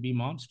ability to be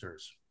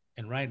monsters.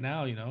 And right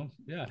now,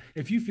 yeah,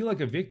 if you feel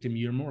like a victim,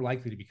 you're more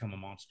likely to become a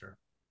monster.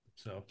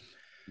 So,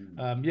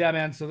 yeah,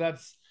 man. So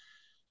that's,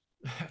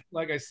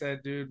 like I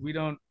said, dude.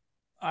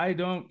 I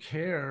don't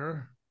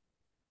care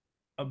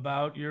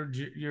about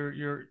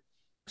your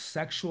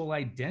sexual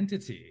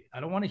identity.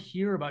 I don't want to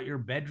hear about your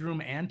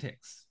bedroom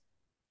antics.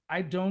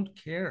 I don't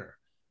care.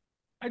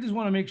 I just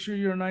want to make sure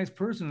you're a nice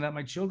person and that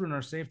my children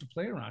are safe to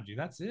play around you.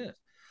 That's it.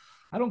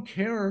 I don't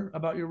care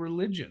about your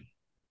religion.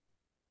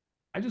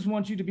 I just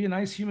want you to be a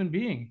nice human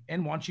being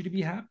and want you to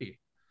be happy.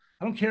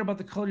 I don't care about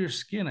the color of your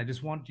skin. I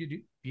just want you to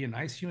be a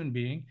nice human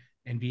being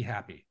and be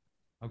happy.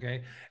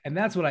 Okay. And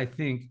that's what I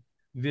think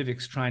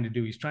Vivek's trying to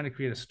do. He's trying to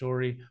create a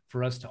story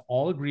for us to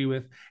all agree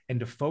with and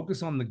to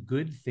focus on the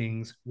good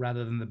things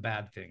rather than the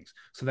bad things,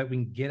 so that we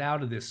can get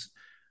out of this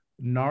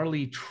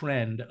gnarly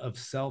trend of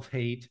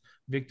self-hate,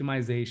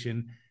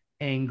 victimization,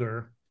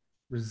 anger,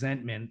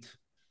 resentment,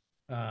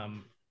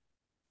 um,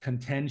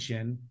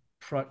 contention,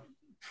 pro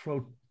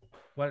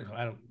what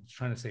I don't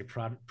trying to say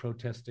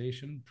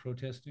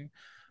protesting,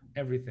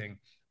 everything,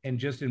 and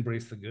just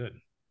embrace the good.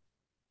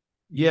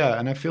 Yeah,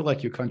 and I feel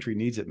like your country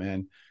needs it,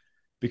 man,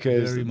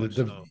 because Very much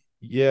so.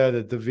 yeah,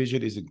 the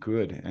division isn't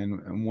good,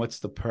 and what's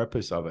the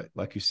purpose of it?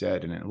 Like you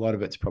said, and a lot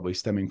of it's probably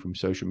stemming from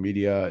social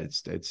media.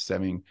 It's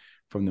stemming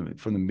from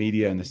the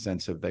media in the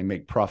sense of they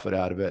make profit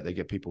out of it. They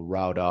get people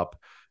riled up,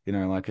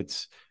 like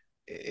it's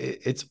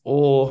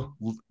all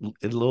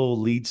it all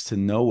leads to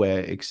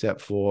nowhere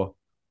except for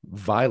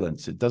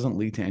violence. It doesn't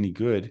lead to any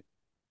good.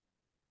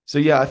 So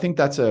yeah, I think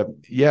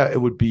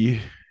it would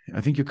be, I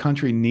think your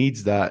country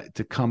needs that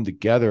to come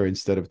together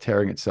instead of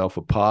tearing itself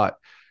apart.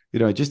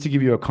 Just to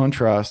give you a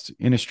contrast,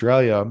 in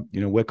Australia,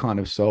 we're kind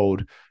of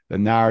sold the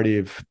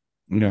narrative,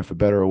 for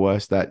better or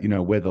worse, that,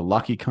 we're the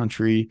lucky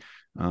country.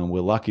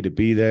 We're lucky to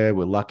be there.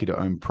 We're lucky to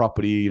own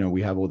property.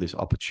 We have all this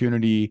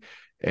opportunity.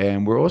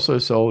 And we're also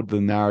sold the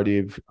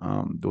narrative,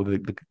 or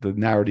the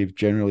narrative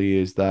generally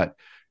is that,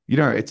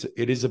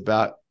 it is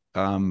about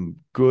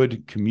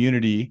good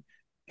community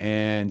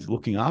and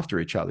looking after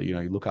each other. You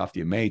look after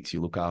your mates,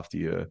 you look after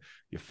your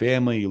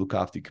family, you look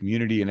after your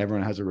community, and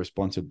everyone has a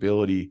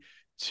responsibility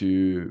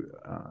to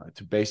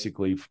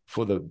basically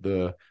for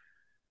the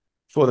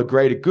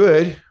greater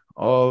good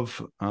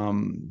of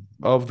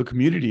the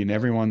community and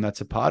everyone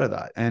that's a part of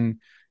that.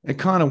 And it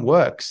kind of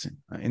works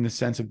in the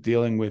sense of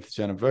dealing with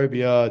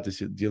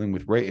xenophobia, dealing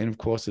with race, and of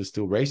course there's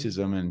still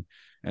racism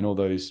and all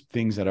those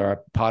things that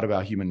are part of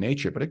our human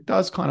nature. But it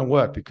does kind of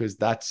work because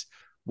that's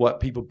what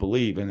people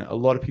believe, and a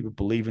lot of people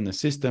believe in the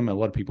system. A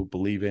lot of people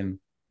believe in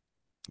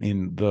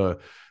the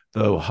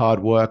hard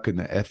work and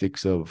the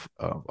ethics of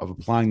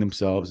applying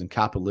themselves and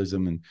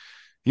capitalism, and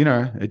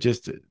it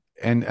just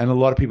and a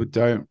lot of people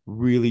don't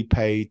really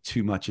pay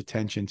too much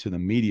attention to the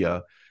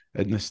media,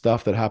 and the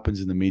stuff that happens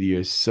in the media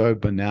is so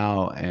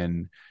banal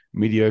and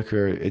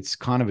mediocre. It's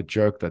kind of a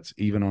joke that's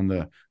even on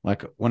the,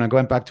 like, when I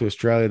went back to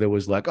Australia, there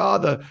was like,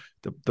 oh,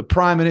 the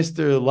prime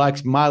minister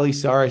likes Miley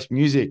Cyrus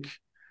music. I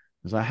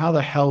was like, how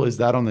the hell is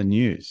that on the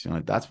news?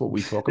 That's what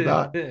we talk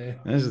about.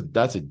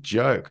 That's a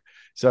joke.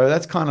 So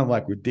that's kind of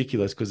like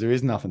ridiculous because there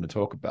is nothing to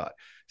talk about.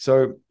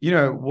 So,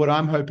 what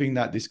I'm hoping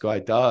that this guy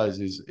does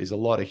is a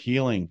lot of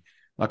healing.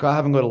 Like, I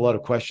haven't got a lot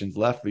of questions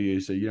left for you.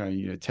 So,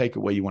 take it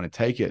where you want to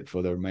take it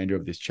for the remainder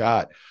of this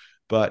chat.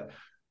 But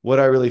what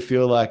I really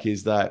feel like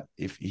is that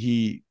if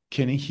he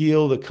can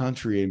heal the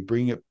country and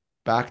bring it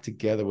back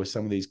together with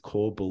some of these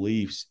core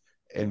beliefs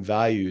and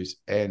values,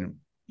 and,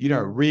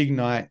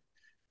 reignite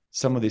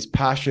some of this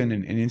passion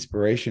and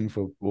inspiration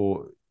for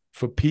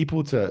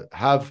people to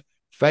have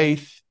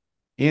faith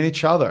in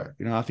each other.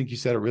 I think you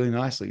said it really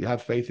nicely. You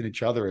have faith in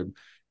each other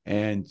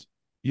and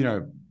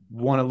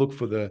want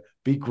to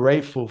be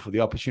grateful for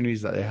the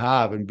opportunities that they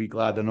have, and be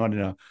glad they're not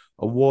in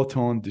a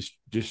war-torn,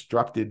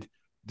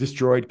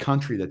 destroyed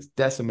country that's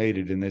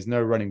decimated and there's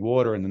no running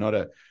water and they're not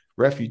a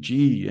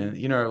refugee. And,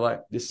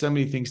 like, there's so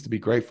many things to be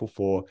grateful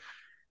for.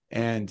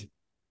 And,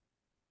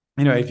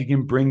 if you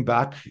can bring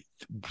back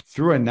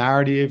through a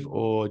narrative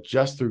or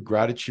just through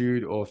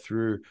gratitude or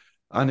through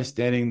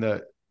understanding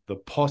the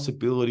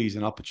possibilities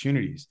and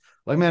opportunities.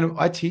 Like, man,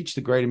 I teach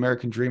the Great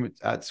American Dream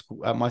at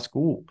my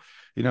school.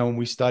 When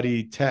we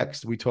study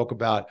text, we talk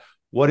about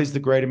what is the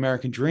Great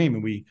American Dream,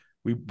 and we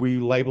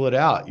label it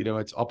out.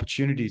 It's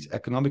opportunities,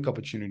 economic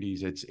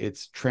opportunities.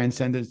 It's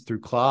transcendence through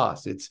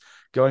class. It's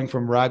going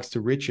from rags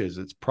to riches.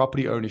 It's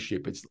property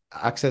ownership. It's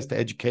access to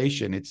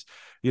education. It's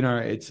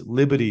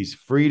liberties,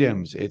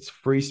 freedoms. It's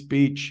free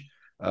speech,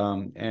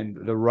 and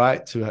the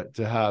right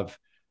to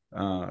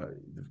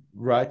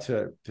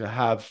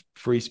have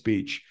free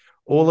speech.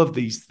 All of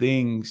these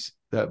things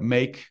that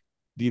make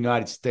the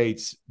United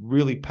States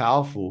really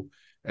powerful.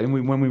 And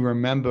when we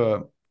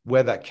remember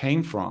where that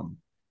came from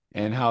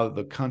and how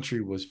the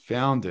country was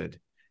founded,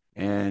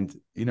 and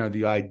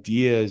the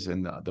ideas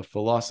and the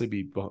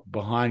philosophy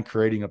behind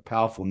creating a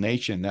powerful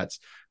nation that's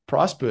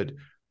prospered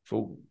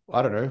for,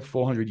 I don't know,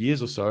 400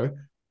 years or so,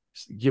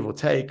 give or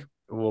take.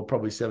 Well,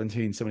 probably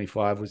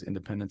 1775 was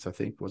independence, I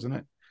think, wasn't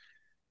it?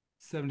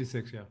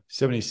 76, yeah.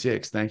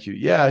 76, thank you.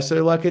 Yeah,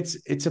 so like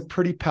it's a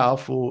pretty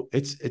powerful,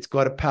 it's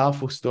got a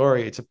powerful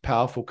story, it's a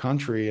powerful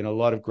country, and a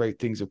lot of great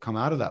things have come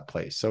out of that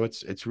place. So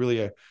it's really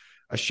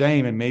a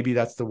shame, and maybe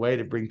that's the way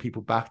to bring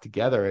people back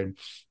together, and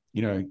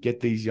get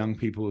these young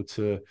people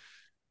to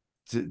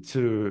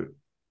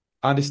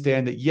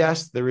understand that,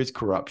 yes, there is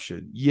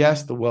corruption,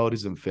 yes, the world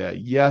isn't fair,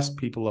 yes,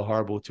 people are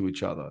horrible to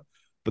each other,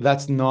 but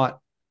that's not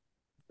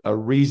a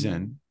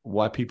reason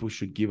why people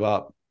should give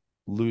up,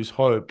 lose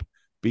hope,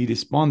 be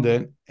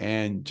despondent,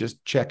 and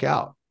just check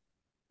out,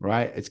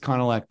 right? It's kind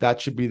of like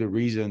that should be the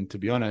reason, to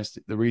be honest,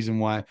 the reason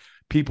why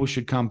people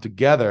should come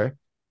together,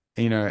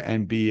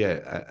 and be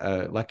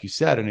like you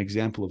said, an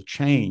example of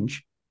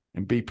change,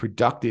 and be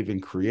productive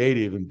and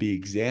creative, and be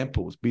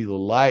examples, be the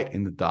light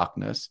in the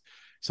darkness,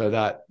 so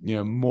that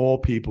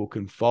more people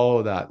can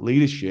follow that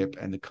leadership,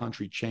 and the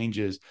country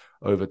changes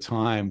over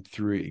time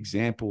through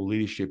example,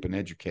 leadership, and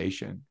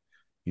education.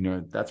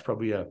 That's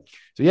probably so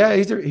yeah,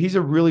 he's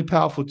a really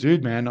powerful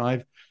dude, man.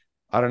 I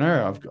don't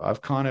know,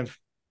 I've kind of,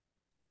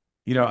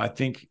 I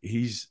think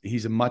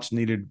he's a much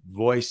needed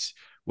voice.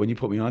 When you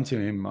put me onto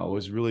him, I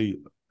was really,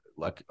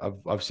 like,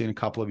 I've seen a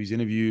couple of his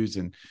interviews,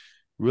 and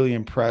really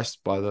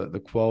impressed by the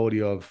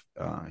quality of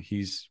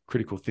his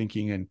critical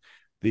thinking, and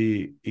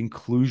the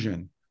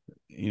inclusion,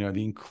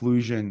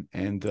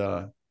 and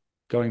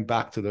going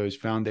back to those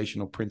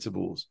foundational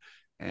principles,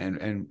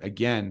 and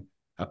again,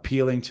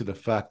 appealing to the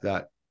fact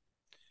that,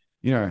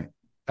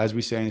 as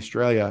we say in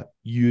Australia,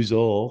 use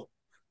all,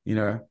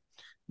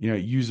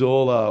 use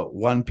all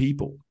one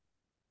people,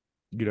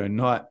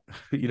 not,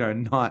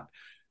 not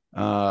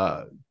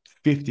uh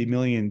 50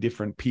 million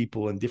different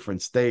people in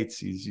different states.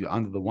 He's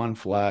under the one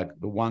flag,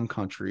 the one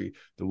country,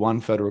 the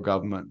one federal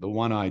government, the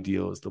one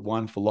ideals, the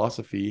one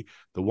philosophy,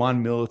 the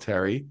one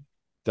military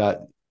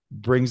that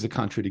brings the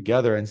country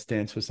together and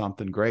stands for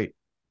something great.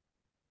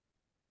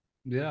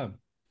 Yeah.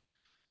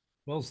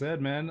 Well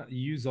said, man.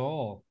 Use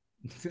all.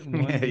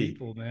 One A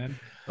people, man.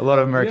 lot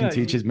of American Yeah.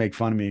 teachers make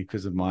fun of me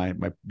because of my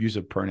use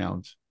of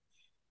pronouns.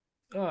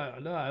 Oh,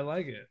 no, I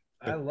like it.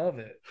 I love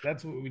it.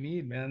 That's what we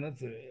need, man.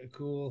 That's a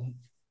cool,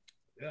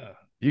 yeah.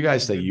 You That's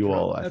guys a say good you pro.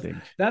 all, I That's think.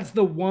 that's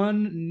the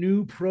one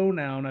new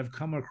pronoun I've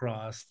come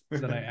across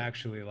that I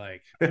actually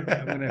like. I'm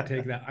gonna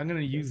take that. I'm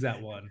gonna use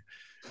that one.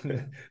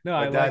 No, My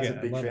I like dad's a it.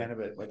 I big love it. fan of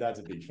it. My dad's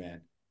a big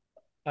fan.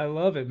 I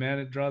love it, man.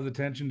 It draws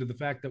attention to the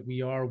fact that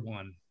we are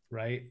one,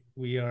 right?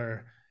 We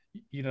are,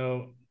 you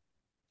know,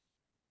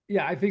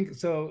 yeah, I think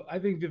so. I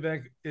think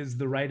Vivek is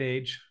the right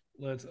age.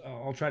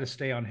 I'll try to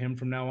stay on him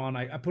from now on.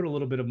 I put a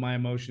little bit of my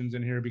emotions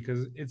in here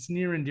because it's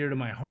near and dear to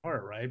my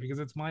heart, right? Because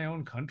it's my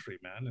own country,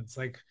 man. It's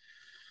like,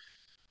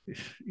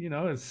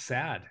 it's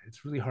sad.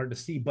 It's really hard to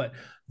see. But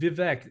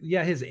Vivek,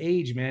 yeah, his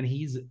age, man,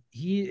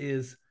 he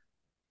is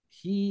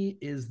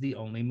the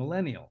only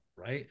millennial,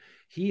 right?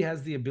 He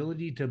has the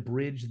ability to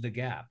bridge the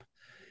gap.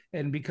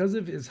 And because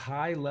of his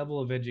high level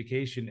of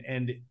education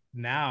and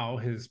now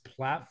his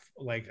platform,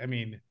 like, I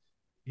mean,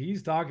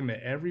 he's talking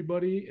to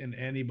everybody and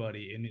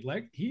anybody. And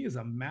like, he is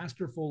a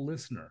masterful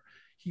listener.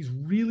 He's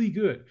really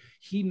good.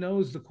 He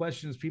knows the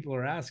questions people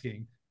are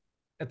asking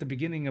at the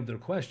beginning of their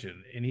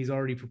question, and he's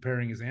already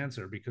preparing his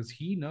answer because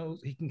he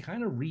knows he can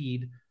kind of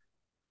read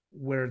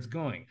where it's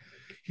going.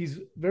 He's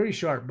very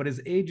sharp, but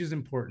his age is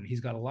important.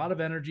 He's got a lot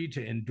of energy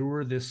to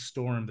endure this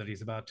storm that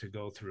he's about to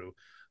go through,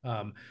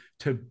 um,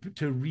 to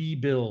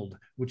rebuild,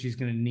 which he's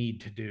going to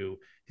need to do.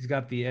 He's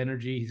got the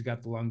energy, he's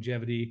got the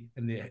longevity,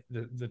 and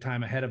the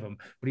time ahead of him.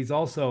 But he's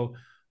also,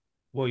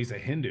 well, he's a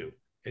Hindu,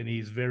 and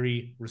he's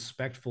very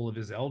respectful of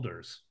his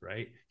elders,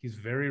 right? He's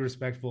very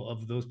respectful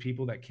of those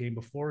people that came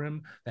before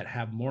him that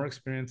have more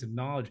experience and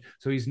knowledge.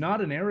 So he's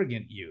not an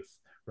arrogant youth,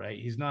 right?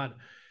 He's not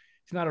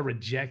a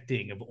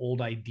rejecting of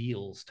old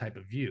ideals type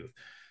of youth,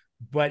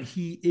 but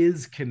he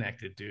is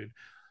connected, dude.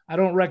 I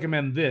don't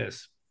recommend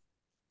this,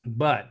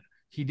 but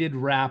he did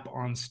rap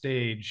on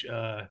stage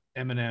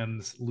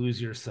Eminem's "Lose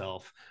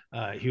Yourself."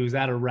 He was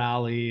at a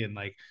rally, and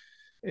like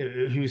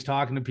he was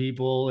talking to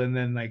people, and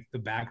then like the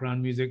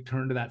background music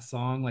turned to that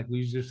song, like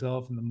 "Lose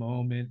Yourself in the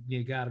Moment."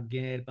 You gotta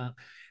get up.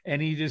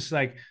 And he just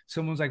like,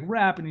 someone's like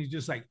rap, and he's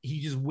just like,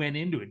 he just went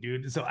into it,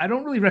 dude. So I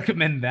don't really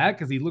recommend that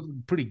because he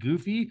looked pretty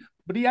goofy,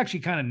 but he actually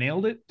kind of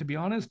nailed it, to be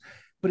honest.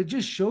 But it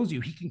just shows you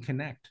he can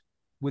connect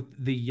with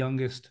the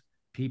youngest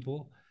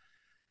people,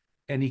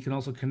 and he can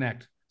also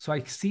connect. So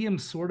I see him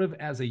sort of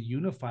as a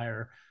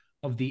unifier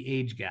of the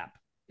age gap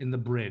in the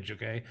bridge.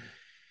 Okay.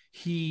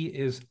 He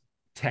is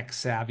tech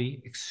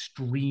savvy,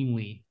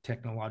 extremely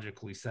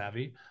technologically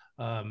savvy.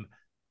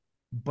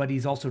 But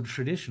he's also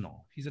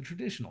traditional. He's a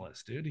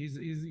traditionalist, dude. He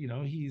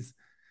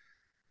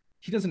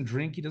doesn't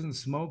drink, he doesn't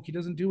smoke, he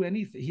doesn't do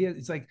anything.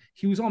 It's like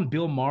he was on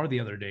Bill Maher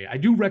the other day. I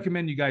do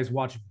recommend you guys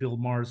watch Bill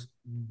Maher's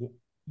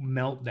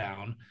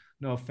meltdown.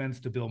 No offense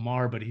to Bill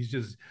Maher, but he's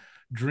just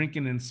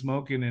drinking and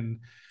smoking, and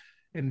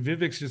and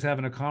Vivek's just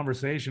having a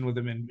conversation with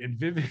him, and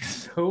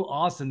Vivek's so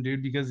awesome,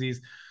 dude, because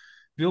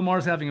Bill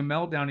Maher's having a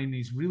meltdown, and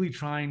he's really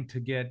trying to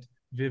get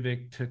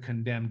Vivek to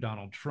condemn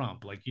Donald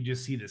Trump. Like, you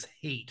just see this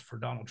hate for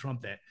Donald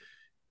Trump that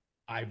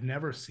I've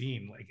never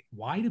seen. Like,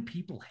 why do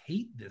people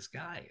hate this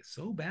guy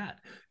so bad?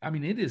 I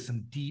mean, it is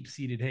some deep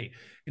seated hate.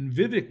 And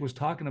Vivek was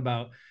talking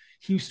about,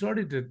 he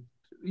started to,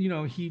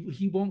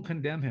 he won't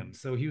condemn him.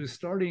 So he was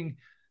starting.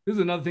 This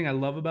is another thing I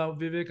love about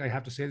Vivek. I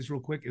have to say this real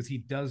quick: is he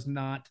does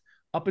not,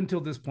 up until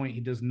this point, he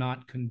does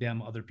not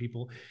condemn other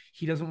people.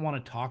 He doesn't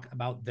want to talk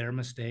about their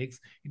mistakes.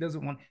 He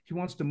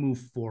wants to move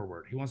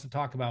forward. He wants to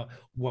talk about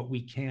what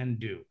we can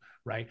do,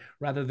 right?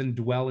 Rather than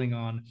dwelling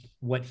on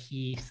what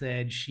he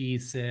said, she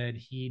said,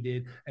 he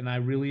did. And I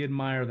really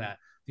admire that,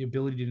 the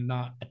ability to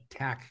not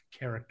attack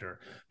character,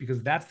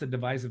 because that's the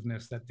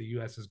divisiveness that the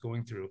US is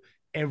going through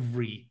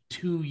every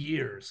 2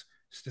 years.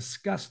 It's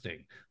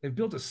disgusting. They've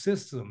built a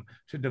system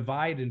to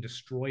divide and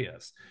destroy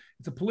us.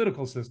 It's a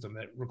political system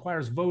that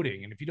requires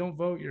voting. And if you don't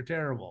vote, you're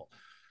terrible.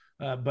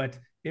 But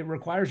it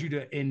requires you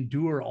to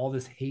endure all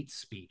this hate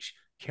speech,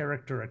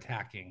 character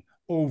attacking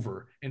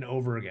over and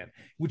over again,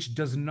 which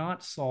does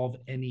not solve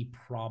any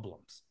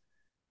problems.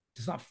 It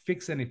does not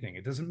fix anything.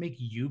 It doesn't make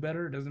you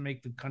better. It doesn't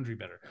make the country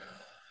better.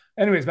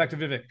 Anyways, back to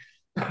Vivek.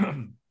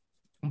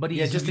 But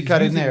just to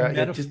cut in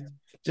there,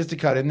 just to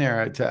cut in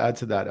there to add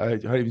to that, I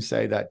heard him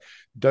say that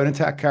don't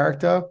attack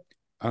character,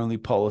 only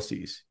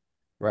policies,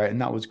 right?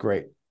 And that was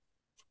great.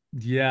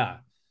 Yeah,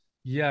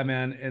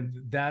 man,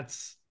 and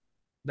that's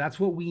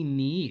what we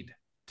need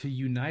to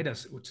unite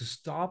us, to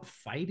stop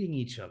fighting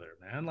each other,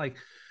 man. Like,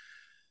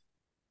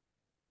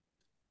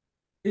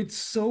 it's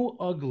so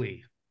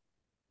ugly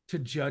to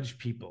judge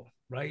people,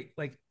 right?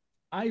 Like,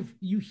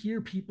 you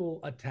hear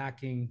people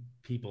attacking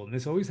people, and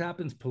this always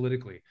happens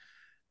politically,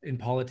 in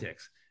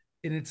politics,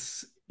 and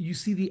you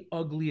see the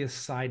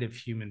ugliest side of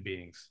human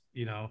beings,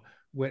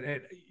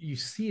 when you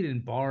see it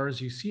in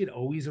bars, you see it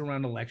always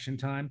around election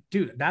time,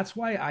 dude. That's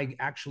why I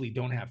actually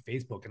don't have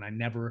Facebook, and I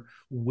never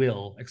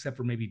will, except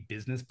for maybe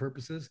business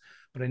purposes,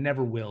 but I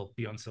never will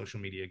be on social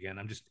media again.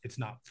 It's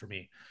not for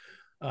me.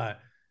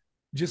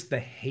 Just the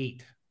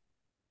hate,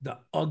 the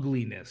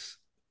ugliness.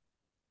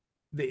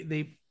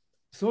 They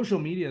Social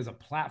media is a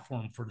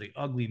platform for the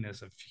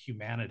ugliness of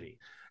humanity.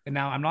 And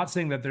now, I'm not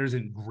saying that there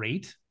isn't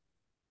great.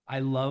 I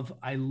love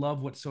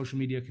what social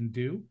media can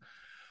do,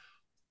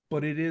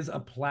 but it is a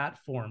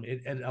platform.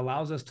 It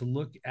allows us to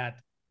look at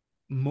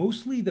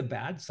mostly the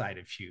bad side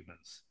of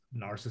humans: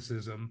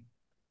 narcissism,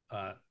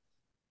 uh,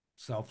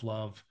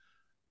 self-love,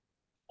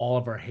 all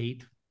of our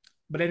hate.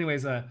 But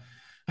anyways,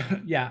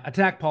 yeah,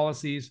 attack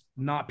policies,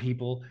 not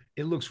people.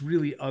 It looks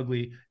really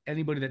ugly.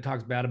 Anybody that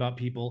talks bad about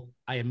people,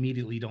 I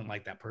immediately don't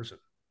like that person.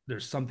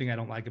 There's something I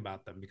don't like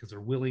about them, because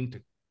they're willing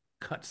to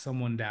cut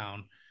someone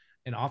down,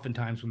 and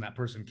oftentimes when that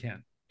person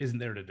isn't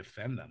there to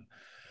defend them.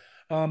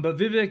 But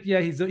Vivek,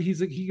 yeah,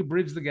 he can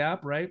bridge the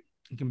gap, right?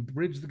 He can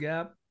bridge the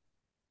gap.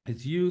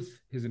 His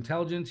youth, his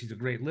intelligence. He's a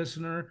great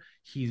listener.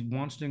 He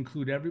wants to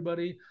include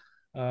everybody.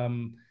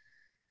 And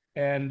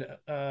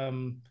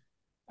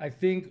I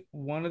think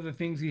one of the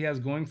things he has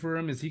going for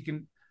him is he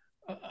can.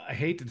 I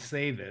hate to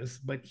say this,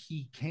 but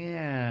he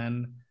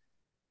can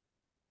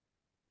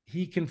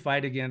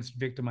fight against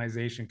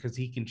victimization, because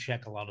he can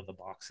check a lot of the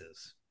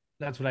boxes.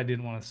 That's what I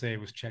didn't want to say,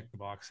 was check the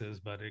boxes,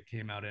 but it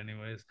came out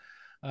anyways.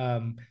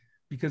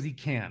 Because he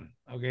can.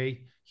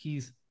 Okay,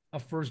 he's a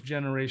first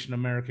generation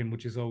American,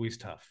 which is always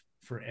tough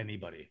for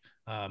anybody.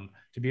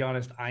 To be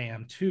honest, I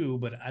am too,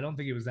 but I don't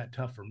think it was that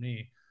tough for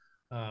me,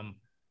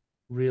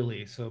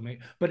 really.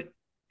 But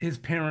his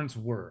parents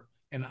were,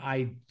 and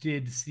I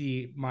did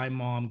see my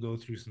mom go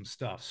through some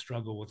stuff,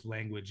 struggle with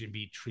language, and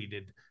be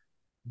treated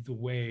the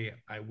way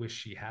I wish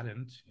she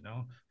hadn't,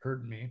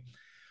 hurt me.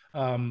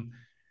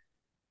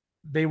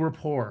 They were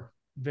poor,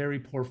 very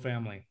poor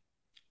family.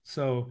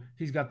 So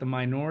he's got the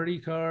minority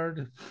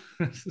card.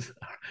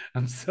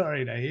 I'm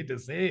sorry, I hate to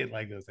say it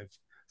like this. I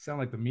sound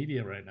like the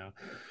media right now,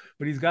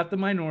 but he's got the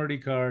minority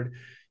card.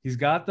 He's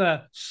got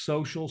the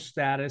social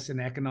status and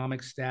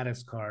economic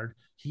status card.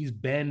 He's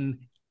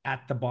been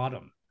at the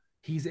bottom.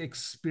 He's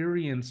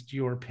experienced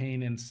your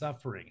pain and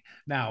suffering.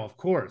 Now, of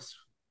course,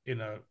 in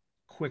a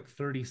quick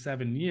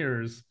 37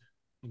 years,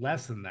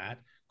 less than that,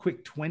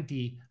 quick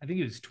 20, I think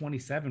he was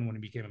 27 when he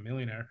became a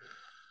millionaire.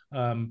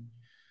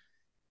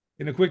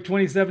 In a quick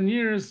 27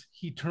 years,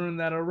 he turned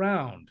that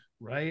around,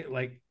 right?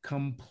 Like,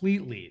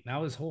 completely.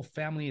 Now his whole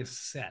family is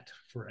set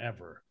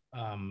forever.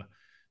 I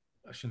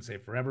shouldn't say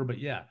forever, but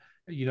yeah,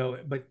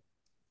 but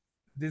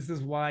this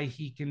is why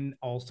he can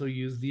also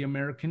use the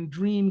American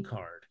dream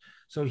card.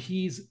 So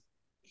he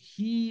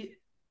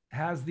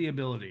has the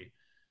ability,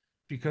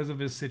 because of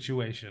his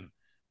situation,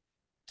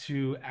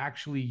 to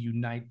actually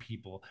unite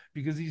people,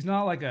 because he's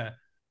not like a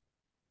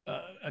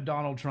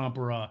Donald Trump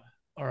or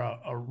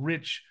a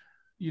rich,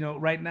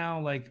 right now,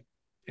 like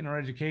in our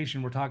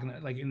education, we're talking,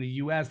 like in the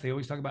US, they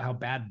always talk about how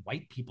bad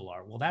white people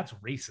are. Well, that's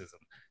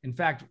racism. In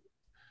fact,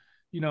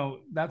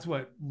 that's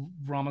what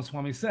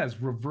Ramaswamy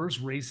says. Reverse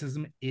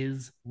racism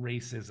is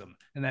racism.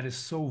 And that is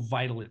so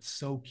vital. It's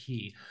so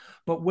key.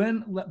 But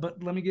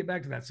let me get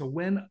back to that. So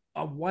when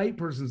a white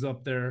person's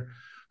up there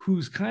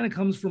who's kind of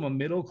comes from a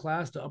middle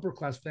class to upper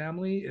class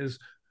family is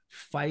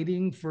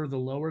fighting for the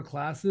lower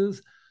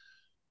classes,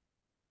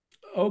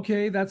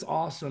 okay, that's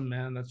awesome,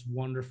 man. That's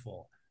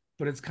wonderful.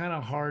 But it's kind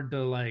of hard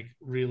to like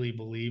really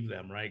believe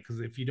them, right? Because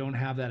if you don't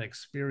have that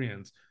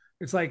experience,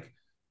 it's like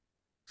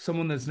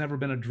someone that's never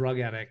been a drug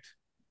addict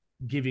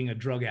giving a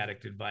drug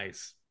addict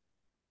advice.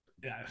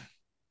 Yeah.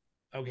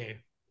 Okay,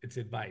 it's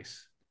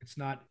advice. It's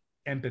not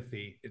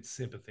empathy, it's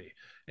sympathy.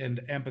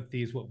 And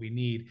empathy is what we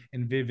need.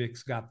 And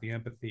Vivek's got the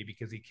empathy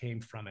because he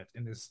came from it.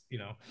 And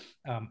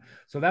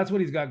so that's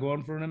what he's got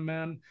going for him,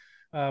 man.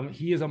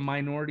 He is a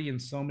minority in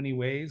so many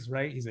ways,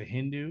 right? He's a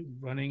Hindu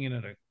running in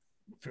a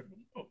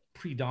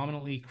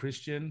predominantly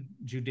Christian,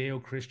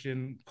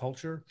 Judeo-Christian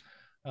culture.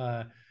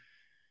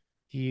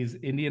 He's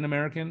Indian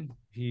American.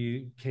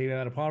 He came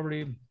out of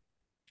poverty.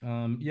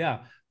 Yeah,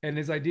 and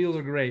his ideals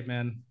are great,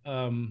 man.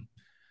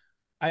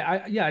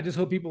 I just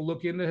hope people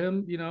look into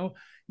him.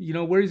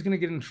 Where he's going to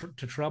get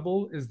into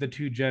trouble is the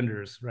two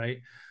genders,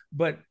 right?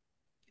 But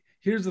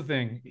here's the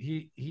thing: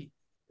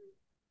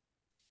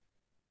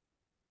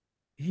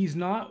 he's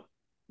not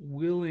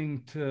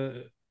willing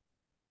to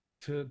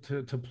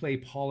play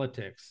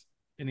politics,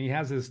 and he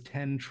has his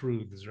 10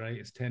 truths, right?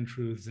 His 10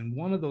 truths, and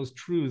one of those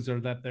truths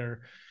are that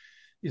there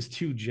is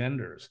two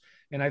genders,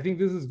 and I think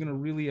this is going to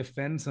really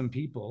offend some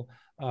people.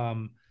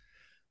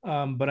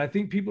 But I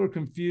think people are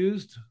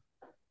confused.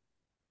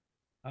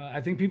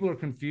 I think people are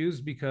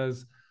confused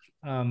because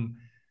the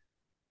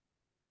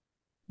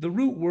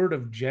root word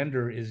of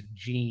gender is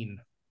gene.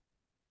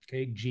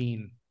 Okay,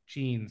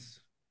 genes.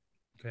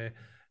 Okay,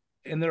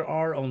 and there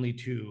are only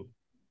two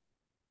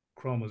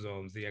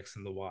chromosomes, the X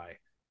and the Y,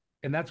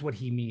 and that's what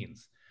he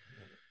means.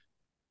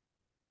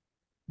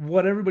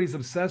 What everybody's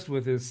obsessed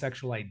with is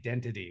sexual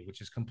identity,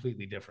 which is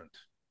completely different.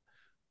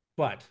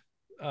 But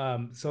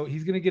so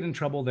he's going to get in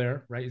trouble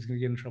there, right? He's going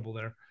to get in trouble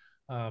there.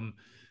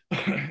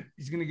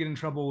 He's going to get in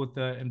trouble with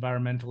the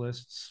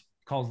environmentalists,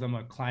 calls them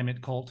a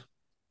climate cult.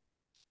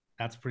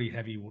 That's pretty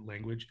heavy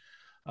language.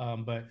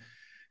 But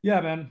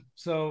yeah, man.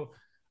 So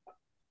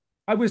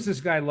I wish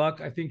this guy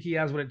luck. I think he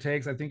has what it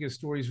takes. I think his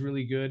story is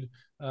really good.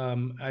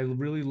 I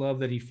really love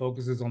that he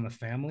focuses on the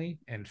family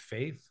and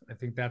faith. I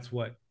think that's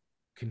what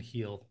can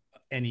heal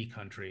any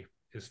country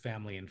is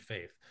family and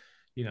faith.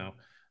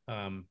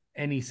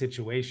 Any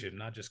situation,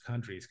 not just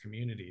countries,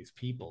 communities,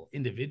 people,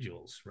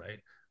 individuals, right?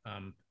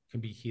 Can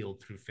be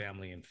healed through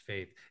family and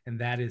faith. And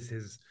that is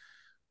his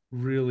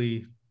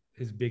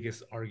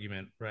biggest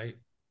argument, right?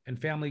 And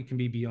family can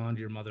be beyond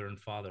your mother and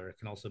father. It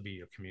can also be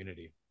your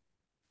community.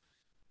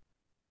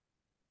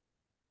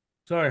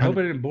 Sorry, I hope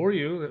I didn't bore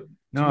you.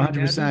 No,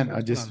 100%.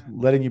 I'm just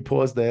letting you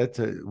pause there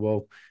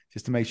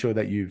just to make sure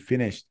that you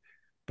finished.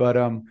 But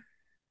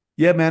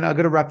yeah, man, I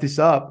got to wrap this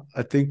up.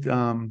 I think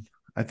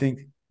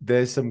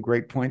there's some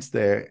great points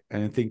there,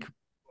 and I think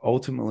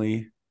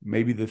ultimately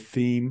maybe the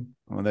theme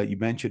that you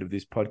mentioned of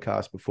this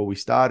podcast before we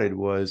started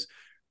was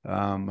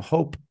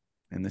hope,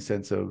 in the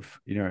sense of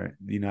the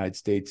United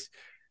States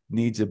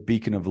needs a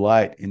beacon of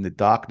light in the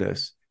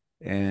darkness,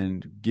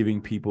 and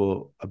giving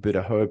people a bit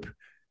of hope,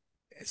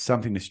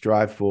 something to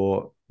strive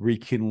for,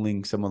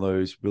 rekindling some of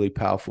those really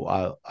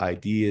powerful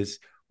ideas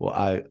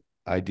or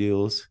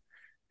ideals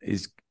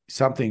is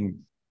something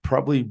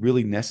probably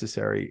really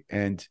necessary.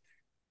 And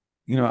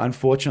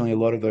unfortunately, a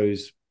lot of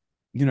those,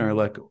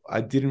 like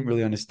I didn't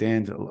really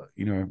understand,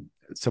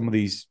 some of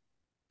these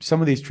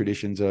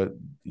traditions are,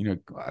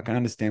 I can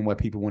understand why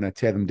people want to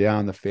tear them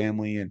down, the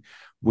family and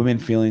women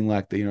feeling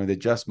like they're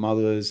just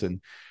mothers,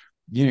 and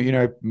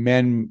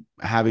men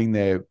having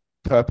their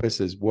purpose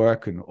as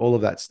work and all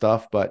of that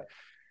stuff. But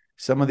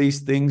some of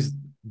these things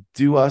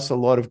do us a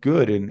lot of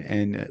good,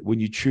 and when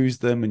you choose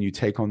them and you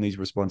take on these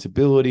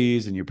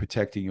responsibilities and you're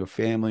protecting your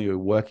family or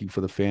working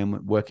for the family,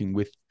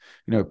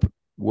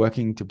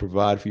 working to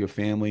provide for your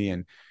family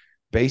and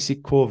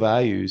basic core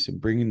values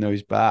and bringing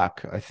those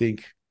back, I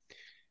think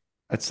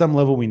at some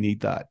level we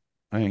need that.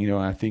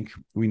 I think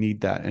we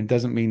need that. And it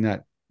doesn't mean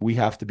that we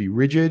have to be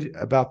rigid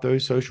about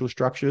those social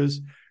structures,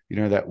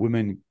 that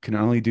women can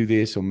only do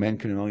this or men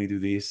can only do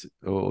this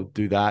or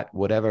do that,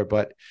 whatever.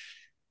 But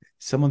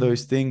some of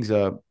those things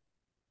are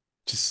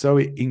just so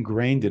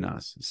ingrained in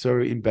us, so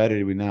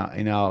embedded in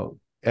our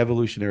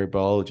evolutionary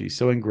biology,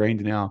 so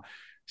ingrained in our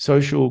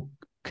social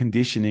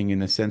conditioning, in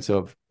the sense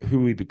of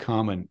who we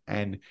become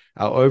and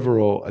our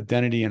overall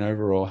identity and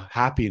overall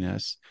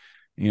happiness,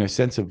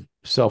 sense of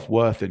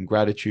self-worth and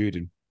gratitude,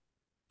 and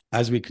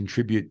as we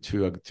contribute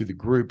to the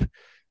group,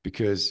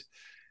 because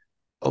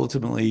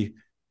ultimately,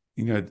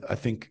 I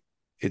think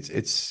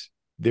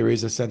there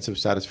is a sense of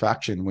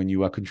satisfaction when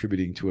you are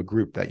contributing to a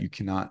group that you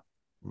cannot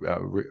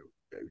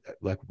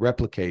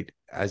replicate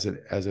as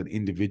an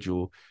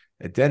individual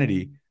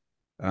entity.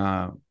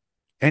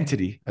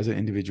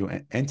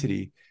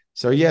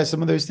 So yeah,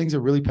 some of those things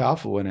are really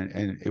powerful,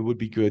 and it would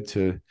be good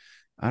to,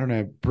 I don't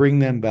know, bring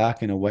them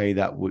back in a way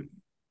that would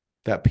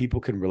that people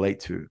can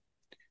relate to,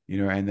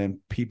 and then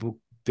people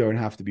don't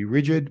have to be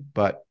rigid,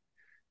 but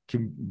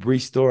can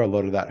restore a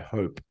lot of that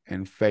hope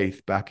and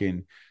faith back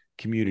in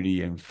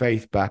community, and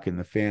faith back in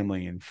the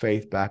family, and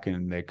faith back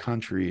in their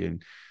country.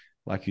 And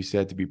like you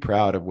said, to be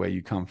proud of where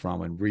you come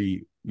from and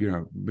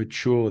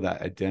mature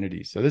that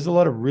identity. So there's a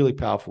lot of really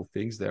powerful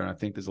things there. And I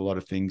think there's a lot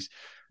of things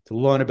to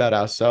learn about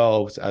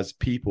ourselves as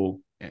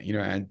people,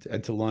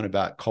 and to learn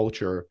about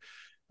culture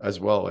as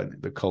well,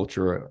 and the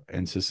culture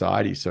and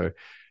society. So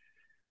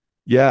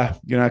yeah,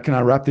 can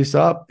I wrap this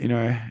up?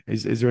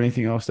 Is there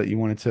anything else that you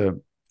wanted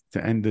to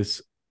end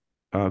this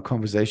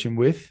conversation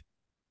with?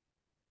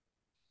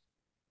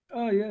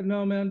 Oh yeah,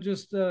 no, man,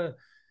 just that.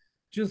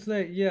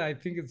 Yeah, I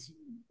think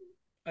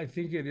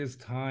it is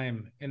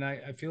time, and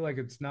I feel like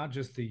it's not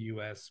just the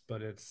U.S.,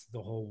 but it's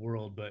the whole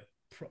world. But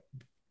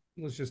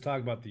let's just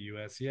talk about the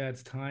U.S. Yeah,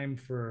 it's time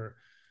for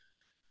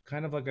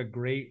kind of like a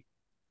great,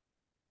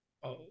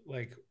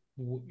 like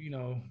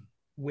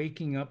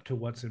waking up to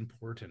what's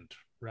important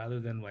rather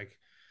than like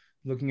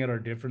looking at our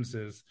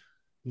differences,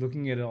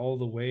 looking at all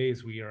the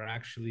ways we are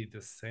actually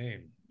the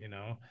same,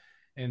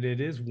 and it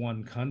is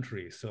one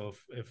country. So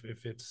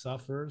if it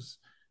suffers,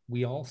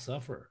 we all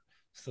suffer.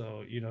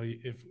 So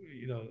if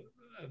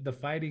the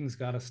fighting's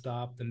got to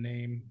stop, the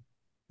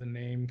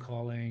name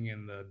calling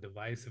and the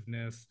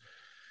divisiveness,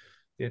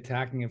 the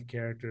attacking of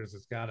characters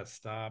has got to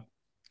stop.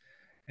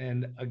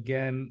 And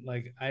again,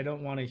 like, I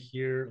don't want to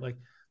hear, like,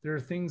 there are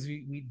things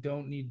we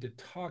don't need to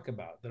talk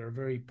about that are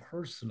very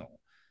personal,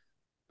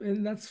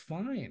 and that's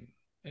fine,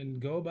 and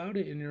go about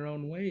it in your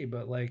own way.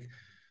 But like,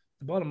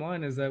 the bottom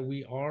line is that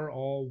we are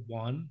all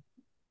one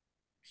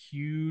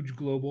huge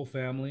global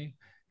family.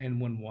 And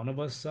when one of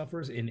us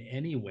suffers in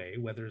any way,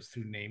 whether it's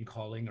through name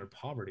calling or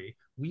poverty,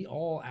 we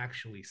all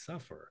actually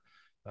suffer.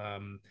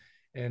 Um,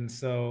 and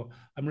so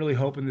I'm really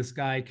hoping this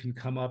guy can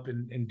come up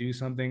and do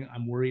something.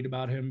 I'm worried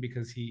about him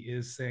because he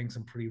is saying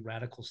some pretty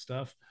radical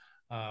stuff.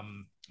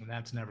 And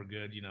that's never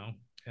good,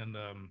 And,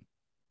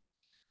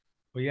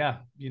 but yeah,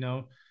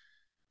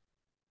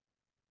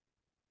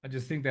 I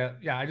just think that,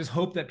 yeah, I just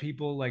hope that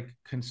people like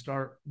can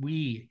start,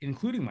 we,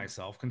 including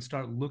myself, can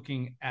start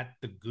looking at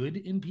the good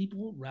in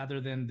people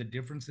rather than the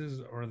differences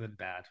or the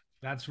bad.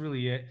 That's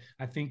really it.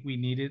 I think we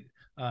need it,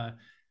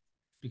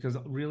 because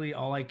really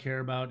all I care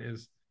about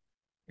is,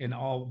 and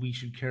all we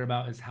should care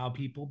about is how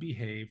people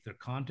behave, their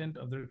content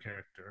of their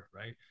character,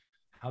 right?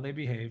 How they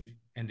behave,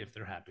 and if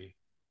they're happy.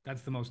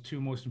 That's the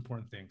two most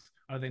important things.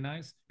 Are they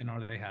nice and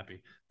are they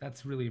happy?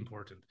 That's really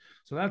important.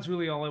 So that's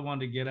really all I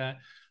wanted to get at.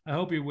 I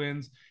hope he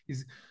wins.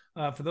 He's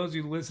for those of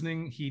you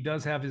listening, he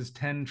does have his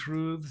 10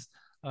 truths,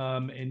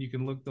 and you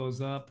can look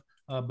those up.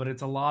 But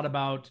it's a lot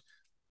about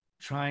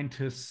trying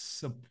to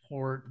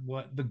support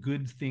what the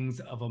good things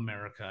of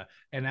America,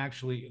 and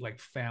actually like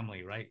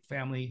family, right?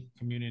 Family,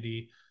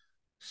 community,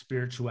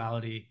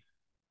 spirituality,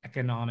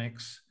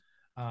 economics,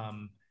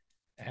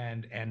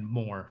 and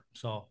more.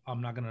 So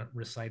I'm not gonna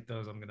recite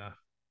those. I'm gonna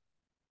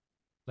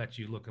let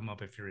you look them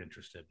up if you're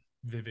interested.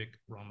 Vivek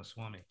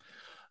Ramaswamy.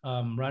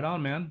 Right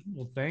on, man.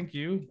 Well, thank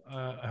you.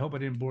 I hope I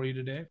didn't bore you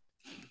today.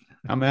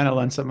 Oh man, I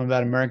learned something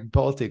about American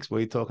politics. What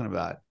are you talking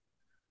about?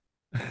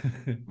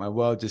 My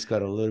world just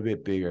got a little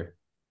bit bigger.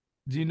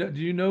 Do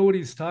you know what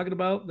he's talking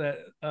about?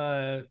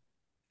 That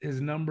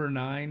his number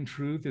 9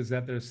 truth is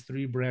that there's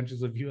 3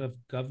 branches of U.S.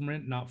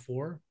 government, not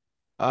 4.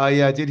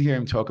 Yeah, I did hear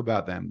him talk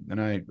about them, and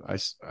I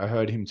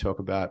heard him talk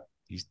about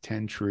his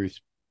 10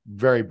 truths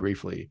very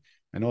briefly,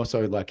 and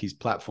also like his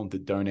platform to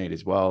donate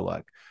as well,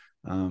 like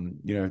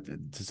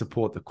to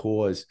support the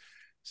cause.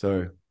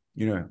 So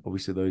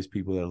obviously those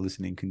people that are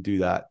listening can do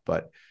that,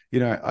 but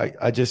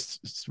I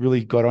just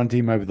really got onto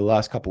him over the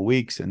last couple of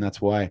weeks, and that's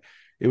why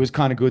it was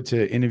kind of good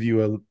to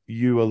interview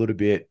you a little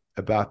bit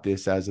about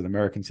this as an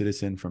American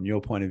citizen from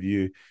your point of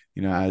view.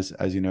 As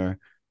you know,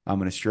 I'm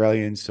an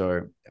Australian,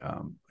 so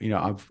I'm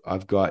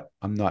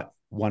not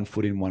one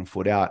foot in, one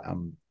foot out.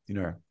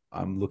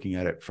 I'm looking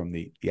at it from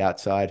the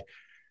outside.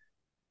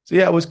 So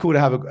yeah, it was cool to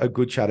have a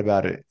good chat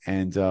about it,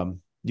 and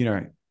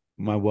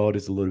my world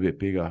is a little bit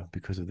bigger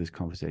because of this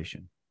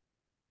conversation.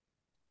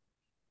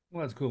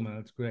 Well, that's cool, man.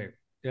 That's great.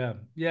 Yeah.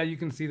 Yeah. You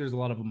can see there's a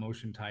lot of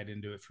emotion tied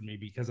into it for me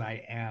because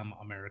I am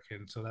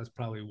American. So that's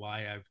probably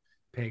why I'm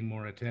paying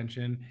more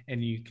attention.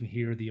 And you can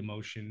hear the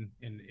emotion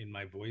in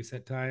my voice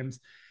at times.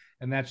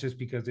 And that's just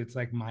because it's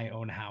like my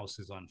own house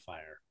is on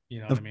fire.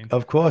 You know what I mean?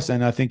 Of course.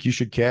 And I think you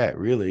should care,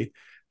 really.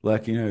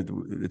 Like,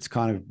 it's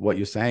kind of what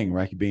you're saying,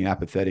 right? Being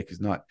apathetic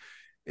is not,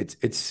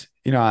 it's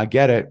I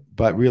get it,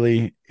 but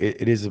really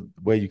it is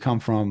where you come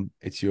from.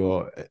 It's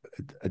your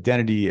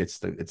identity.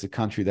 It's a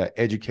country that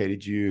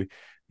educated you,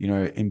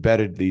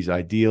 embedded these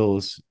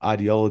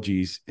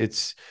ideologies.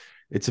 It's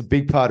a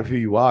big part of who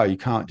you are. You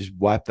can't just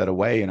wipe that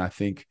away. And I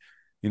think,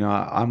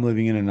 I'm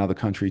living in another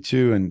country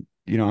too. And,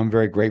 I'm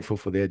very grateful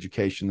for the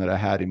education that I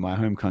had in my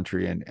home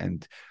country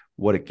and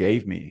what it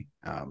gave me.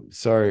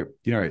 So,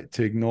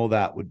 to ignore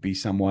that would be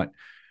somewhat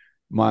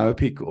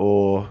myopic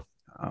or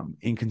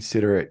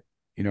inconsiderate,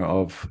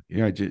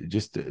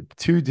 just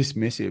too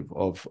dismissive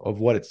of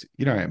what it's,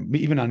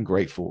 even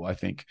ungrateful, I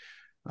think.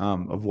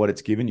 of what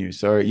it's given you.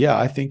 So yeah,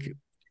 I think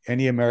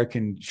any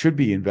American should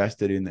be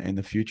invested in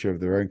the future of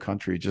their own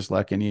country, just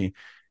like any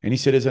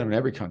citizen in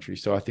every country.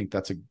 So I think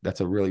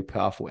that's a really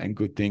powerful and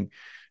good thing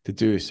to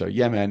do. So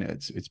yeah, man,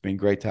 it's been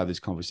great to have this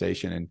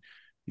conversation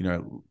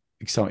and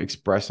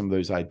express some of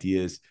those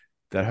ideas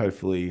that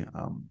hopefully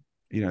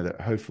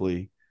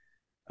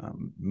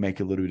make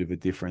a little bit of a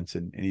difference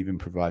and even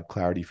provide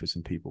clarity for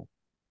some people.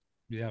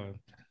 Yeah,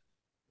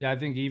 yeah. I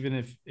think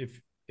even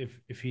if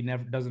he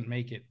never doesn't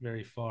make it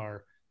very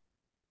far,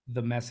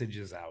 the message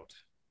is out,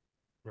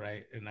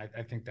 right? And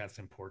I think that's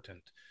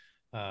important.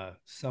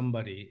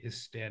 Somebody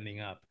is standing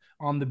up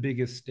on the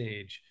biggest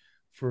stage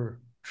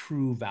for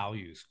true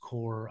values,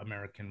 core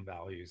American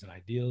values and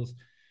ideals.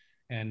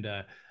 And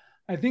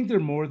I think they're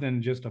more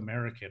than just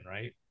American,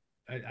 right?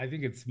 I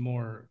think it's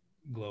more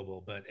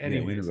global. But Yeah,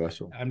 anyways,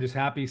 universal. I'm just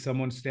happy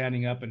someone's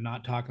standing up and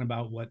not talking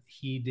about what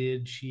he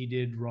did, she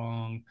did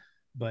wrong,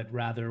 but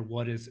rather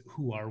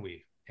who are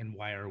we and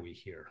why are we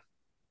here?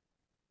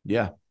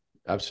 Yeah,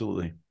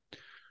 absolutely.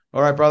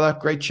 All right, brother.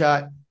 Great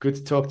chat. Good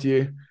to talk to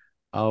you.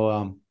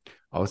 I'll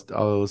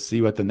I'll see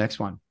you at the next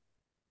one.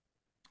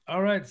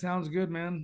 All right, sounds good, man.